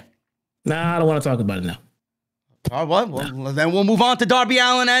on here? Nah, I don't want to talk about it now. All right, well, then we'll move on to Darby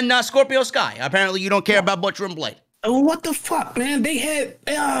Allin and Scorpio Sky. Apparently, you don't care about Butcher and Blade. Oh, what the fuck, man? They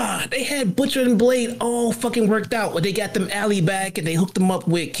had Butcher and Blade all fucking worked out. They got them Alley back and they hooked them up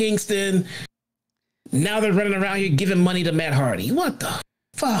with Kingston. Now they're running around here giving money to Matt Hardy. What the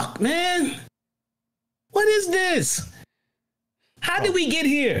fuck, man? What is this? How did we get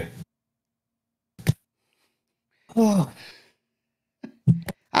here? Oh.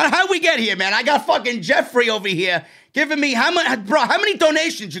 How'd we get here, man? I got fucking Jeffrey over here giving me how many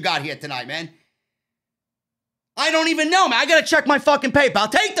donations you got here tonight, man? I don't even know, man. I gotta check my fucking PayPal.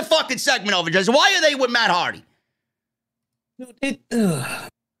 Take the fucking segment over, Jesse. Why are they with Matt Hardy?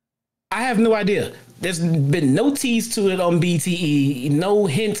 I have no idea. There's been no tease to it on BTE, no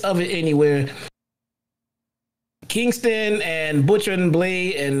hint of it anywhere. Kingston and Butcher and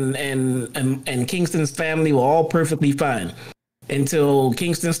Blade and Kingston's family were all perfectly fine until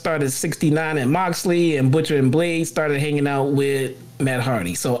Kingston started 69 and Moxley and Butcher and Blade started hanging out with Matt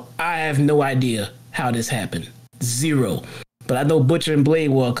Hardy. So I have no idea how this happened. Zero. But I know Butcher and Blade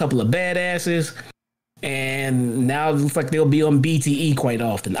were a couple of badasses, and now it looks like they'll be on BTE quite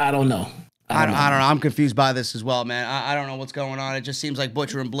often. I don't know. I don't know. I'm confused by this as well, man. I don't know what's going on. It just seems like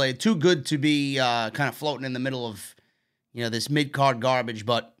Butcher and Blade too good to be kind of floating in the middle of, this mid-card garbage.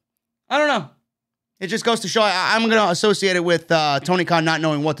 But I don't know. It just goes to show I'm going to associate it with Tony Khan not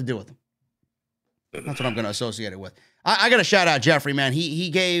knowing what to do with him. That's what I'm going to associate it with. I got to shout out Jeffrey, man. He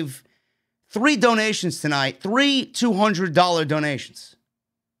gave 3 donations tonight, 3 $200 donations.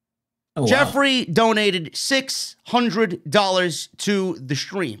 Oh, wow. Jeffrey donated $600 to the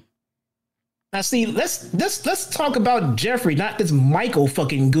stream. Now, see, let's talk about Jeffrey, not this Michael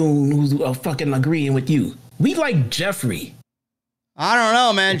fucking goon who's fucking agreeing with you. We like Jeffrey. I don't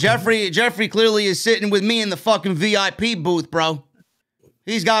know, man. Jeffrey clearly is sitting with me in the fucking VIP booth, bro.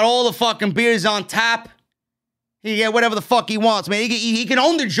 He's got all the fucking beers on tap. He can get whatever the fuck he wants, man. He can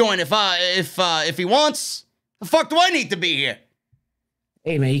own the joint if he wants. The fuck do I need to be here?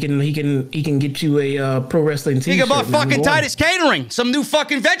 Hey man, he can get you a pro wrestling t-shirt. He can buy fucking Titus Catering, some new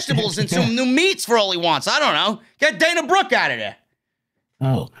fucking vegetables and some new meats for all he wants. I don't know. Get Dana Brooke out of there.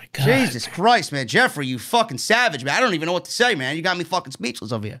 Oh my God. Jesus Christ, man. Jeffrey, you fucking savage, man. I don't even know what to say, man. You got me fucking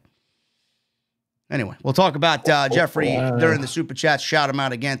speechless over here. Anyway, we'll talk about Jeffrey during the super chat. Shout him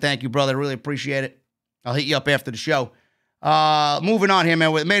out again. Thank you, brother. Really appreciate it. I'll hit you up after the show. Moving on here,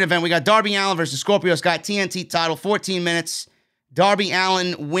 man. With the main event, we got Darby Allin versus Scorpio Sky TNT title, 14 minutes. Darby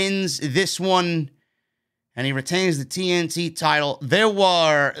Allin wins this one, and he retains the TNT title. There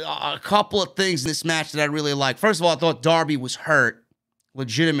were a couple of things in this match that I really liked. First of all, I thought Darby was hurt,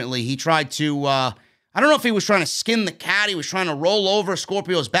 legitimately. He tried to I don't know if he was trying to skin the cat. He was trying to roll over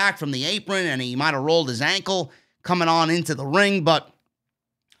Scorpio's back from the apron, and he might have rolled his ankle coming on into the ring, but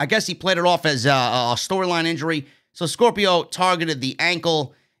I guess he played it off as a storyline injury. So Scorpio targeted the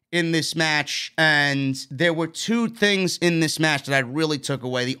ankle in this match, and there were two things in this match that I really took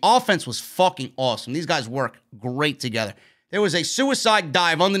away. The offense was fucking awesome. These guys work great together. There was a suicide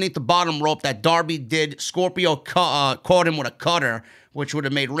dive underneath the bottom rope that Darby did. Scorpio caught him with a cutter, which would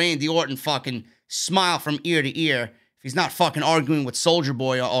have made Randy Orton fucking smile from ear to ear if he's not fucking arguing with Soldier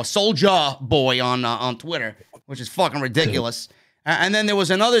Boy or Soldier Boy on Twitter, which is fucking ridiculous. And then there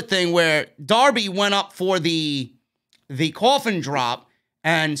was another thing where Darby went up for the coffin drop,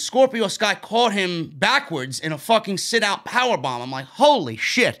 and Scorpio Sky caught him backwards in a fucking sit-out powerbomb. I'm like, holy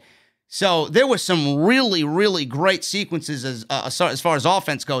shit. So there were some really, really great sequences as far as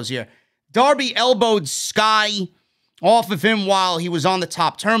offense goes here. Darby elbowed Sky off of him while he was on the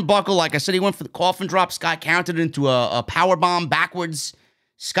top turnbuckle. Like I said, he went for the coffin drop. Sky countered into a powerbomb backwards.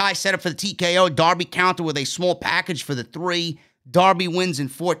 Sky set up for the TKO. Darby countered with a small package for the 3. Darby wins in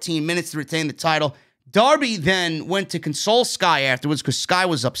 14 minutes to retain the title. Darby then went to console Sky afterwards because Sky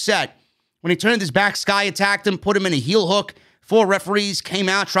was upset. When he turned his back, Sky attacked him, put him in a heel hook. 4 referees came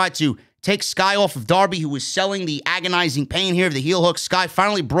out, tried to take Sky off of Darby, who was selling the agonizing pain here of the heel hook. Sky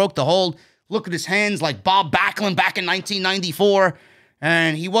finally broke the hold. Look at his hands like Bob Backlund back in 1994.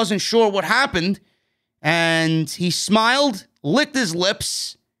 And he wasn't sure what happened. And he smiled, licked his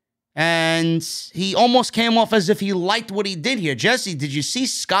lips, and he almost came off as if he liked what he did here. Jesse, did you see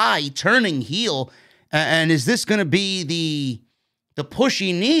Sky turning heel? And is this going to be the push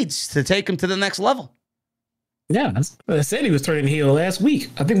he needs to take him to the next level? Yeah, I said he was turning heel last week.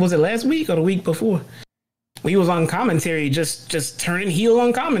 I think, was it last week or the week before? He was on commentary, just turning heel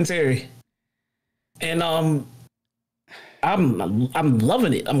on commentary. And I'm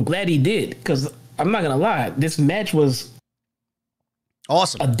loving it. I'm glad he did, because I'm not gonna lie, this match was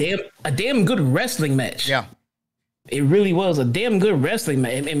awesome. A damn good wrestling match. Yeah. It really was a damn good wrestling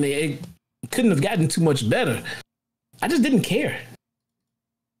match. I mean, it couldn't have gotten too much better. I just didn't care.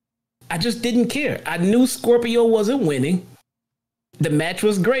 I knew Scorpio wasn't winning. The match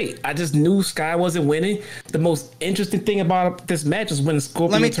was great. I just knew Sky wasn't winning. The most interesting thing about this match is when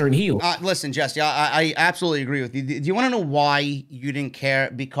Scorpio turned heel. Listen, Jesse, I absolutely agree with you. Do you want to know why you didn't care?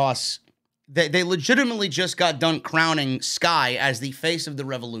 Because they legitimately just got done crowning Sky as the face of the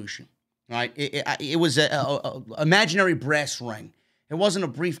revolution, right? It was a imaginary brass ring. It wasn't a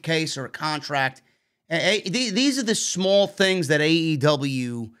briefcase or a contract. These are the small things that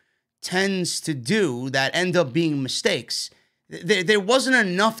AEW tends to do that end up being mistakes. There wasn't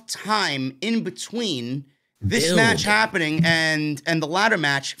enough time in between this match happening and the ladder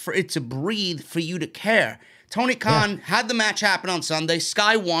match for it to breathe, for you to care. Tony Khan had the match happen on Sunday.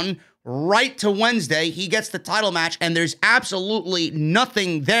 Sky won. Right to Wednesday, he gets the title match, and there's absolutely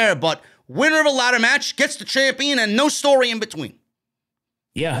nothing there but winner of a ladder match gets the champion and no story in between.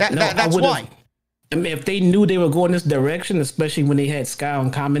 Yeah, that's why. I mean, if they knew they were going this direction, especially when they had Sky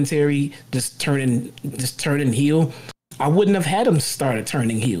on commentary, just turning heel, I wouldn't have had him started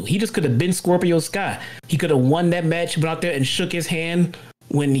turning heel. He just could have been Scorpio Sky. He could have won that match, went out there and shook his hand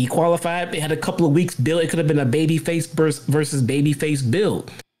when he qualified. They had a couple of weeks build. It could have been a babyface versus babyface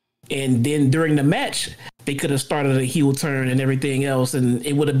build. And then during the match, they could have started a heel turn and everything else, and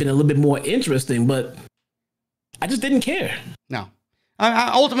it would have been a little bit more interesting, but I just didn't care. No.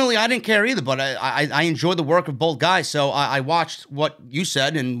 Ultimately, I didn't care either, but I enjoyed the work of both guys, so I watched what you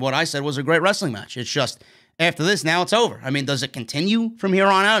said, and what I said was a great wrestling match. It's just, after this, now it's over. I mean, does it continue from here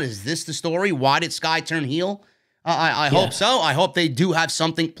on out? Is this the story? Why did Sky turn heel? I hope so. I hope they do have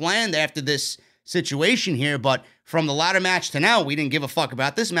something planned after this situation here, but from the ladder match to now, we didn't give a fuck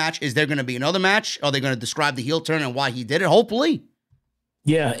about this match. Is there going to be another match? Are they going to describe the heel turn and why he did it? Hopefully.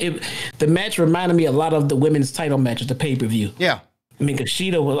 Yeah, the match reminded me a lot of the women's title match at the pay-per-view. Yeah. I mean, because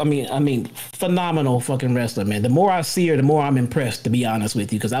Shida was, I mean, phenomenal fucking wrestler, man. The more I see her, the more I'm impressed, to be honest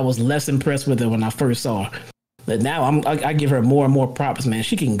with you, because I was less impressed with her when I first saw her. But now I give her more and more props, man.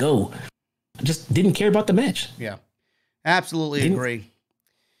 She can go. I just didn't care about the match. Yeah, absolutely agree.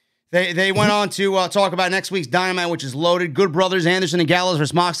 They went on to talk about next week's Dynamite, which is loaded. Good Brothers, Anderson and Gallows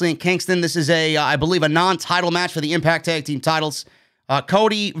versus Moxley and Kingston. This is I believe, a non-title match for the Impact Tag Team titles.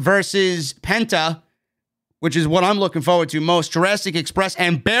 Cody versus Penta, which is what I'm looking forward to most. Jurassic Express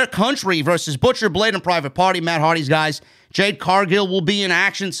and Bear Country versus Butcher, Blade, and Private Party. Matt Hardy's guys. Jade Cargill will be in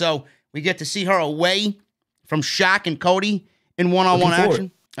action, so we get to see her away from Shaq and Cody in one-on-one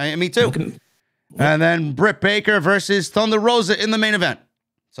action. Me too. And then Britt Baker versus Thunder Rosa in the main event.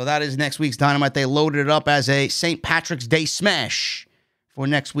 So that is next week's Dynamite. They loaded it up as a St. Patrick's Day smash for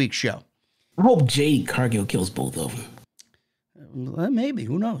next week's show. I hope Jade Cargill kills both of them. Maybe.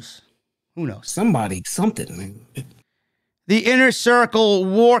 Who knows? Who knows? Somebody, something, man. The Inner Circle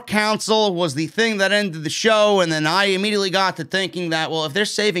War Council was the thing that ended the show, and then I immediately got to thinking that, well, if they're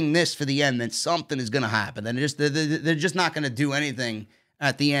saving this for the end, then something is going to happen. And they're just not going to do anything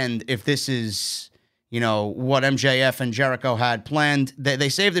at the end if this is, what MJF and Jericho had planned. They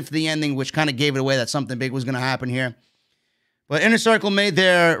saved it for the ending, which kind of gave it away that something big was going to happen here. But Inner Circle made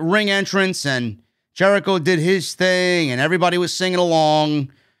their ring entrance, and Jericho did his thing, and everybody was singing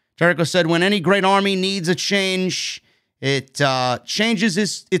along. Jericho said, when any great army needs a change, it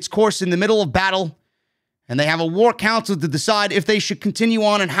changes its course in the middle of battle, and they have a war council to decide if they should continue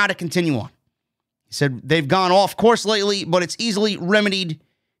on and how to continue on. He said they've gone off course lately, but it's easily remedied.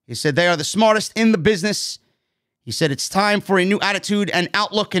 He said they are the smartest in the business. He said it's time for a new attitude and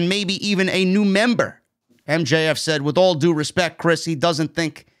outlook and maybe even a new member. MJF said, with all due respect, Chris, he doesn't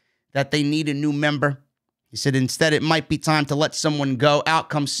think that they need a new member. He said, instead, it might be time to let someone go. Out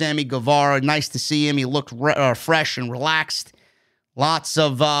comes Sammy Guevara. Nice to see him. He looked fresh and relaxed. Lots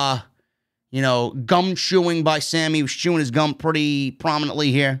of, gum chewing by Sammy. He was chewing his gum pretty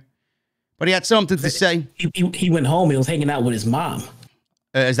prominently here. But he had something to say. He went home. He was hanging out with his mom.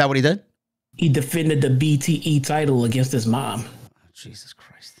 Is that what he did? He defended the BTE title against his mom. Oh, Jesus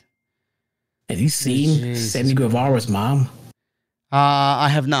Christ. Have you seen Sammy Guevara's mom? I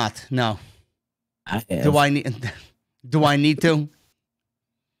have not. No. I have. Do I need to? Do I need to?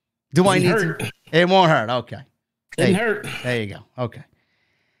 It won't hurt. Okay. Didn't hurt. There you go. Okay.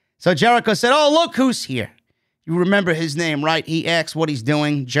 So Jericho said, oh, look who's here. You remember his name, right? He asked what he's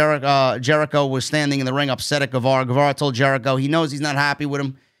doing. Jericho was standing in the ring upset at Guevara. Guevara told Jericho he knows he's not happy with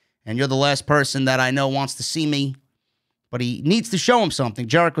him, and you're the last person that I know wants to see me, but he needs to show him something.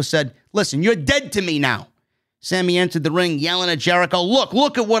 Jericho said, listen, you're dead to me now. Sammy entered the ring yelling at Jericho,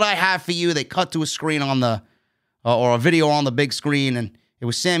 look at what I have for you. They cut to a screen on or a video on the big screen, and it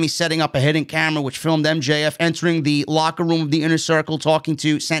was Sammy setting up a hidden camera, which filmed MJF entering the locker room of the Inner Circle, talking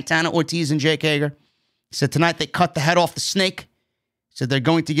to Santana Ortiz and Jake Hager. He said tonight they cut the head off the snake. He said they're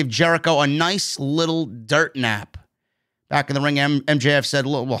going to give Jericho a nice little dirt nap. Back in the ring, MJF said,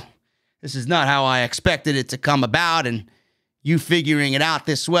 well, this is not how I expected it to come about, and you figuring it out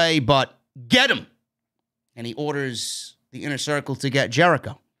this way, but get him. And he orders the Inner Circle to get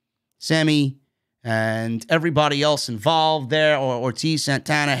Jericho. Sammy and everybody else involved there, or Ortiz,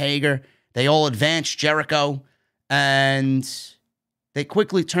 Santana, Hager, they all advanced Jericho, and they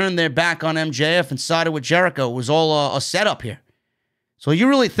quickly turned their back on MJF and sided with Jericho. It was all a setup here. So you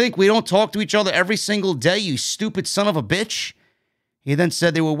really think we don't talk to each other every single day, you stupid son of a bitch? He then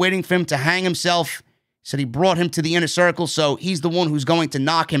said they were waiting for him to hang himself. He said he brought him to the Inner Circle, so he's the one who's going to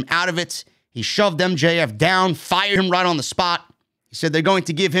knock him out of it. He shoved MJF down, fired him right on the spot. He said they're going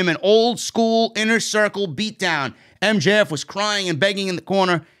to give him an old school Inner Circle beatdown. MJF was crying and begging in the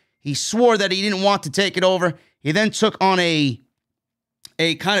corner. He swore that he didn't want to take it over. He then took on a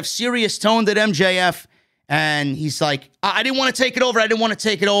kind of serious tone to MJF, and he's like, I didn't want to take it over. I didn't want to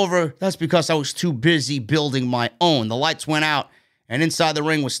take it over. That's because I was too busy building my own. The lights went out, and inside the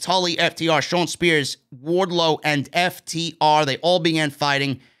ring was Tully, FTR, Shawn Spears, Wardlow, and FTR. They all began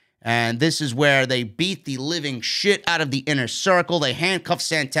fighting. And this is where they beat the living shit out of the Inner Circle. They handcuffed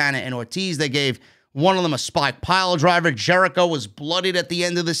Santana and Ortiz. They gave one of them a spike pile driver. Jericho was bloodied at the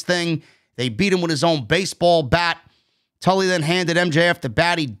end of this thing. They beat him with his own baseball bat. Tully then handed MJF the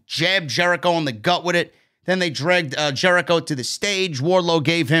bat. He jabbed Jericho in the gut with it. Then they dragged Jericho to the stage. Wardlow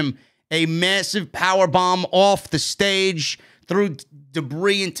gave him a massive power bomb off the stage, threw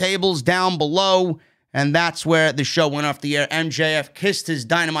debris and tables down below. And that's where the show went off the air. MJF kissed his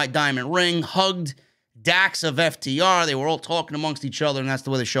Dynamite Diamond ring, hugged Dax of FTR. They were all talking amongst each other, and that's the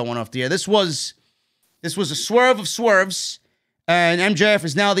way the show went off the air. This was a swerve of swerves, and MJF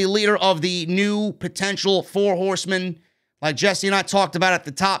is now the leader of the new potential Four Horsemen. Like Jesse and I talked about at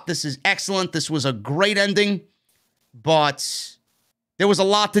the top, this is excellent. This was a great ending, but there was a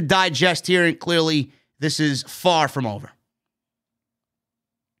lot to digest here, and clearly this is far from over.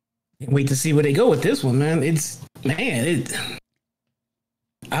 Wait to see where they go with this one, man.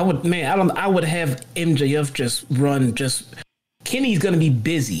 I would have MJF just run. Kenny's gonna be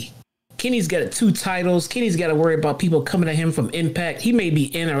busy. Kenny's got 2 titles. Kenny's got to worry about people coming at him from Impact. He may be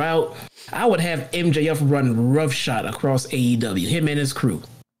in or out. I would have MJF run roughshod across AEW. Him and his crew.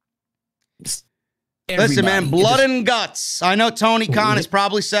 Listen, man, blood and guts. I know Tony Khan is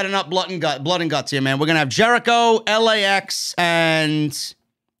probably setting up blood and guts here, man. We're gonna have Jericho, LAX, and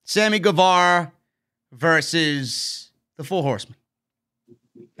Sammy Guevara versus the Four Horsemen.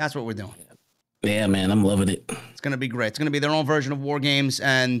 That's what we're doing. Yeah, man, I'm loving it. It's going to be great. It's going to be their own version of War Games.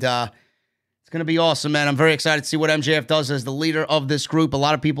 And going to be awesome, man. I'm very excited to see what MJF does as the leader of this group. A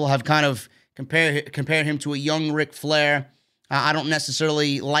lot of people have kind of compared him to a young Ric Flair. I don't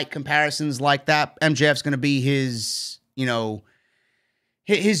necessarily like comparisons like that. MJF's going to be his, you know,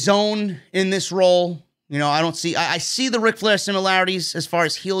 his zone in this role. You know, I see the Ric Flair similarities as far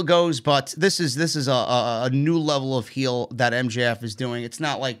as heel goes, but this is a new level of heel that MJF is doing. It's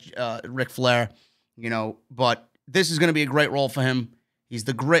not like Ric Flair, you know, but this is going to be a great role for him. He's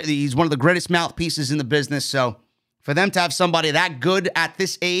one of the greatest mouthpieces in the business. So for them to have somebody that good at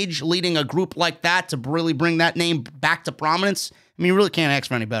this age leading a group like that to really bring that name back to prominence, I mean, you really can't ask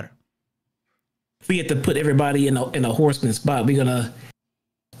for any better. If we get to put everybody in a horseman spot, we're gonna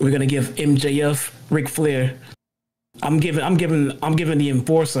give MJF, Ric Flair. I'm giving the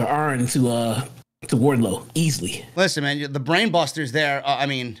enforcer Arn to Wardlow easily. Listen, man, the Brainbusters there. I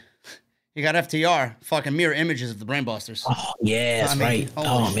mean, you got FTR, fucking mirror images of the Brainbusters. Oh yeah, that's right.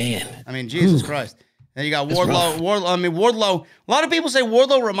 Oh man. I mean, Jesus Christ. Then you got Wardlow. Wardlow. A lot of people say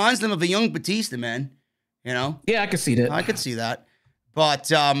Wardlow reminds them of a young Batista, man. You know? Yeah, I could see that. I could see that.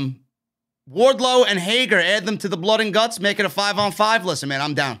 But Wardlow and Hager, add them to the Blood and Guts, make it a 5-on-5. Listen, man,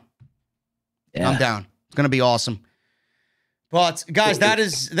 I'm down. Yeah. I'm down. It's gonna be awesome. But guys, that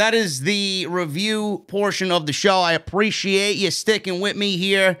is the review portion of the show. I appreciate you sticking with me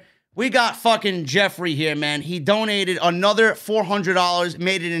here. We got fucking Jeffrey here, man. He donated another $400,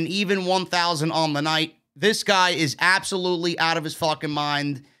 made it an even $1,000 on the night. This guy is absolutely out of his fucking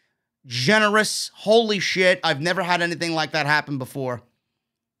mind. Generous. Holy shit. I've never had anything like that happen before.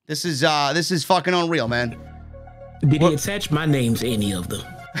 This is fucking unreal, man. Did he attach my name to any of them?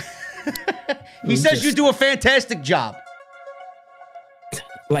 He says you do a fantastic job.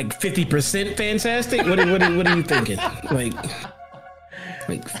 Like 50% fantastic? What are you thinking?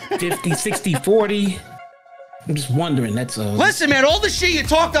 Like 50, 60, 40. I'm just wondering. That's Listen, man, all the shit you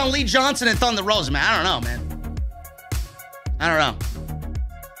talked on Lee Johnson and Thunder Rosa, man. I don't know, man. I don't know.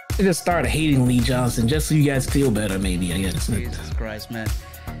 I just started hating Lee Johnson just so you guys feel better, maybe, I guess. Jesus Christ, man.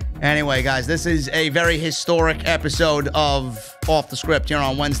 Anyway, guys, this is a very historic episode of Off the Script here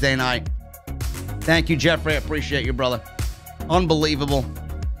on Wednesday night. Thank you, Jeffrey. I appreciate you, brother. Unbelievable.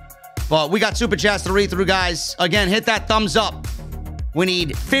 But we got Super Chats to read through, guys. Again, hit that thumbs up. We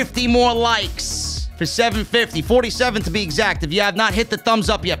need 50 more likes for 750, 47 to be exact. If you have not hit the thumbs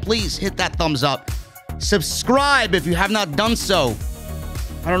up yet, please hit that thumbs up. Subscribe if you have not done so.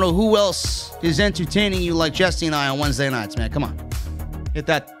 I don't know who else is entertaining you like Jesse and I on Wednesday nights, man. Come on. Hit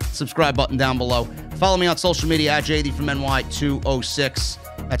that subscribe button down below. Follow me on social media at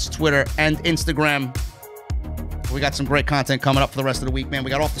JDfromNY206. That's Twitter and Instagram. We got some great content coming up for the rest of the week, man. We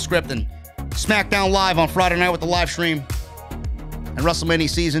got Off the Script and SmackDown Live on Friday night with the live stream. And WrestleMania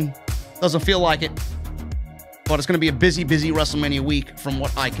season. Doesn't feel like it. But it's going to be a busy, busy WrestleMania week from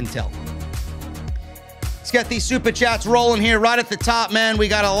what I can tell. Let's get these Super Chats rolling here right at the top, man. We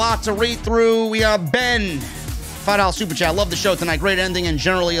got a lot to read through. We got Ben. $5 Super Chat. Love the show tonight. Great ending, and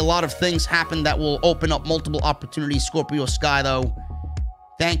generally a lot of things happen that will open up multiple opportunities. Scorpio Sky, though.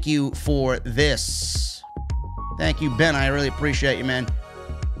 Thank you for this. Thank you, Ben. I really appreciate you, man.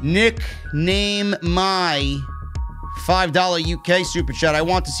 Nickname my $5 UK Super Chat. I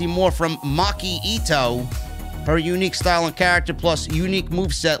want to see more from Maki Ito. Her unique style and character plus unique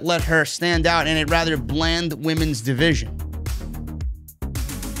moveset let her stand out in a rather bland women's division.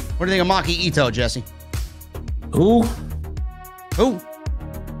 What do you think of Maki Ito, Jesse? Who? Who?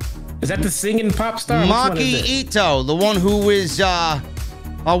 Is that the singing pop star? Maki Ito, the one who is a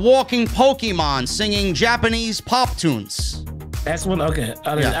walking Pokemon singing Japanese pop tunes. That's one. Okay,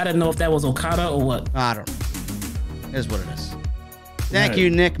 I didn't know if that was Okada or what. I don't know. Here's what it is. Thank you,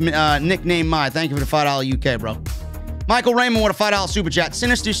 Nick. Nickname my. Thank you for the $5 UK, bro. Michael Raymond with a $5 Super Chat.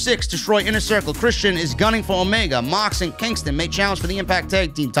 Sinister 6, destroy Inner Circle. Christian is gunning for Omega. Mox and Kingston may challenge for the Impact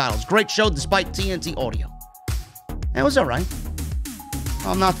Tag Team titles. Great show despite TNT audio. It was all right.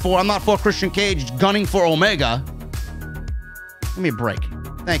 I'm not for Christian Cage gunning for Omega. Give me a break.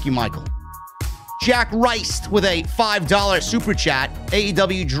 Thank you, Michael. Jack Rice with a $5 Super Chat.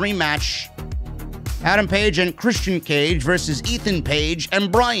 AEW Dream Match. Adam Page and Christian Cage versus Ethan Page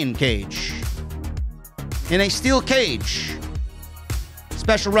and Brian Cage. In a steel cage.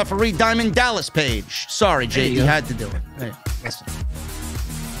 Special referee Diamond Dallas Page. Sorry, Jay, you had to do it. Hey, listen.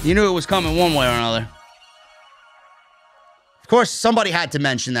 You knew it was coming one way or another. Of course, somebody had to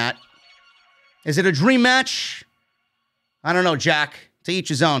mention that. Is it a dream match? I don't know, Jack. To each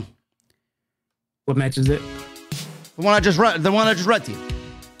his own. What match is it? The one I just read to you.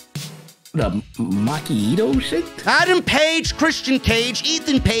 The Maki Ito shit? Adam Page, Christian Cage,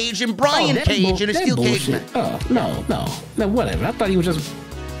 Ethan Page, and Brian Cage in a steel cage match. Oh, no, whatever. I thought he was just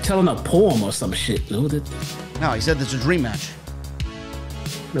telling a poem or some shit. No, he said this is a dream match.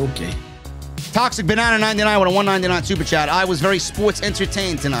 Okay. Toxic Banana 99 with a 199 super chat. I was very sports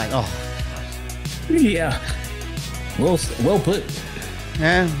entertained tonight. Oh. Yeah. Well put.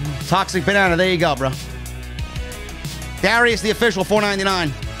 Yeah. Toxic Banana. There you go, bro. Darius, the official, 499.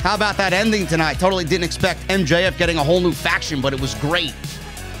 How about that ending tonight? Totally didn't expect MJF getting a whole new faction, but it was great.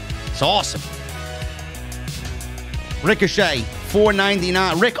 It's awesome. Ricochet,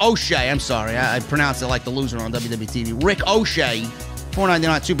 499. Rick O'Shea, I'm sorry. I pronounced it like the loser on WWE TV. Rick O'Shea,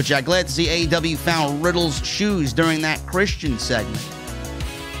 499 super chat. Glad to see AEW found Riddle's shoes during that Christian segment.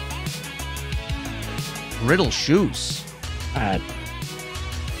 Riddle's shoes. I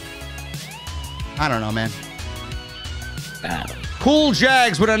don't know, man. Cool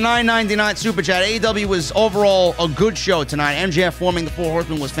Jags with a $9.99 super chat. AEW was overall a good show tonight. MJF forming the Four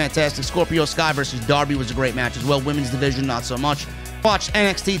Horsemen was fantastic. Scorpio Sky versus Darby was a great match as well. Women's division, not so much. Watched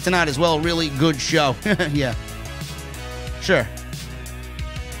NXT tonight as well. Really good show. Yeah. Sure.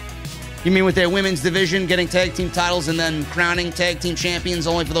 You mean with their women's division getting tag team titles and then crowning tag team champions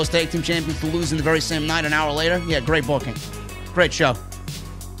only for those tag team champions to lose in the very same night an hour later? Yeah, great booking. Great show.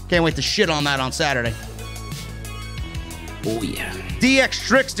 Can't wait to shit on that on Saturday. Oh, yeah. DX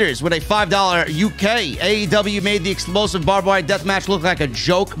Tricksters with a $5 UK. AEW made the explosive barbed wire death match look like a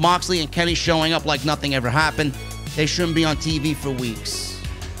joke. Moxley and Kenny showing up like nothing ever happened. They shouldn't be on TV for weeks.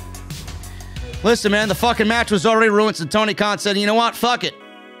 Listen, man, the fucking match was already ruined, so Tony Khan said, you know what? Fuck it.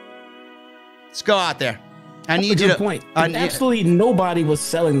 Let's go out there. I need you to... point. Absolutely nobody was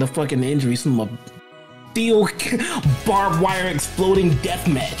selling the fucking injuries from a steel barbed wire exploding death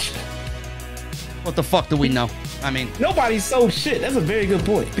match. What the fuck do we know? I mean, nobody sold shit. That's a very good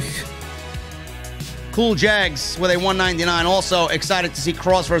point. Cool Jags with a $199. Also excited to see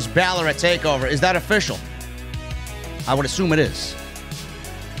Cross versus Balor at TakeOver. Is that official? I would assume it is.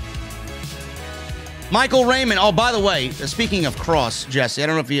 Michael Raymond. Oh, by the way, speaking of Cross, Jesse, I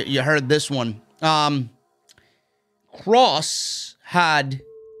don't know if you heard this one. Cross had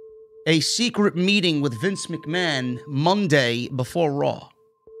a secret meeting with Vince McMahon Monday before Raw.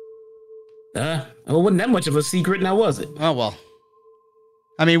 Well, it wasn't that much of a secret now, was it? Oh, well.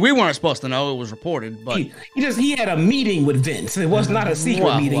 I mean, we weren't supposed to know. It was reported, but... He had a meeting with Vince. It was not a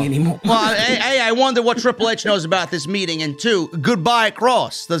secret meeting anymore. Well, hey, I wonder what Triple H knows about this meeting. And two, goodbye,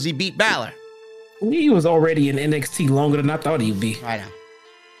 Cross. Does he beat Balor? He was already in NXT longer than I thought he'd be. I know.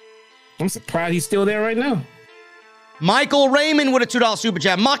 I'm surprised he's still there right now. Michael Raymond with a $2 super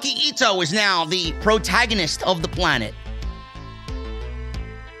chat. Maki Itoh is now the protagonist of the planet.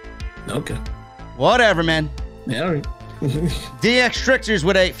 Okay. Whatever, man. Yeah, all right. DX Tricksters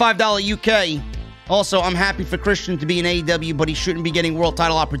with a $5 UK. Also, I'm happy for Christian to be in AEW, but he shouldn't be getting world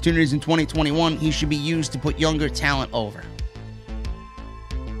title opportunities in 2021. He should be used to put younger talent over.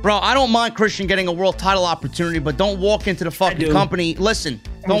 Bro, I don't mind Christian getting a world title opportunity, but don't walk into the fucking company. Listen,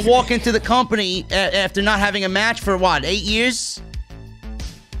 don't walk into the company after not having a match for, what, 8 years?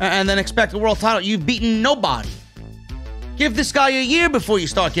 And then expect a world title. You've beaten nobody. Give this guy a year before you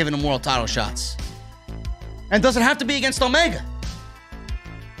start giving him world title shots. And does it have to be against Omega?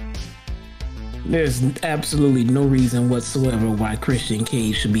 There's absolutely no reason whatsoever why Christian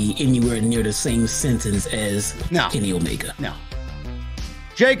Cage should be anywhere near the same sentence as Kenny Omega. No.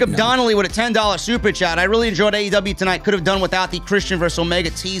 Jacob Donnelly with a $10 super chat. I really enjoyed AEW tonight. Could have done without the Christian versus Omega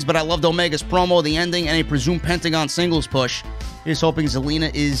tease, but I loved Omega's promo, the ending, and a presumed Pentagon singles push. He's hoping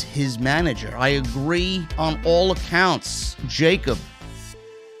Zelina is his manager. I agree on all accounts. Jacob.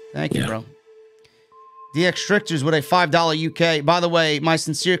 Thank you, bro. DX Tricksters with a $5 UK. By the way, my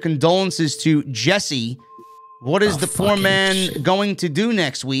sincere condolences to Jesse. What is the poor man going to do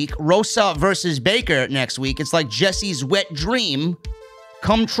next week? Rosa versus Baker next week. It's like Jesse's wet dream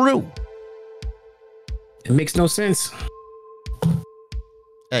come true. It makes no sense.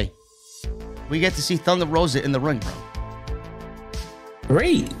 Hey, we get to see Thunder Rosa in the ring, bro.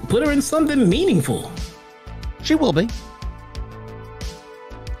 Great. Put her in something meaningful. She will be.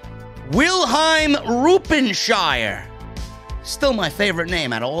 Wilhelm Rupenshire. Still my favorite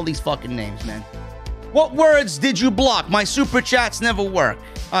name out of all these fucking names, man. What words did you block? My super chats never work.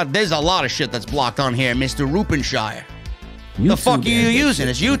 There's a lot of shit that's blocked on here, Mr. Rupenshire. The fuck are you using?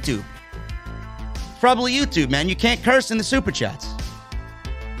 It's YouTube. It's probably YouTube, man. You can't curse in the super chats.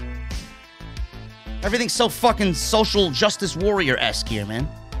 Everything's so fucking social justice warrior-esque here, man.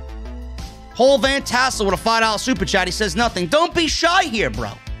 Paul Van Tassel with a $5 super chat. He says nothing. Don't be shy here,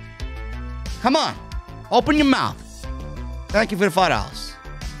 bro. Come on. Open your mouth. Thank you for the $5.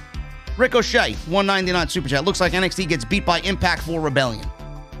 Ricochet, $1.99 super chat. Looks like NXT gets beat by Impact for Rebellion.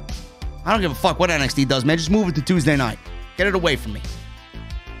 I don't give a fuck what NXT does, man. Just move it to Tuesday night. Get it away from me.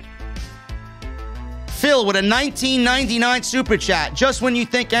 Will with a $19.99 super chat. Just when you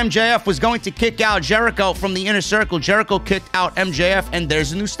think MJF was going to kick out Jericho from the Inner Circle, Jericho kicked out MJF, and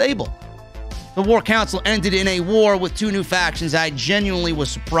there's a new stable. The War Council ended in a war with 2 new factions. I genuinely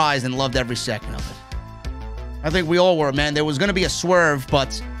was surprised and loved every second of it. I think we all were, man. There was going to be a swerve,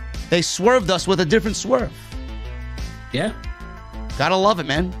 but they swerved us with a different swerve. Yeah. Gotta love it,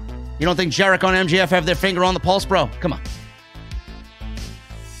 man. You don't think Jericho and MJF have their finger on the pulse, bro? Come on.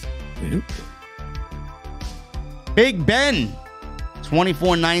 Big Ben,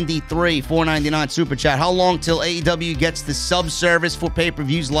 $24.93, $4.99 super chat. How long till AEW gets the sub service for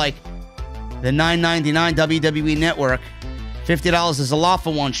pay-per-views like the $9.99 WWE Network? $50 is a lot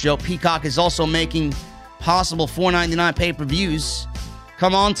for one show. Peacock is also making possible $4.99 pay-per-views.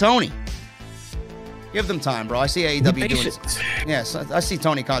 Come on, Tony. Give them time, bro. I see AEW doing it. Yes, I see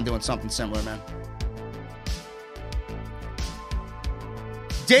Tony Khan doing something similar, man.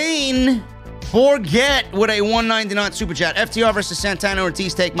 Dane Borget with a $1.99 super chat. FTR versus Santana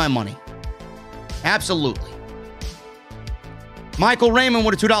Ortiz, take my money. Absolutely. Michael Raymond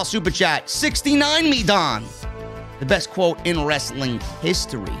with a $2 super chat. 69 me, Don. The best quote in wrestling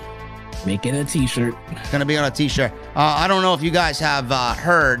history. Making a t-shirt. It's going to be on a t-shirt. I don't know if you guys have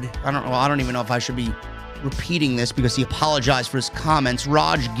heard. I don't even know if I should be repeating this because he apologized for his comments.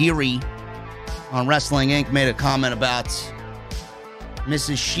 Raj Giri on Wrestling Inc. made a comment about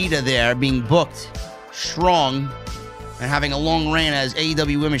Mrs. Shida there being booked strong and having a long reign as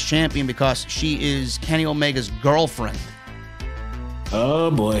AEW Women's Champion because she is Kenny Omega's girlfriend.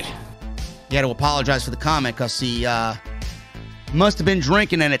 Oh, boy. He had to apologize for the comment because he must have been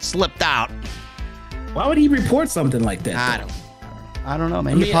drinking and it slipped out. Why would he report something like that? I don't know,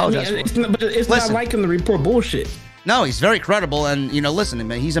 man. He apologized. It's not like him to report bullshit. No, he's very credible, and listen,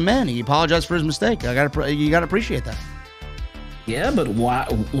 man, he's a man. He apologized for his mistake. You gotta appreciate that. Yeah, but why?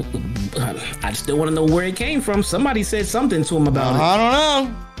 I still want to know where it came from. Somebody said something to him about it.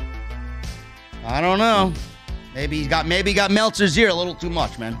 I don't know. Maybe he got Meltzer's ear a little too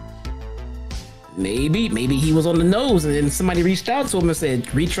much, man. Maybe he was on the nose, and then somebody reached out to him and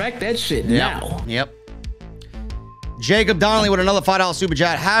said, "Retract that shit now." Yep. Jacob Donnelly with another $5 super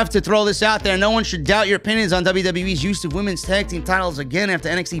chat. Have to throw this out there. No one should doubt your opinions on WWE's use of women's tag team titles again after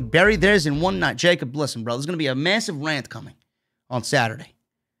NXT buried theirs in one night. Jacob, listen, bro. There's going to be a massive rant coming on Saturday.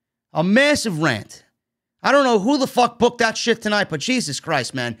 A massive rant. I don't know who the fuck booked that shit tonight, but Jesus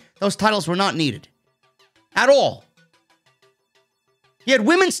Christ, man. Those titles were not needed. At all. He had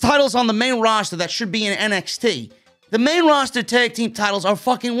women's titles on the main roster that should be in NXT. The main roster tag team titles are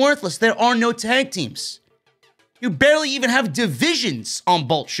fucking worthless. There are no tag teams. You barely even have divisions on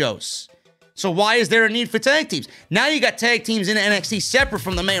both shows. So why is there a need for tag teams? Now you got tag teams in NXT separate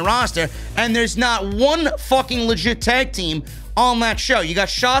from the main roster, and there's not one fucking legit tag team on that show. You got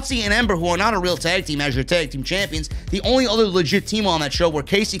Shotzi and Ember, who are not a real tag team as your tag team champions. The only other legit team on that show were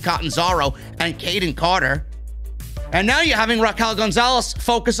Casey Catanzaro and Kaden Carter. And now you're having Raquel Gonzalez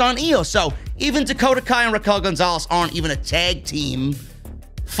focus on Io. So even Dakota Kai and Raquel Gonzalez aren't even a tag team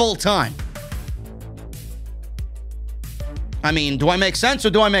full-time. I mean, do I make sense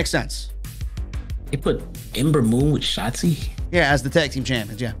or do I make sense? They put Ember Moon with Shotzi? Yeah, as the tag team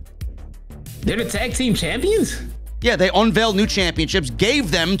champions, yeah. They're the tag team champions? Yeah, they unveiled new championships,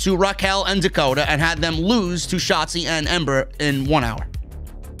 gave them to Raquel and Dakota, and had them lose to Shotzi and Ember in 1 hour.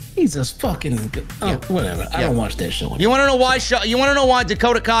 Jesus fucking... whatever. I don't watch that show anymore. You want to know why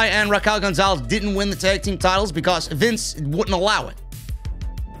Dakota Kai and Raquel Gonzalez didn't win the tag team titles? Because Vince wouldn't allow it.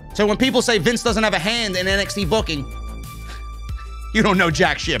 So when people say Vince doesn't have a hand in NXT booking, you don't know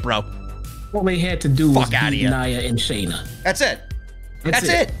jack shit, bro. All they had to do was beat Nia and Shayna. That's it. That's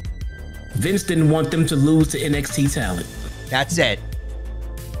it. Vince didn't want them to lose to NXT talent. That's it.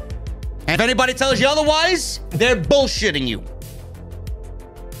 And if anybody tells you otherwise, they're bullshitting you.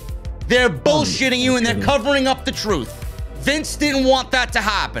 They're bullshitting you and they're covering up the truth. Vince didn't want that to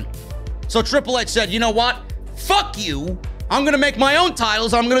happen. So Triple H said, you know what? Fuck you. I'm going to make my own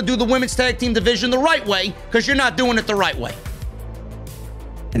titles. I'm going to do the women's tag team division the right way because you're not doing it the right way.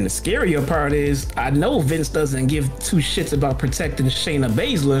 And the scarier part is, I know Vince doesn't give two shits about protecting Shayna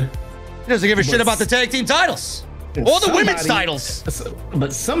Baszler. He doesn't give a shit about the tag team titles. Or the women's titles.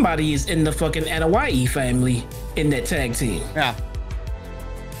 But somebody is in the fucking Anoa'i family in that tag team. Yeah.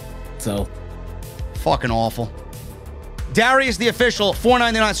 So. Fucking awful. Darius, the official,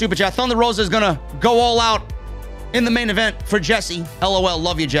 $4.99 super chat. Thunder Rosa is going to go all out in the main event for Jesse. LOL,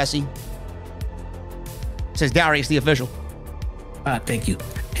 love you, Jesse. Says Darius, the official. Thank you.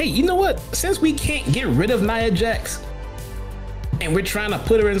 Hey, you know what? Since we can't get rid of Nia Jax, and we're trying to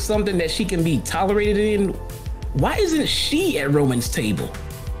put her in something that she can be tolerated in, why isn't she at Roman's table?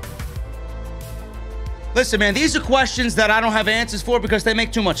 Listen, man, these are questions that I don't have answers for because they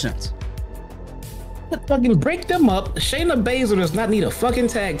make too much sense. Fucking break them up. Shayna Baszler does not need a fucking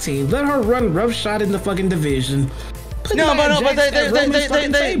tag team. Let her run roughshod in the fucking division. But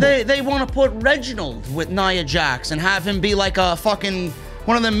they want to put Reginald with Nia Jax and have him be like a fucking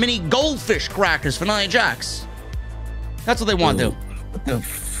one of the mini goldfish crackers for Nia Jax. That's what they want to do. What the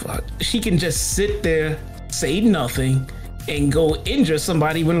fuck? She can just sit there, say nothing, and go injure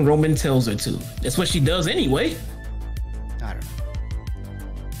somebody when Roman tells her to. That's what she does anyway. I don't know.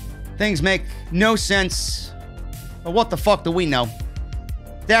 Things make no sense. But what the fuck do we know?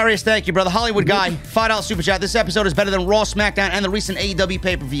 Darius, thank you, brother. Hollywood Guy, $5 super chat. This episode is better than Raw, SmackDown, and the recent AEW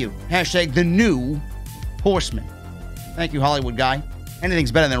pay-per-view. Hashtag the new Horseman. Thank you, Hollywood Guy.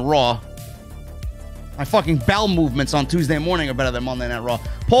 Anything's better than Raw. My fucking bowel movements on Tuesday morning are better than Monday Night Raw.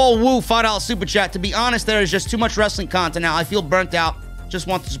 Paul Wu, $5 super chat. To be honest, there is just too much wrestling content now. I feel burnt out. Just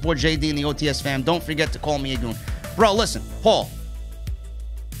want to support JD and the OTS fam. Don't forget to call me a goon. Bro, listen, Paul.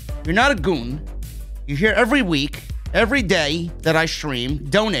 You're not a goon. You're here every week, every day that I stream,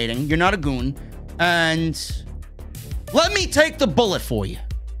 donating. You're not a goon. And let me take the bullet for you.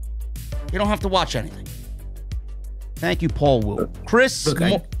 You don't have to watch anything. Thank you, Paul Wu. Chris, look,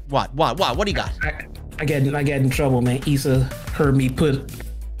 what do you got? I get in trouble, man. Issa heard me put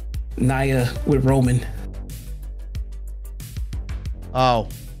Nia with Roman. Oh,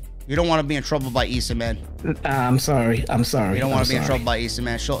 you don't want to be in trouble by Issa, man. I'm sorry. You don't want to be in trouble by Issa,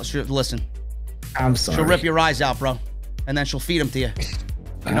 man. She'll listen. I'm sorry. She'll rip your eyes out, bro, and then she'll feed them to you.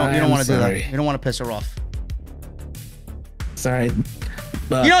 You don't want to do that. You don't want to piss her off. Sorry.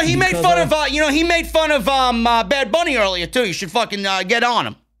 He made fun of Bad Bunny earlier too. You should fucking get on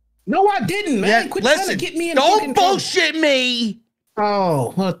him. No, I didn't, man. Yeah, Quit listen, trying to get me in don't bullshit me.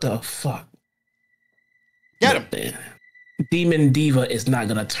 Oh, what the fuck? Get him. Man. Demon Diva is not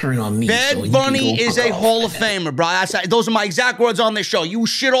gonna turn on me. Bad Bunny is a Hall of Famer, bro. Those are my exact words on this show. You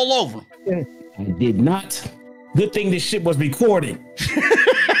shit all over him. I did not. Good thing this shit was recorded.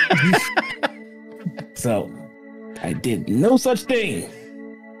 So, I did no such thing.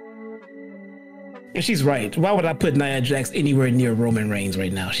 And she's right. Why would I put Nia Jax anywhere near Roman Reigns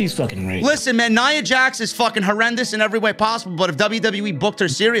right now? She's fucking right. Listen, man, Nia Jax is fucking horrendous in every way possible, but if WWE booked her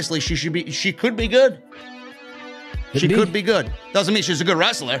seriously, she could be good. She could be good. Doesn't mean she's a good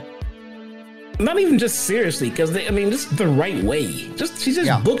wrestler. Not even just seriously, because just the right way. She's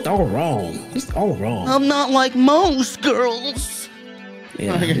just booked all wrong. Just all wrong. I'm not like most girls.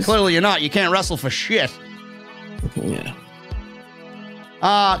 Yeah, clearly you're not. You can't wrestle for shit. Yeah.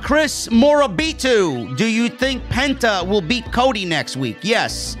 Chris Morabitu, do you think Penta will beat Cody next week?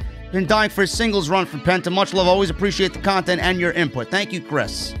 Yes. Been dying for a singles run for Penta. Much love. Always appreciate the content and your input. Thank you,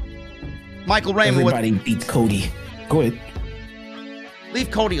 Chris. Michael Raymond. Everybody beats Cody. Go ahead. Leave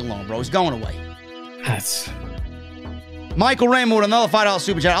Cody alone, bro. He's going away. That's... Michael Raymond with another $5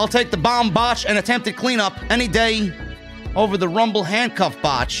 super chat. I'll take the bomb botch and attempted cleanup any day over the Rumble handcuff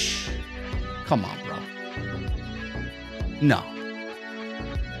botch. Come on, bro. No.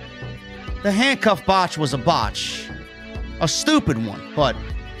 The handcuff botch was a botch. A stupid one, but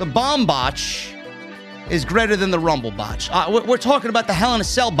the bomb botch is greater than the Rumble botch. We're talking about the Hell in a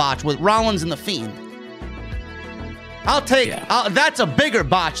Cell botch with Rollins and The Fiend. I'll take... Yeah. That's a bigger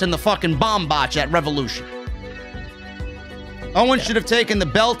botch than the fucking bomb botch at Revolution. Owen should have taken the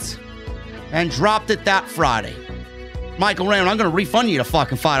belt and dropped it that Friday. Michael Raymond, I'm going to refund you the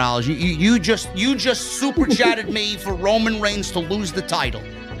fucking $5. You just super chatted me for Roman Reigns to lose the title.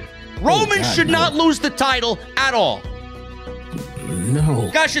 Roman should not lose the title at all. No.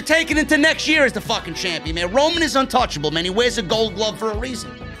 Guys should take it into next year as the fucking champion, man. Roman is untouchable, man. He wears a gold glove for a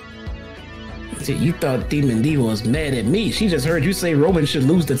reason. See, you thought Demon Diva was mad at me. She just heard you say Roman should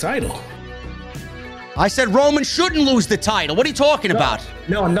lose the title. I said Roman shouldn't lose the title. What are you talking about?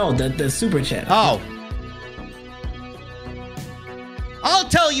 No, the super chat. Oh. I'll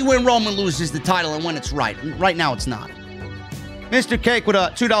tell you when Roman loses the title and when it's right. Right now, it's not. Mr. Cake with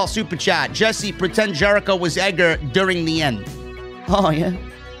a $2 super chat. Jesse, pretend Jericho was Edgar during the end. Oh, yeah?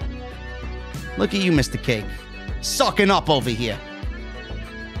 Look at you, Mr. Cake. Sucking up over here.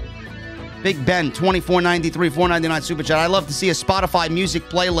 Big Ben, $24.93, $4.99 super chat. I love to see a Spotify music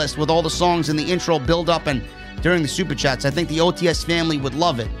playlist with all the songs in the intro build up and during the super chats. I think the OTS family would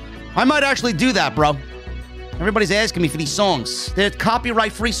love it. I might actually do that, bro. Everybody's asking me for these songs. They're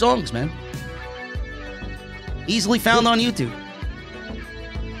copyright-free songs, man. Easily found on YouTube.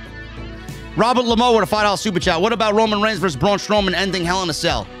 Robert Lamo with a $5 super chat. What about Roman Reigns versus Braun Strowman ending Hell in a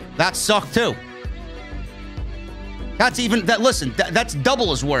Cell? That sucked too. That's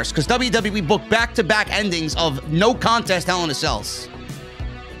double as worse because WWE booked back-to-back endings of no contest Hell in a Cells.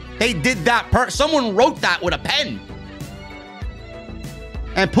 They did that. Someone wrote that with a pen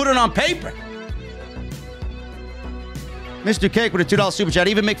and put it on paper. Mr. Cake with a $2 super chat.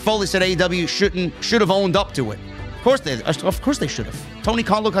 Even Mick Foley said AEW should have owned up to it. Of course they should have. Tony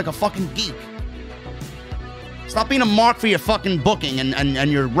Khan looked like a fucking geek. Stop being a mark for your fucking booking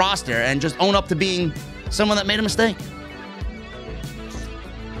and your roster and just own up to being someone that made a mistake.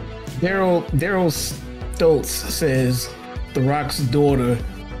 Daryl Stoltz says The Rock's daughter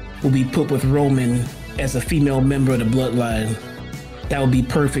will be put with Roman as a female member of the bloodline. That would be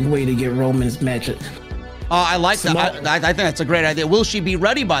perfect way to get Roman's match. I like that. I think that's a great idea. Will she be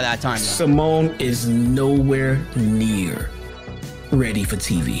ready by that time, though? Simone is nowhere near ready for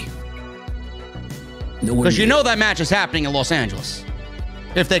TV. Because you know that match is happening in Los Angeles.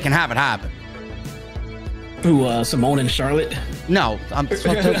 If they can have it happen. Who, Simone and Charlotte? No.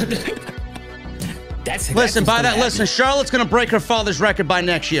 Listen, Charlotte's going to break her father's record by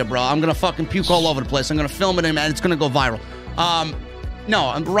next year, bro. I'm going to fucking puke all over the place. I'm going to film it, and it's going to go viral. No,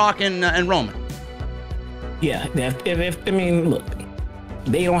 I'm Rock and Roman. Yeah, I mean, look,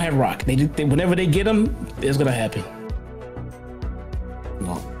 they don't have Rock. They whenever they get him, it's going to happen.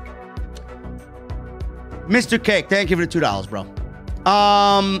 No. Mr. Cake, thank you for the $2, bro.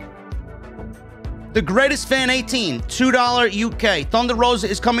 The Greatest Fan 18, $2 UK. Thunder Rosa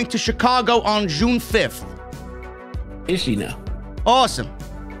is coming to Chicago on June 5th. Is she now? Awesome.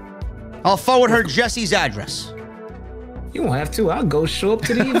 I'll forward her Jesse's address. You won't have to. I'll go show up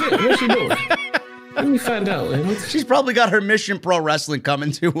to the event. What's she doing? Let me find out. She's probably got her Mission Pro Wrestling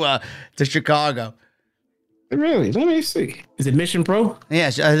coming to Chicago. Really? Let me see. Is it Mission Pro?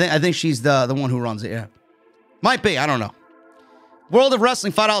 Yeah, I think she's the one who runs it, yeah. Might be, I don't know. World of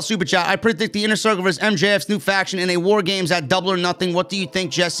Wrestling, $5 super chat. I predict the Inner Circle versus MJF's new faction in a War Games at Double or Nothing. What do you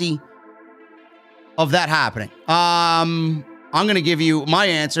think, Jesse, of that happening? I'm going to give you my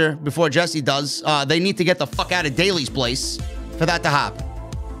answer before Jesse does. They need to get the fuck out of Daly's place for that to happen.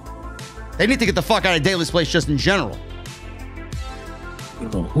 They need to get the fuck out of Daly's place just in general.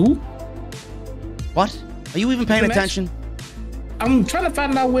 Who? What? Are you even paying attention? I'm trying to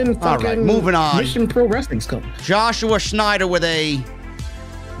find out when fucking all right, moving on. Mission Pro Wrestling's coming. Joshua Schneider with a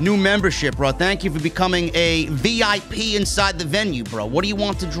new membership, bro. Thank you for becoming a VIP inside the venue, bro. What do you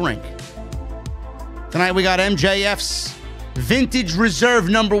want to drink? Tonight we got MJF's Vintage Reserve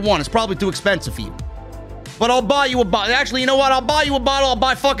 #1. It's probably too expensive for you. But I'll buy you a bottle. Actually, you know what? I'll buy you a bottle. I'll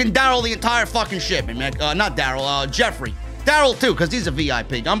buy fucking Daryl the entire fucking shipment, man. Not Daryl, Jeffrey. Daryl, too, because he's a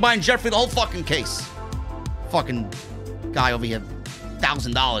VIP. I'm buying Jeffrey the whole fucking case. Fucking guy over here,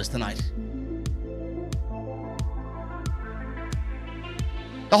 $1,000 tonight.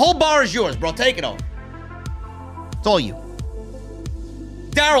 The whole bar is yours, bro. Take it over. It's all you.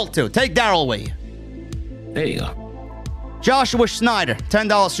 Daryl, too. Take Daryl away. There you go. Joshua Schneider,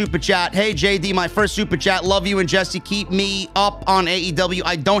 $10 super chat. Hey, JD, my first super chat. Love you and Jesse. Keep me up on AEW.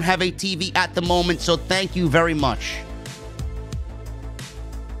 I don't have a TV at the moment, so thank you very much.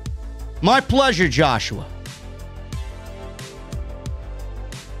 My pleasure, Joshua.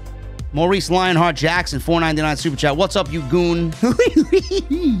 Maurice Lionheart Jackson, $4.99 super chat. What's up, you goon?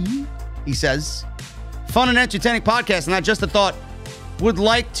 He says, fun and entertaining podcast, and not just a thought. Would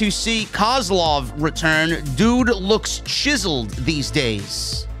like to see Kozlov return. Dude looks chiseled these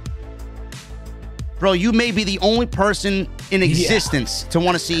days. Bro, you may be the only person in existence to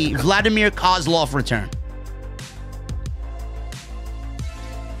want to see Vladimir Kozlov return.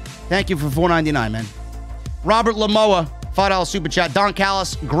 Thank you for $4.99, man. Robert Lamoa, $5 super chat. Don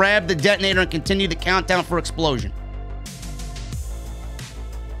Callis, grab the detonator and continue the countdown for explosion.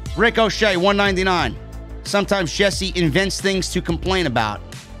 Rick O'Shea, $1.99. Sometimes Jesse invents things to complain about.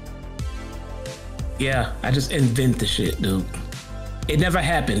 Yeah, I just invent the shit, dude. It never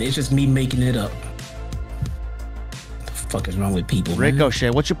happened. It's just me making it up. What the fuck is wrong with people, Rick man?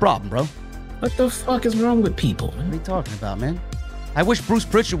 O'Shea, what's your problem, bro? What the fuck is wrong with people, man? What are you talking about, man? I wish Bruce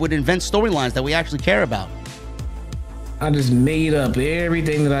Pritchard would invent storylines that we actually care about. I just made up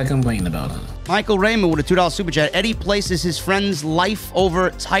everything that I complain about. Michael Raymond with a $2 super chat. Eddie places his friend's life over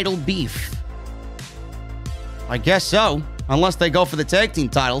title beef. I guess so, unless they go for the tag team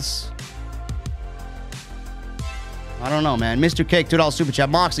titles. I don't know, man. Mr. Cake, $2 super chat.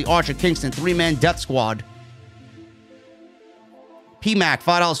 Moxley, Archer, Kingston, 3-man death squad. PMAC,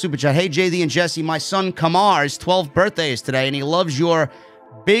 $5 super chat. Hey, JD and Jesse, my son Kamar's 12th birthday is today, and he loves your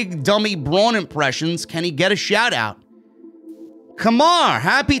big dummy Braun impressions. Can he get a shout out? Kamar,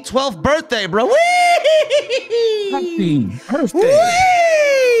 happy 12th birthday, bro. Whee! Happy birthday. Whee!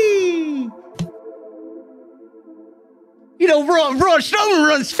 You know, Braun Strowman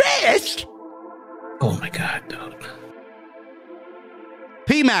runs fast. Oh my God, dog.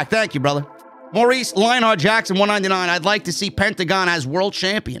 P-Mac, thank you, brother. Maurice Lionheart Jackson, 199. I'd like to see Pentagon as world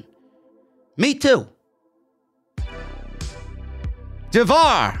champion. Me too.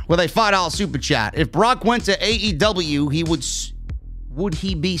 Devar with a $5 super chat. If Brock went to AEW, would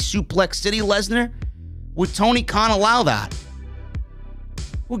he be Suplex City Lesnar? Would Tony Khan allow that?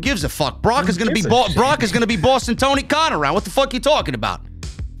 Who gives a fuck? Brock is going to be bossing Tony Khan around. What the fuck are you talking about?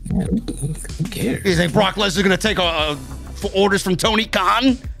 Who cares? You think Brock Lesnar's going to take orders from Tony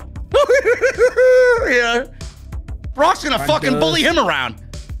Khan? Yeah. Brock's going to fucking bully him around.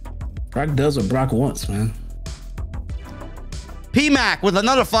 Brock does what Brock wants, man. P-Mac with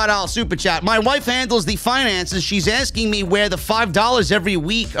another $5 super chat. My wife handles the finances. She's asking me where the $5 every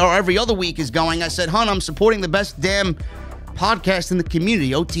week or every other week is going. I said, hon, I'm supporting the best damn podcast in the community,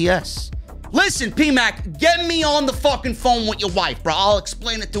 OTS. Listen, P-Mac, get me on the fucking phone with your wife, bro. I'll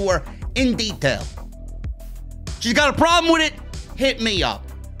explain it to her in detail. She's got a problem with it, hit me up.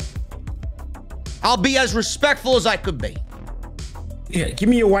 I'll be as respectful as I could be. Yeah, give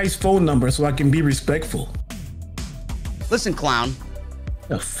me your wife's phone number so I can be respectful. Listen, clown.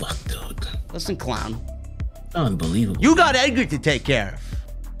 The fuck, dude. Listen, clown. Unbelievable. You got Edgar to take care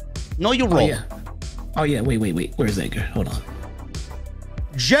of. Know your role. Oh, yeah. Wait. Where's Edgar? Hold on.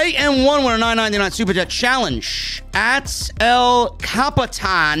 JM1 with a $9.99 super chat challenge at El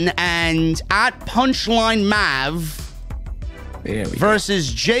Capitan and at Punchline Mav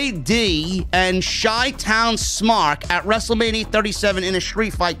versus JD and Chi-Town Smark at WrestleMania 37 in a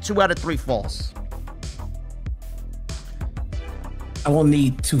street fight. 2 out of 3 falls. I won't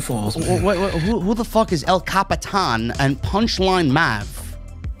need 2 falls. Wait, who the fuck is El Capitan and Punchline Mav?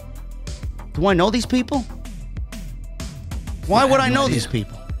 Do I know these people? Why would I know these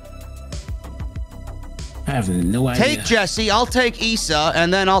people? I have no idea. Take Jesse, I'll take Issa,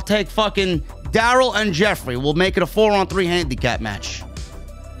 and then I'll take fucking Daryl and Jeffrey. We'll make it a 4-on-3 handicap match.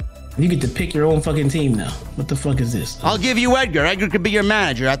 You get to pick your own fucking team now. What the fuck is this? I'll give you Edgar. Edgar could be your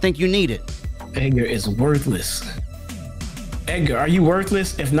manager. I think you need it. Edgar is worthless. Edgar, are you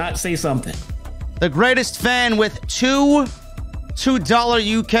worthless? If not, say something. The greatest fan with $2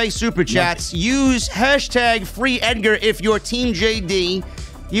 UK super chats. Use hashtag free Edgar if you're Team JD.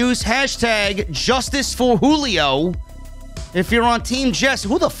 Use hashtag justice for Julio if you're on Team Jess.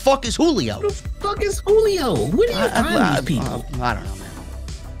 Who the fuck is Julio? Who the fuck is Julio? Where do you find these people? I don't know, man.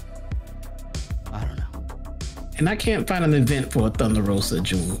 I don't know. And I can't find an event for Thunder Rosa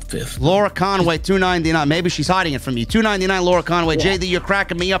June 5th. Laura Conway, $2.99. Maybe she's hiding it from you. $2.99, Laura Conway. Yeah. JD, you're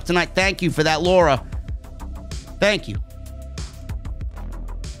cracking me up tonight. Thank you for that, Laura. Thank you.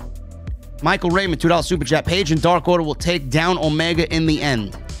 Michael Raymond, $2 super chat. Paige and Dark Order will take down Omega in the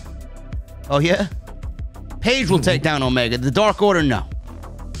end. Oh, yeah? Paige will take down Omega. The Dark Order, no.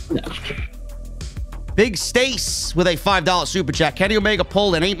 No. Big Stace with a $5 super chat. Kenny Omega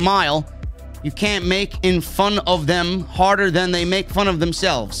pulled an 8 Mile. You can't make in fun of them harder than they make fun of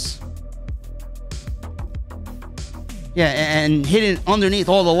themselves. Yeah, and hidden underneath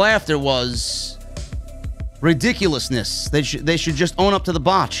all the laughter was ridiculousness. They should just own up to the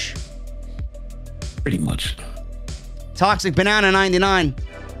botch. Pretty much. Toxic Banana 99,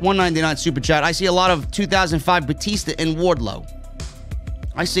 $1.99 super chat. I see a lot of 2005 Batista and Wardlow.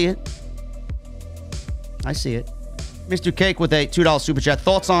 I see it. I see it. Mr. Cake with a $2 super chat.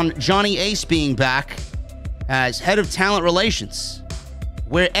 Thoughts on Johnny Ace being back as head of talent relations?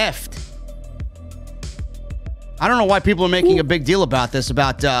 We're effed. I don't know why people are making a big deal about this,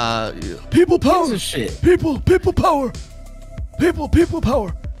 about people power. Shit. People power. People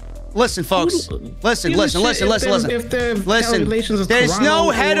power. Listen, folks. Listen. There's no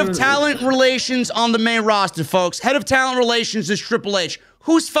head of talent relations on the main roster, folks. Head of talent relations is Triple H.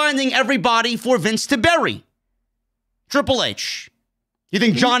 Who's finding everybody for Vince to bury? Triple H. You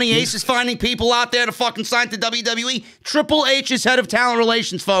think Johnny Ace is finding people out there to fucking sign to WWE? Triple H is head of talent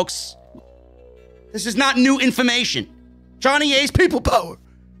relations, folks. This is not new information. Johnny Ace, people power.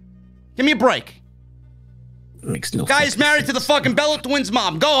 Give me a break. Makes no Guy is married to the fucking Bella Twins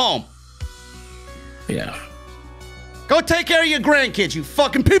mom. Go home. Yeah. Go take care of your grandkids, you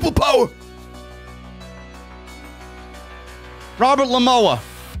fucking people power. Robert Lamoa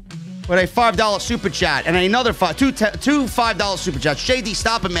with a $5 super chat and another two $5 super chats. JD,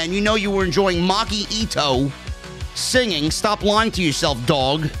 stop it, man. You know you were enjoying Maki Ithoi singing. Stop lying to yourself,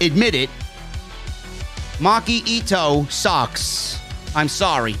 dog. Admit it. Maki Ithoi sucks. I'm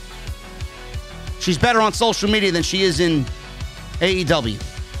sorry. She's better on social media than she is in AEW.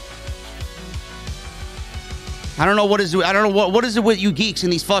 I don't know what is it with you geeks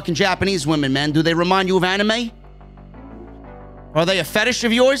and these fucking Japanese women, man? Do they remind you of anime? Are they a fetish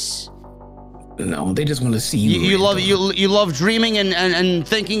of yours? No, they just want to see you. You love dreaming and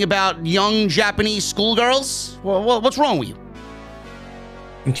thinking about young Japanese schoolgirls? Well, what's wrong with you?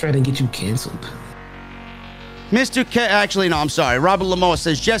 I'm trying to get you canceled. Mr. K, actually, no, I'm sorry. Robert Lamoa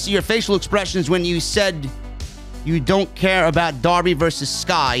says, Jesse, your facial expressions when you said you don't care about Darby versus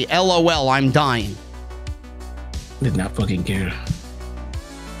Sky. LOL, I'm dying. Did not fucking care.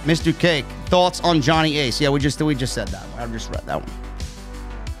 Mr. Cake, thoughts on Johnny Ace? Yeah, we just said that one. I just read that one.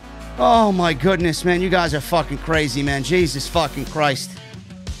 Oh my goodness, man. You guys are fucking crazy, man. Jesus fucking Christ.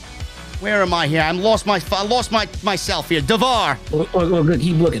 Where am I here? I lost myself here. Devar. Oh, good.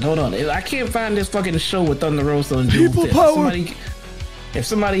 Keep looking. Hold on. I can't find this fucking show with Thunder Rosa and People power. If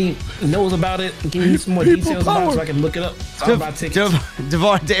somebody knows about it, give me some more details about it so I can look it up.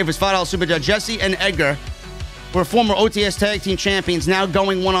 Devar Davis, $5 super chat. Jesse and Edgar were former OTS Tag Team Champions, now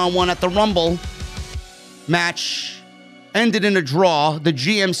going one-on-one at the Rumble match. Ended in a draw. The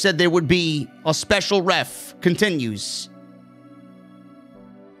GM said there would be a special ref. Continues.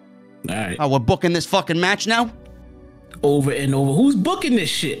 All right. Oh, we're booking this fucking match now? Over and over. Who's booking this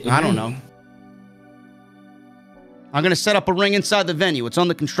shit? I don't know. I'm going to set up a ring inside the venue. It's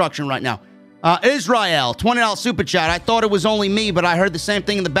under construction right now. Israel, $20 super chat. I thought it was only me, but I heard the same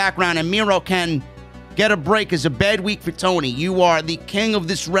thing in the background, and Miro can get a break. Is a bad week for Tony. You are the king of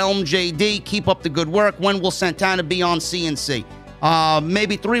this realm, JD. Keep up the good work. When will Santana be on CNC?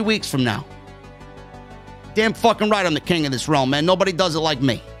 Maybe 3 weeks from now. Damn fucking right I'm the king of this realm, man. Nobody does it like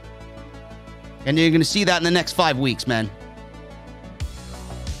me. And you're going to see that in the next 5 weeks, man.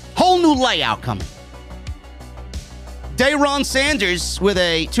 Whole new layout coming. Dayron Sanders with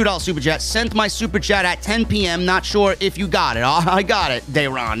a $2 super chat. Sent my super chat at 10 p.m. Not sure if you got it. I got it,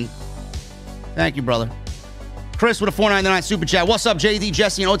 Dayron. Thank you, brother. Chris with a $4.99 super chat. What's up, JD,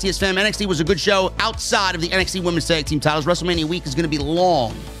 Jesse, and OTS fam? NXT was a good show outside of the NXT Women's Tag Team titles. WrestleMania week is going to be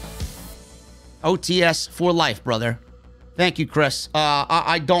long. OTS for life, brother. Thank you, Chris.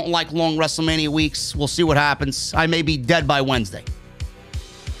 I don't like long WrestleMania weeks. We'll see what happens. I may be dead by Wednesday.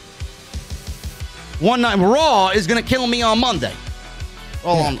 One night Raw is going to kill me on Monday.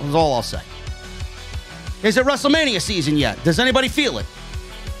 That's all I'll say. Is it WrestleMania season yet? Does anybody feel it?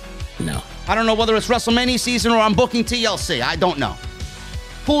 No. I don't know whether it's WrestleMania season or I'm booking TLC. I don't know.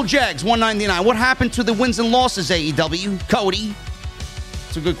 Pool Jags, $1.99. What happened to the wins and losses, AEW? Cody?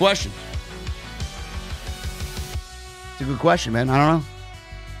 It's a good question. It's a good question, man. I don't know.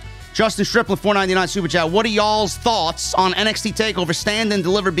 Justin Striplin, $4.99 super chat. What are y'all's thoughts on NXT TakeOver Stand and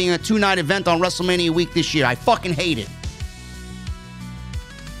Deliver being a 2-night event on WrestleMania week this year? I fucking hate it.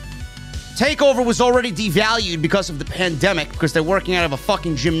 TakeOver was already devalued because of the pandemic, because they're working out of a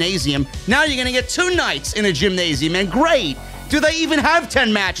fucking gymnasium. Now you're going to get 2 nights in a gymnasium, and great. Do they even have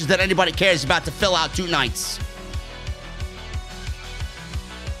 10 matches that anybody cares about to fill out 2 nights?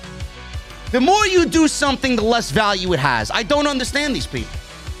 The more you do something, the less value it has. I don't understand these people.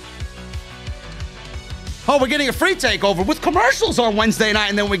 Oh, we're getting a free TakeOver with commercials on Wednesday night,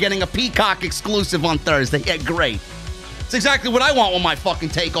 and then we're getting a Peacock exclusive on Thursday. Yeah, great. It's exactly what I want with my fucking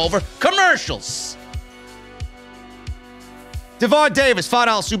TakeOver. Commercials. Devar Davis,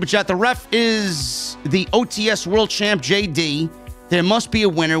 $5 super chat. The ref is the OTS World Champ, JD. There must be a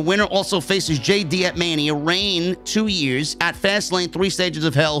winner. Winner also faces JD at Mania. Reign, 2 years. At Fastlane, 3 stages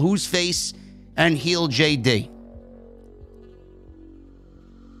of hell. Who's face and heel JD?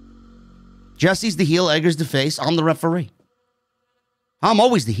 Jesse's the heel, Edgar's the face. I'm the referee. I'm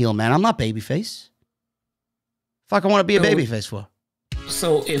always the heel, man. I'm not babyface. Fuck, I want to be a babyface for.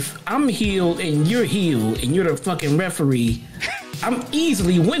 So if I'm heel and you're the fucking referee, I'm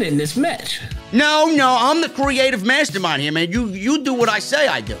easily winning this match. No, I'm the creative mastermind here, man. You do what I say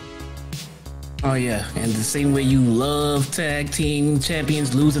I do. Oh yeah, and the same way you love tag team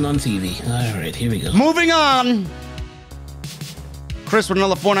champions losing on TV. All right, here we go. Moving on. Chris with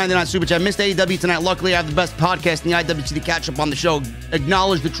another $4.99 super chat. Missed AEW tonight. Luckily, I have the best podcast in the IWC to catch up on the show.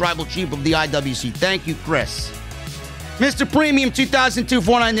 Acknowledge the tribal chief of the IWC. Thank you, Chris. Mr. Premium 2002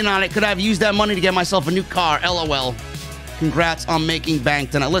 $4.99. I could have used that money to get myself a new car. LOL. Congrats on making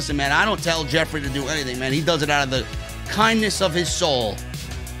bank tonight. Listen, man, I don't tell Jeffrey to do anything, man. He does it out of the kindness of his soul.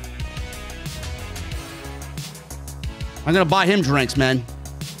 I'm going to buy him drinks, man.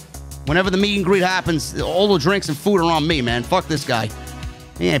 Whenever the meet and greet happens, all the drinks and food are on me, man. Fuck this guy.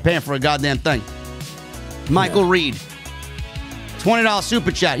 He ain't paying for a goddamn thing. Michael Reed. $20 super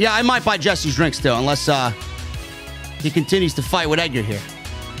chat. Yeah, I might buy Jesse's drinks still, unless he continues to fight with Edgar here.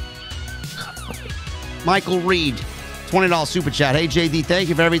 Michael Reed. $20 super chat. Hey, JD, thank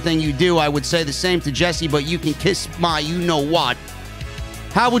you for everything you do. I would say the same to Jesse, but you can kiss my you-know-what.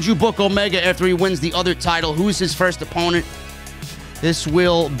 How would you book Omega after he wins the other title? Who's his first opponent? This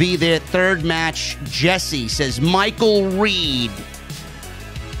will be their third match. Jesse says Michael Reed.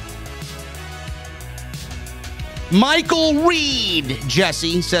 Michael Reed,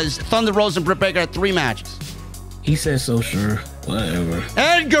 Jesse, says Thunder Rosa and Britt Baker had 3 matches. He says so, sure. Whatever.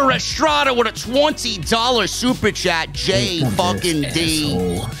 Edgar Estrada with a $20 super chat. J fucking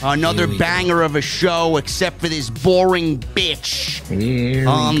D. Another banger of a show, except for this boring bitch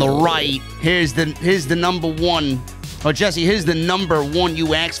on the right. Here's the number one. Oh, Jesse, here's the number one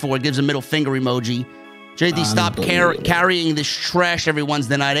you asked for. It gives a middle finger emoji. JD, stop carrying this trash every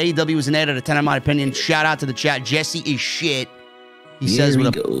Wednesday night. AEW is an 8 out of 10 in my opinion. Shout out to the chat. Jesse is shit. He says with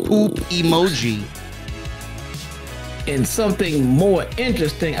a poop emoji. And something more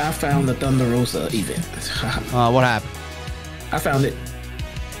interesting, I found the Thunder Rosa event. What happened? I found it.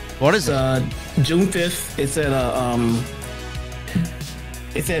 What is it? June 5th.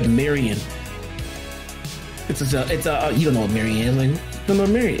 It's at Marion. It's a you don't know what Marion is, like, you don't know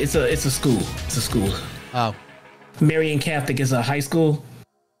what Marion. It's a school. It's a school. Oh. Marion Catholic is a high school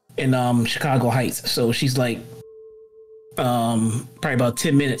in Chicago Heights. So she's like probably about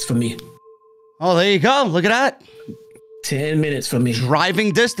 10 minutes from me. Oh, there you go. Look at that. 10 minutes from me.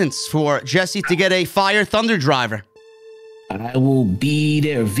 Driving distance for Jesse to get a Fire Thunder driver. I will be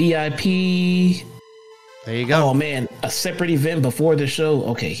there. VIP. There you go. Oh man, a separate event before the show.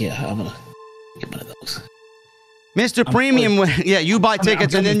 Okay, yeah, I'm gonna get one of those. Mr. Premium, yeah, you buy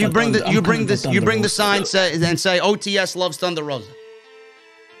tickets and then you bring the sign and say OTS loves Thunder Rosa.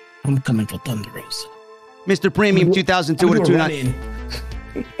 I'm coming for Thunder Rosa. Mr. Premium 2002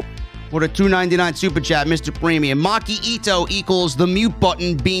 with a $2.99 super chat. Mr. Premium, Maki Ito equals the mute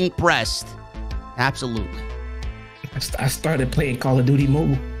button being pressed. Absolutely. I started playing Call of Duty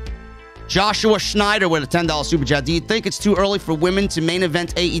Mobile. Joshua Schneider with a $10 super chat. Do you think it's too early for women to main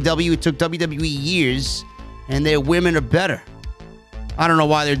event AEW? It took WWE years, and their women are better. I don't know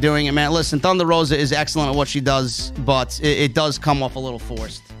why they're doing it, man. Listen, Thunder Rosa is excellent at what she does, but it does come off a little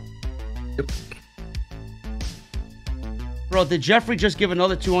forced. Yep. Bro, did Jeffrey just give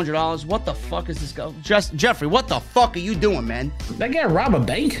another $200? What the fuck is this guy? Jeffrey, what the fuck are you doing, man? That guy rob a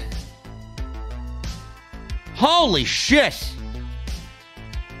bank? Holy shit.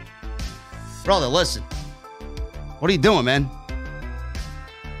 Brother, listen. What are you doing, man?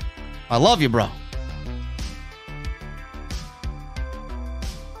 I love you, bro.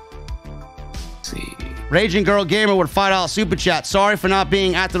 Raging Girl Gamer with $5 super chat. Sorry for not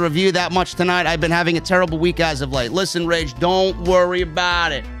being at the review that much tonight. I've been having a terrible week as of late. Listen, Rage, don't worry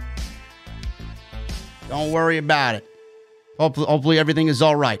about it. Don't worry about it. Hopefully everything is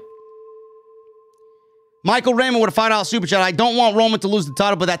all right. Michael Raymond with a $5 super chat. I don't want Roman to lose the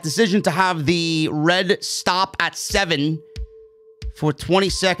title, but that decision to have the red stop at 7 for 20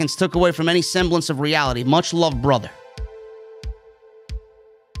 seconds took away from any semblance of reality. Much love, brother.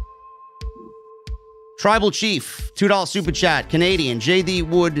 Tribal Chief, $2 super chat. Canadian, JD,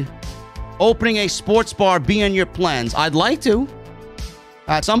 would opening a sports bar be in your plans? I'd like to.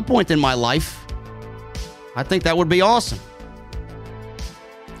 At some point in my life. I think that would be awesome.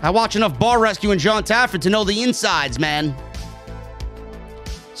 I watch enough Bar Rescue and John Tafford to know the insides, man.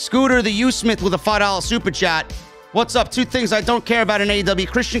 Scooter the U-Smith with a $5 super chat. What's up? 2 things I don't care about in AEW.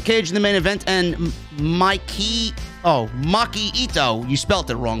 Christian Cage in the main event and Maki Ito. You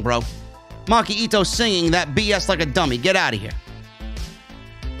spelt it wrong, bro. Maki Ito singing that BS like a dummy. Get out of here.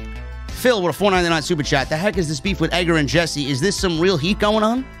 Phil with a $4.99 super chat. The heck is this beef with Edgar and Jesse? Is this some real heat going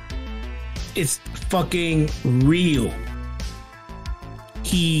on? It's fucking real.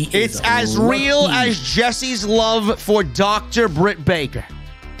 It's as real as Jesse's love for Dr. Britt Baker.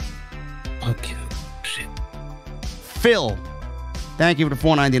 Okay. Shit. Phil, thank you for the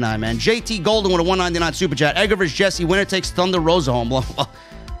 $4.99, man. JT Golden with a $1.99 super chat. Edgar vs. Jesse. Winner takes Thunder Rosa home. Well,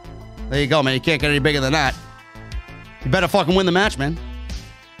 there you go, man. You can't get any bigger than that. You better fucking win the match, man.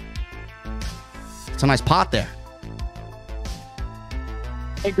 It's a nice pot there.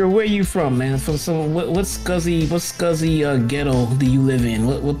 Edgar, where you from, man? What scuzzy ghetto do you live in?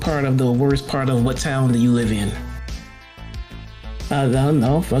 What part of the worst part of what town do you live in?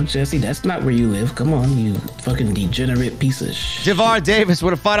 No, fuck Jesse. That's not where you live. Come on, you fucking degenerate piece of shit. Javar Davis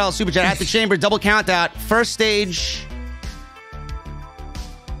with a $5 super chat. At the chamber, double count out. First stage,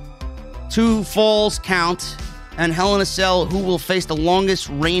 2 falls count, and Hell in a Cell. Who will face the longest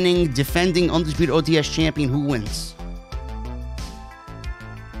reigning defending undisputed OTS champion? Who wins?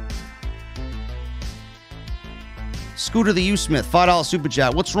 Scooter the U-Smith, $5 super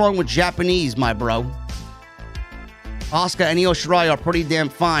chat. What's wrong with Japanese, my bro? Asuka and Io Shirai are pretty damn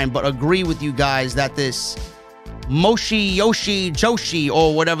fine, but agree with you guys that this Moshi, Yoshi, Joshi,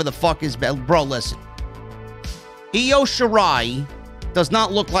 or whatever the fuck is... Bro, listen. Io Shirai does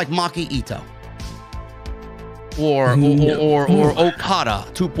not look like Maki Ito. Or Okada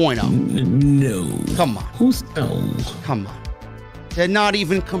 2.0. No. Come on. Who's no? Come on. They're not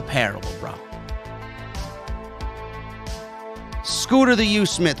even comparable, bro. Scooter the U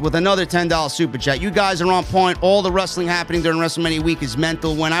Smith with another $10 super chat. You guys are on point. All the wrestling happening during WrestleMania week is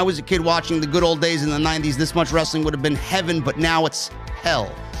mental. When I was a kid watching the good old days in the 90s, this much wrestling would have been heaven, but now it's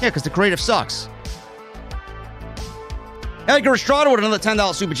hell. Yeah, because the creative sucks. Edgar Estrada with another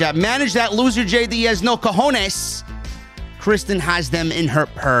 $10 super chat. Manage that loser JD has no cojones. Kristen has them in her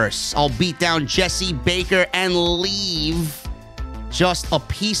purse. I'll beat down Jesse Baker and leave. Just a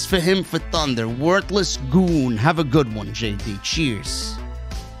piece for him for Thunder. Worthless goon. Have a good one, JD. Cheers.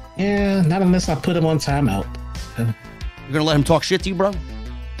 Yeah, not unless I put him on timeout. You're gonna let him talk shit to you, bro?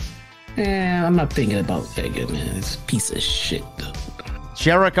 Yeah, I'm not thinking about Edgar, man. It's a piece of shit, though.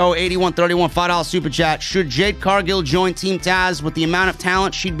 Jericho 8131 $5 super chat. Should Jade Cargill join Team Taz? With the amount of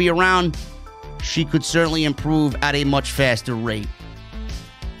talent she'd be around, she could certainly improve at a much faster rate.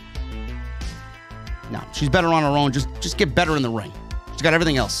 No, she's better on her own. Just get better in the ring. She's got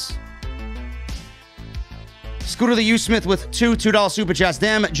everything else. Scooter the U Smith with $2 super chats.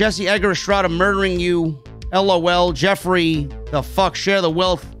 Damn, Jesse Edgar Estrada murdering you. LOL. Jeffrey, the fuck, share the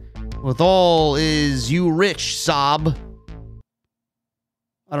wealth with all is you rich, sob.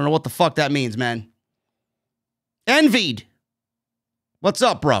 I don't know what the fuck that means, man. Envied. What's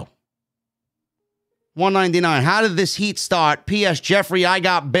up, bro? $1.99. How did this heat start? P.S. Jeffrey, I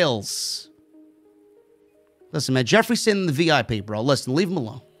got bills. Listen, man, Jeffrey's sitting in the VIP, bro. Listen, leave him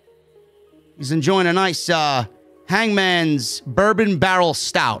alone. He's enjoying a nice Hangman's Bourbon Barrel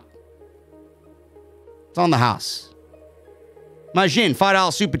Stout. It's on the house. Majin,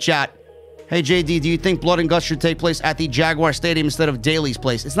 $5 super chat. Hey, JD, do you think Blood and Guts should take place at the Jaguar Stadium instead of Daly's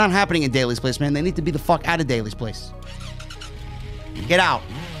place? It's not happening in Daly's place, man. They need to be the fuck out of Daly's place. Get out.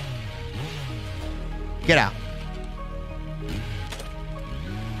 Get out.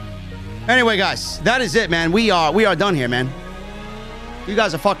 Anyway, guys, that is it, man. We are done here, man. You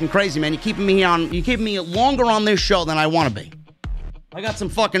guys are fucking crazy, man. You're keeping me longer on this show than I want to be. I got some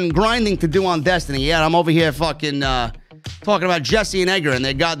fucking grinding to do on Destiny. Yeah, I'm over here fucking talking about Jesse and Edgar and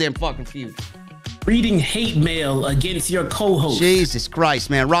their goddamn fucking feud. Reading hate mail against your co-host. Jesus Christ,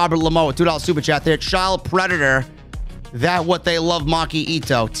 man. Robert Lamoa, $2 super chat there. Child Predator. That what they love, Maki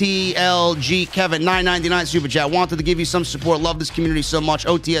Ito. TLG Kevin, $9.99 super chat. Wanted to give you some support. Love this community so much.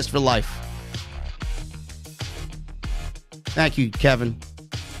 OTS for life. Thank you, Kevin.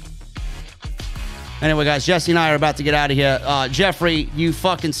 Anyway, guys, Jesse and I are about to get out of here. Jeffrey, you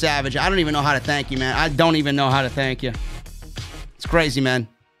fucking savage. I don't even know how to thank you, man. I don't even know how to thank you. It's crazy, man.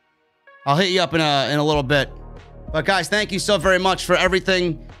 I'll hit you up in a little bit. But, guys, thank you so very much for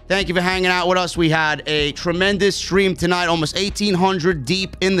everything. Thank you for hanging out with us. We had a tremendous stream tonight. Almost 1,800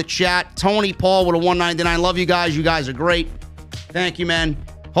 deep in the chat. Tony Paul with a $1.99. Love you guys. You guys are great. Thank you, man.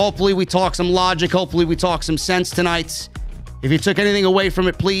 Hopefully, we talk some logic. Hopefully, we talk some sense tonight. If you took anything away from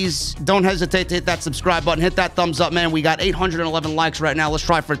it, please don't hesitate to hit that subscribe button. Hit that thumbs up, man. We got 811 likes right now. Let's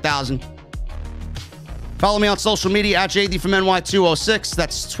try for 1,000. Follow me on social media at JDfromNY206.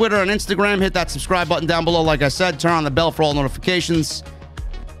 That's Twitter and Instagram. Hit that subscribe button down below. Like I said, turn on the bell for all notifications.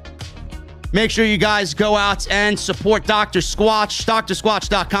 Make sure you guys go out and support Dr. Squatch.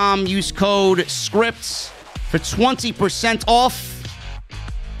 DrSquatch.com. Use code SCRIPTS for 20% off.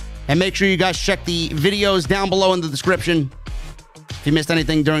 And make sure you guys check the videos down below in the description. If you missed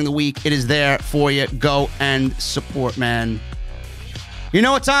anything during the week, it is there for you. Go and support, man. You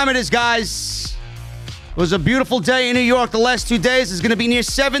know what time it is, guys. It was a beautiful day in New York the last 2 days. It's going to be near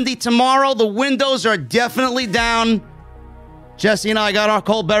 70 tomorrow. The windows are definitely down. Jesse and I got our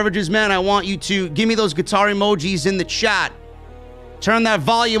cold beverages, man. I want you to give me those guitar emojis in the chat. Turn that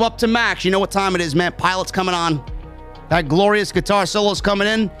volume up to max. You know what time it is, man. Pilot's coming on. That glorious guitar solo's coming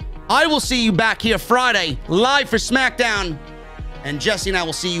in. I will see you back here Friday, live for SmackDown. And Jesse and I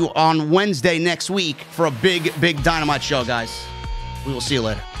will see you on Wednesday next week for a big, big Dynamite show, guys. We will see you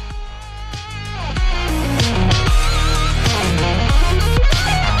later.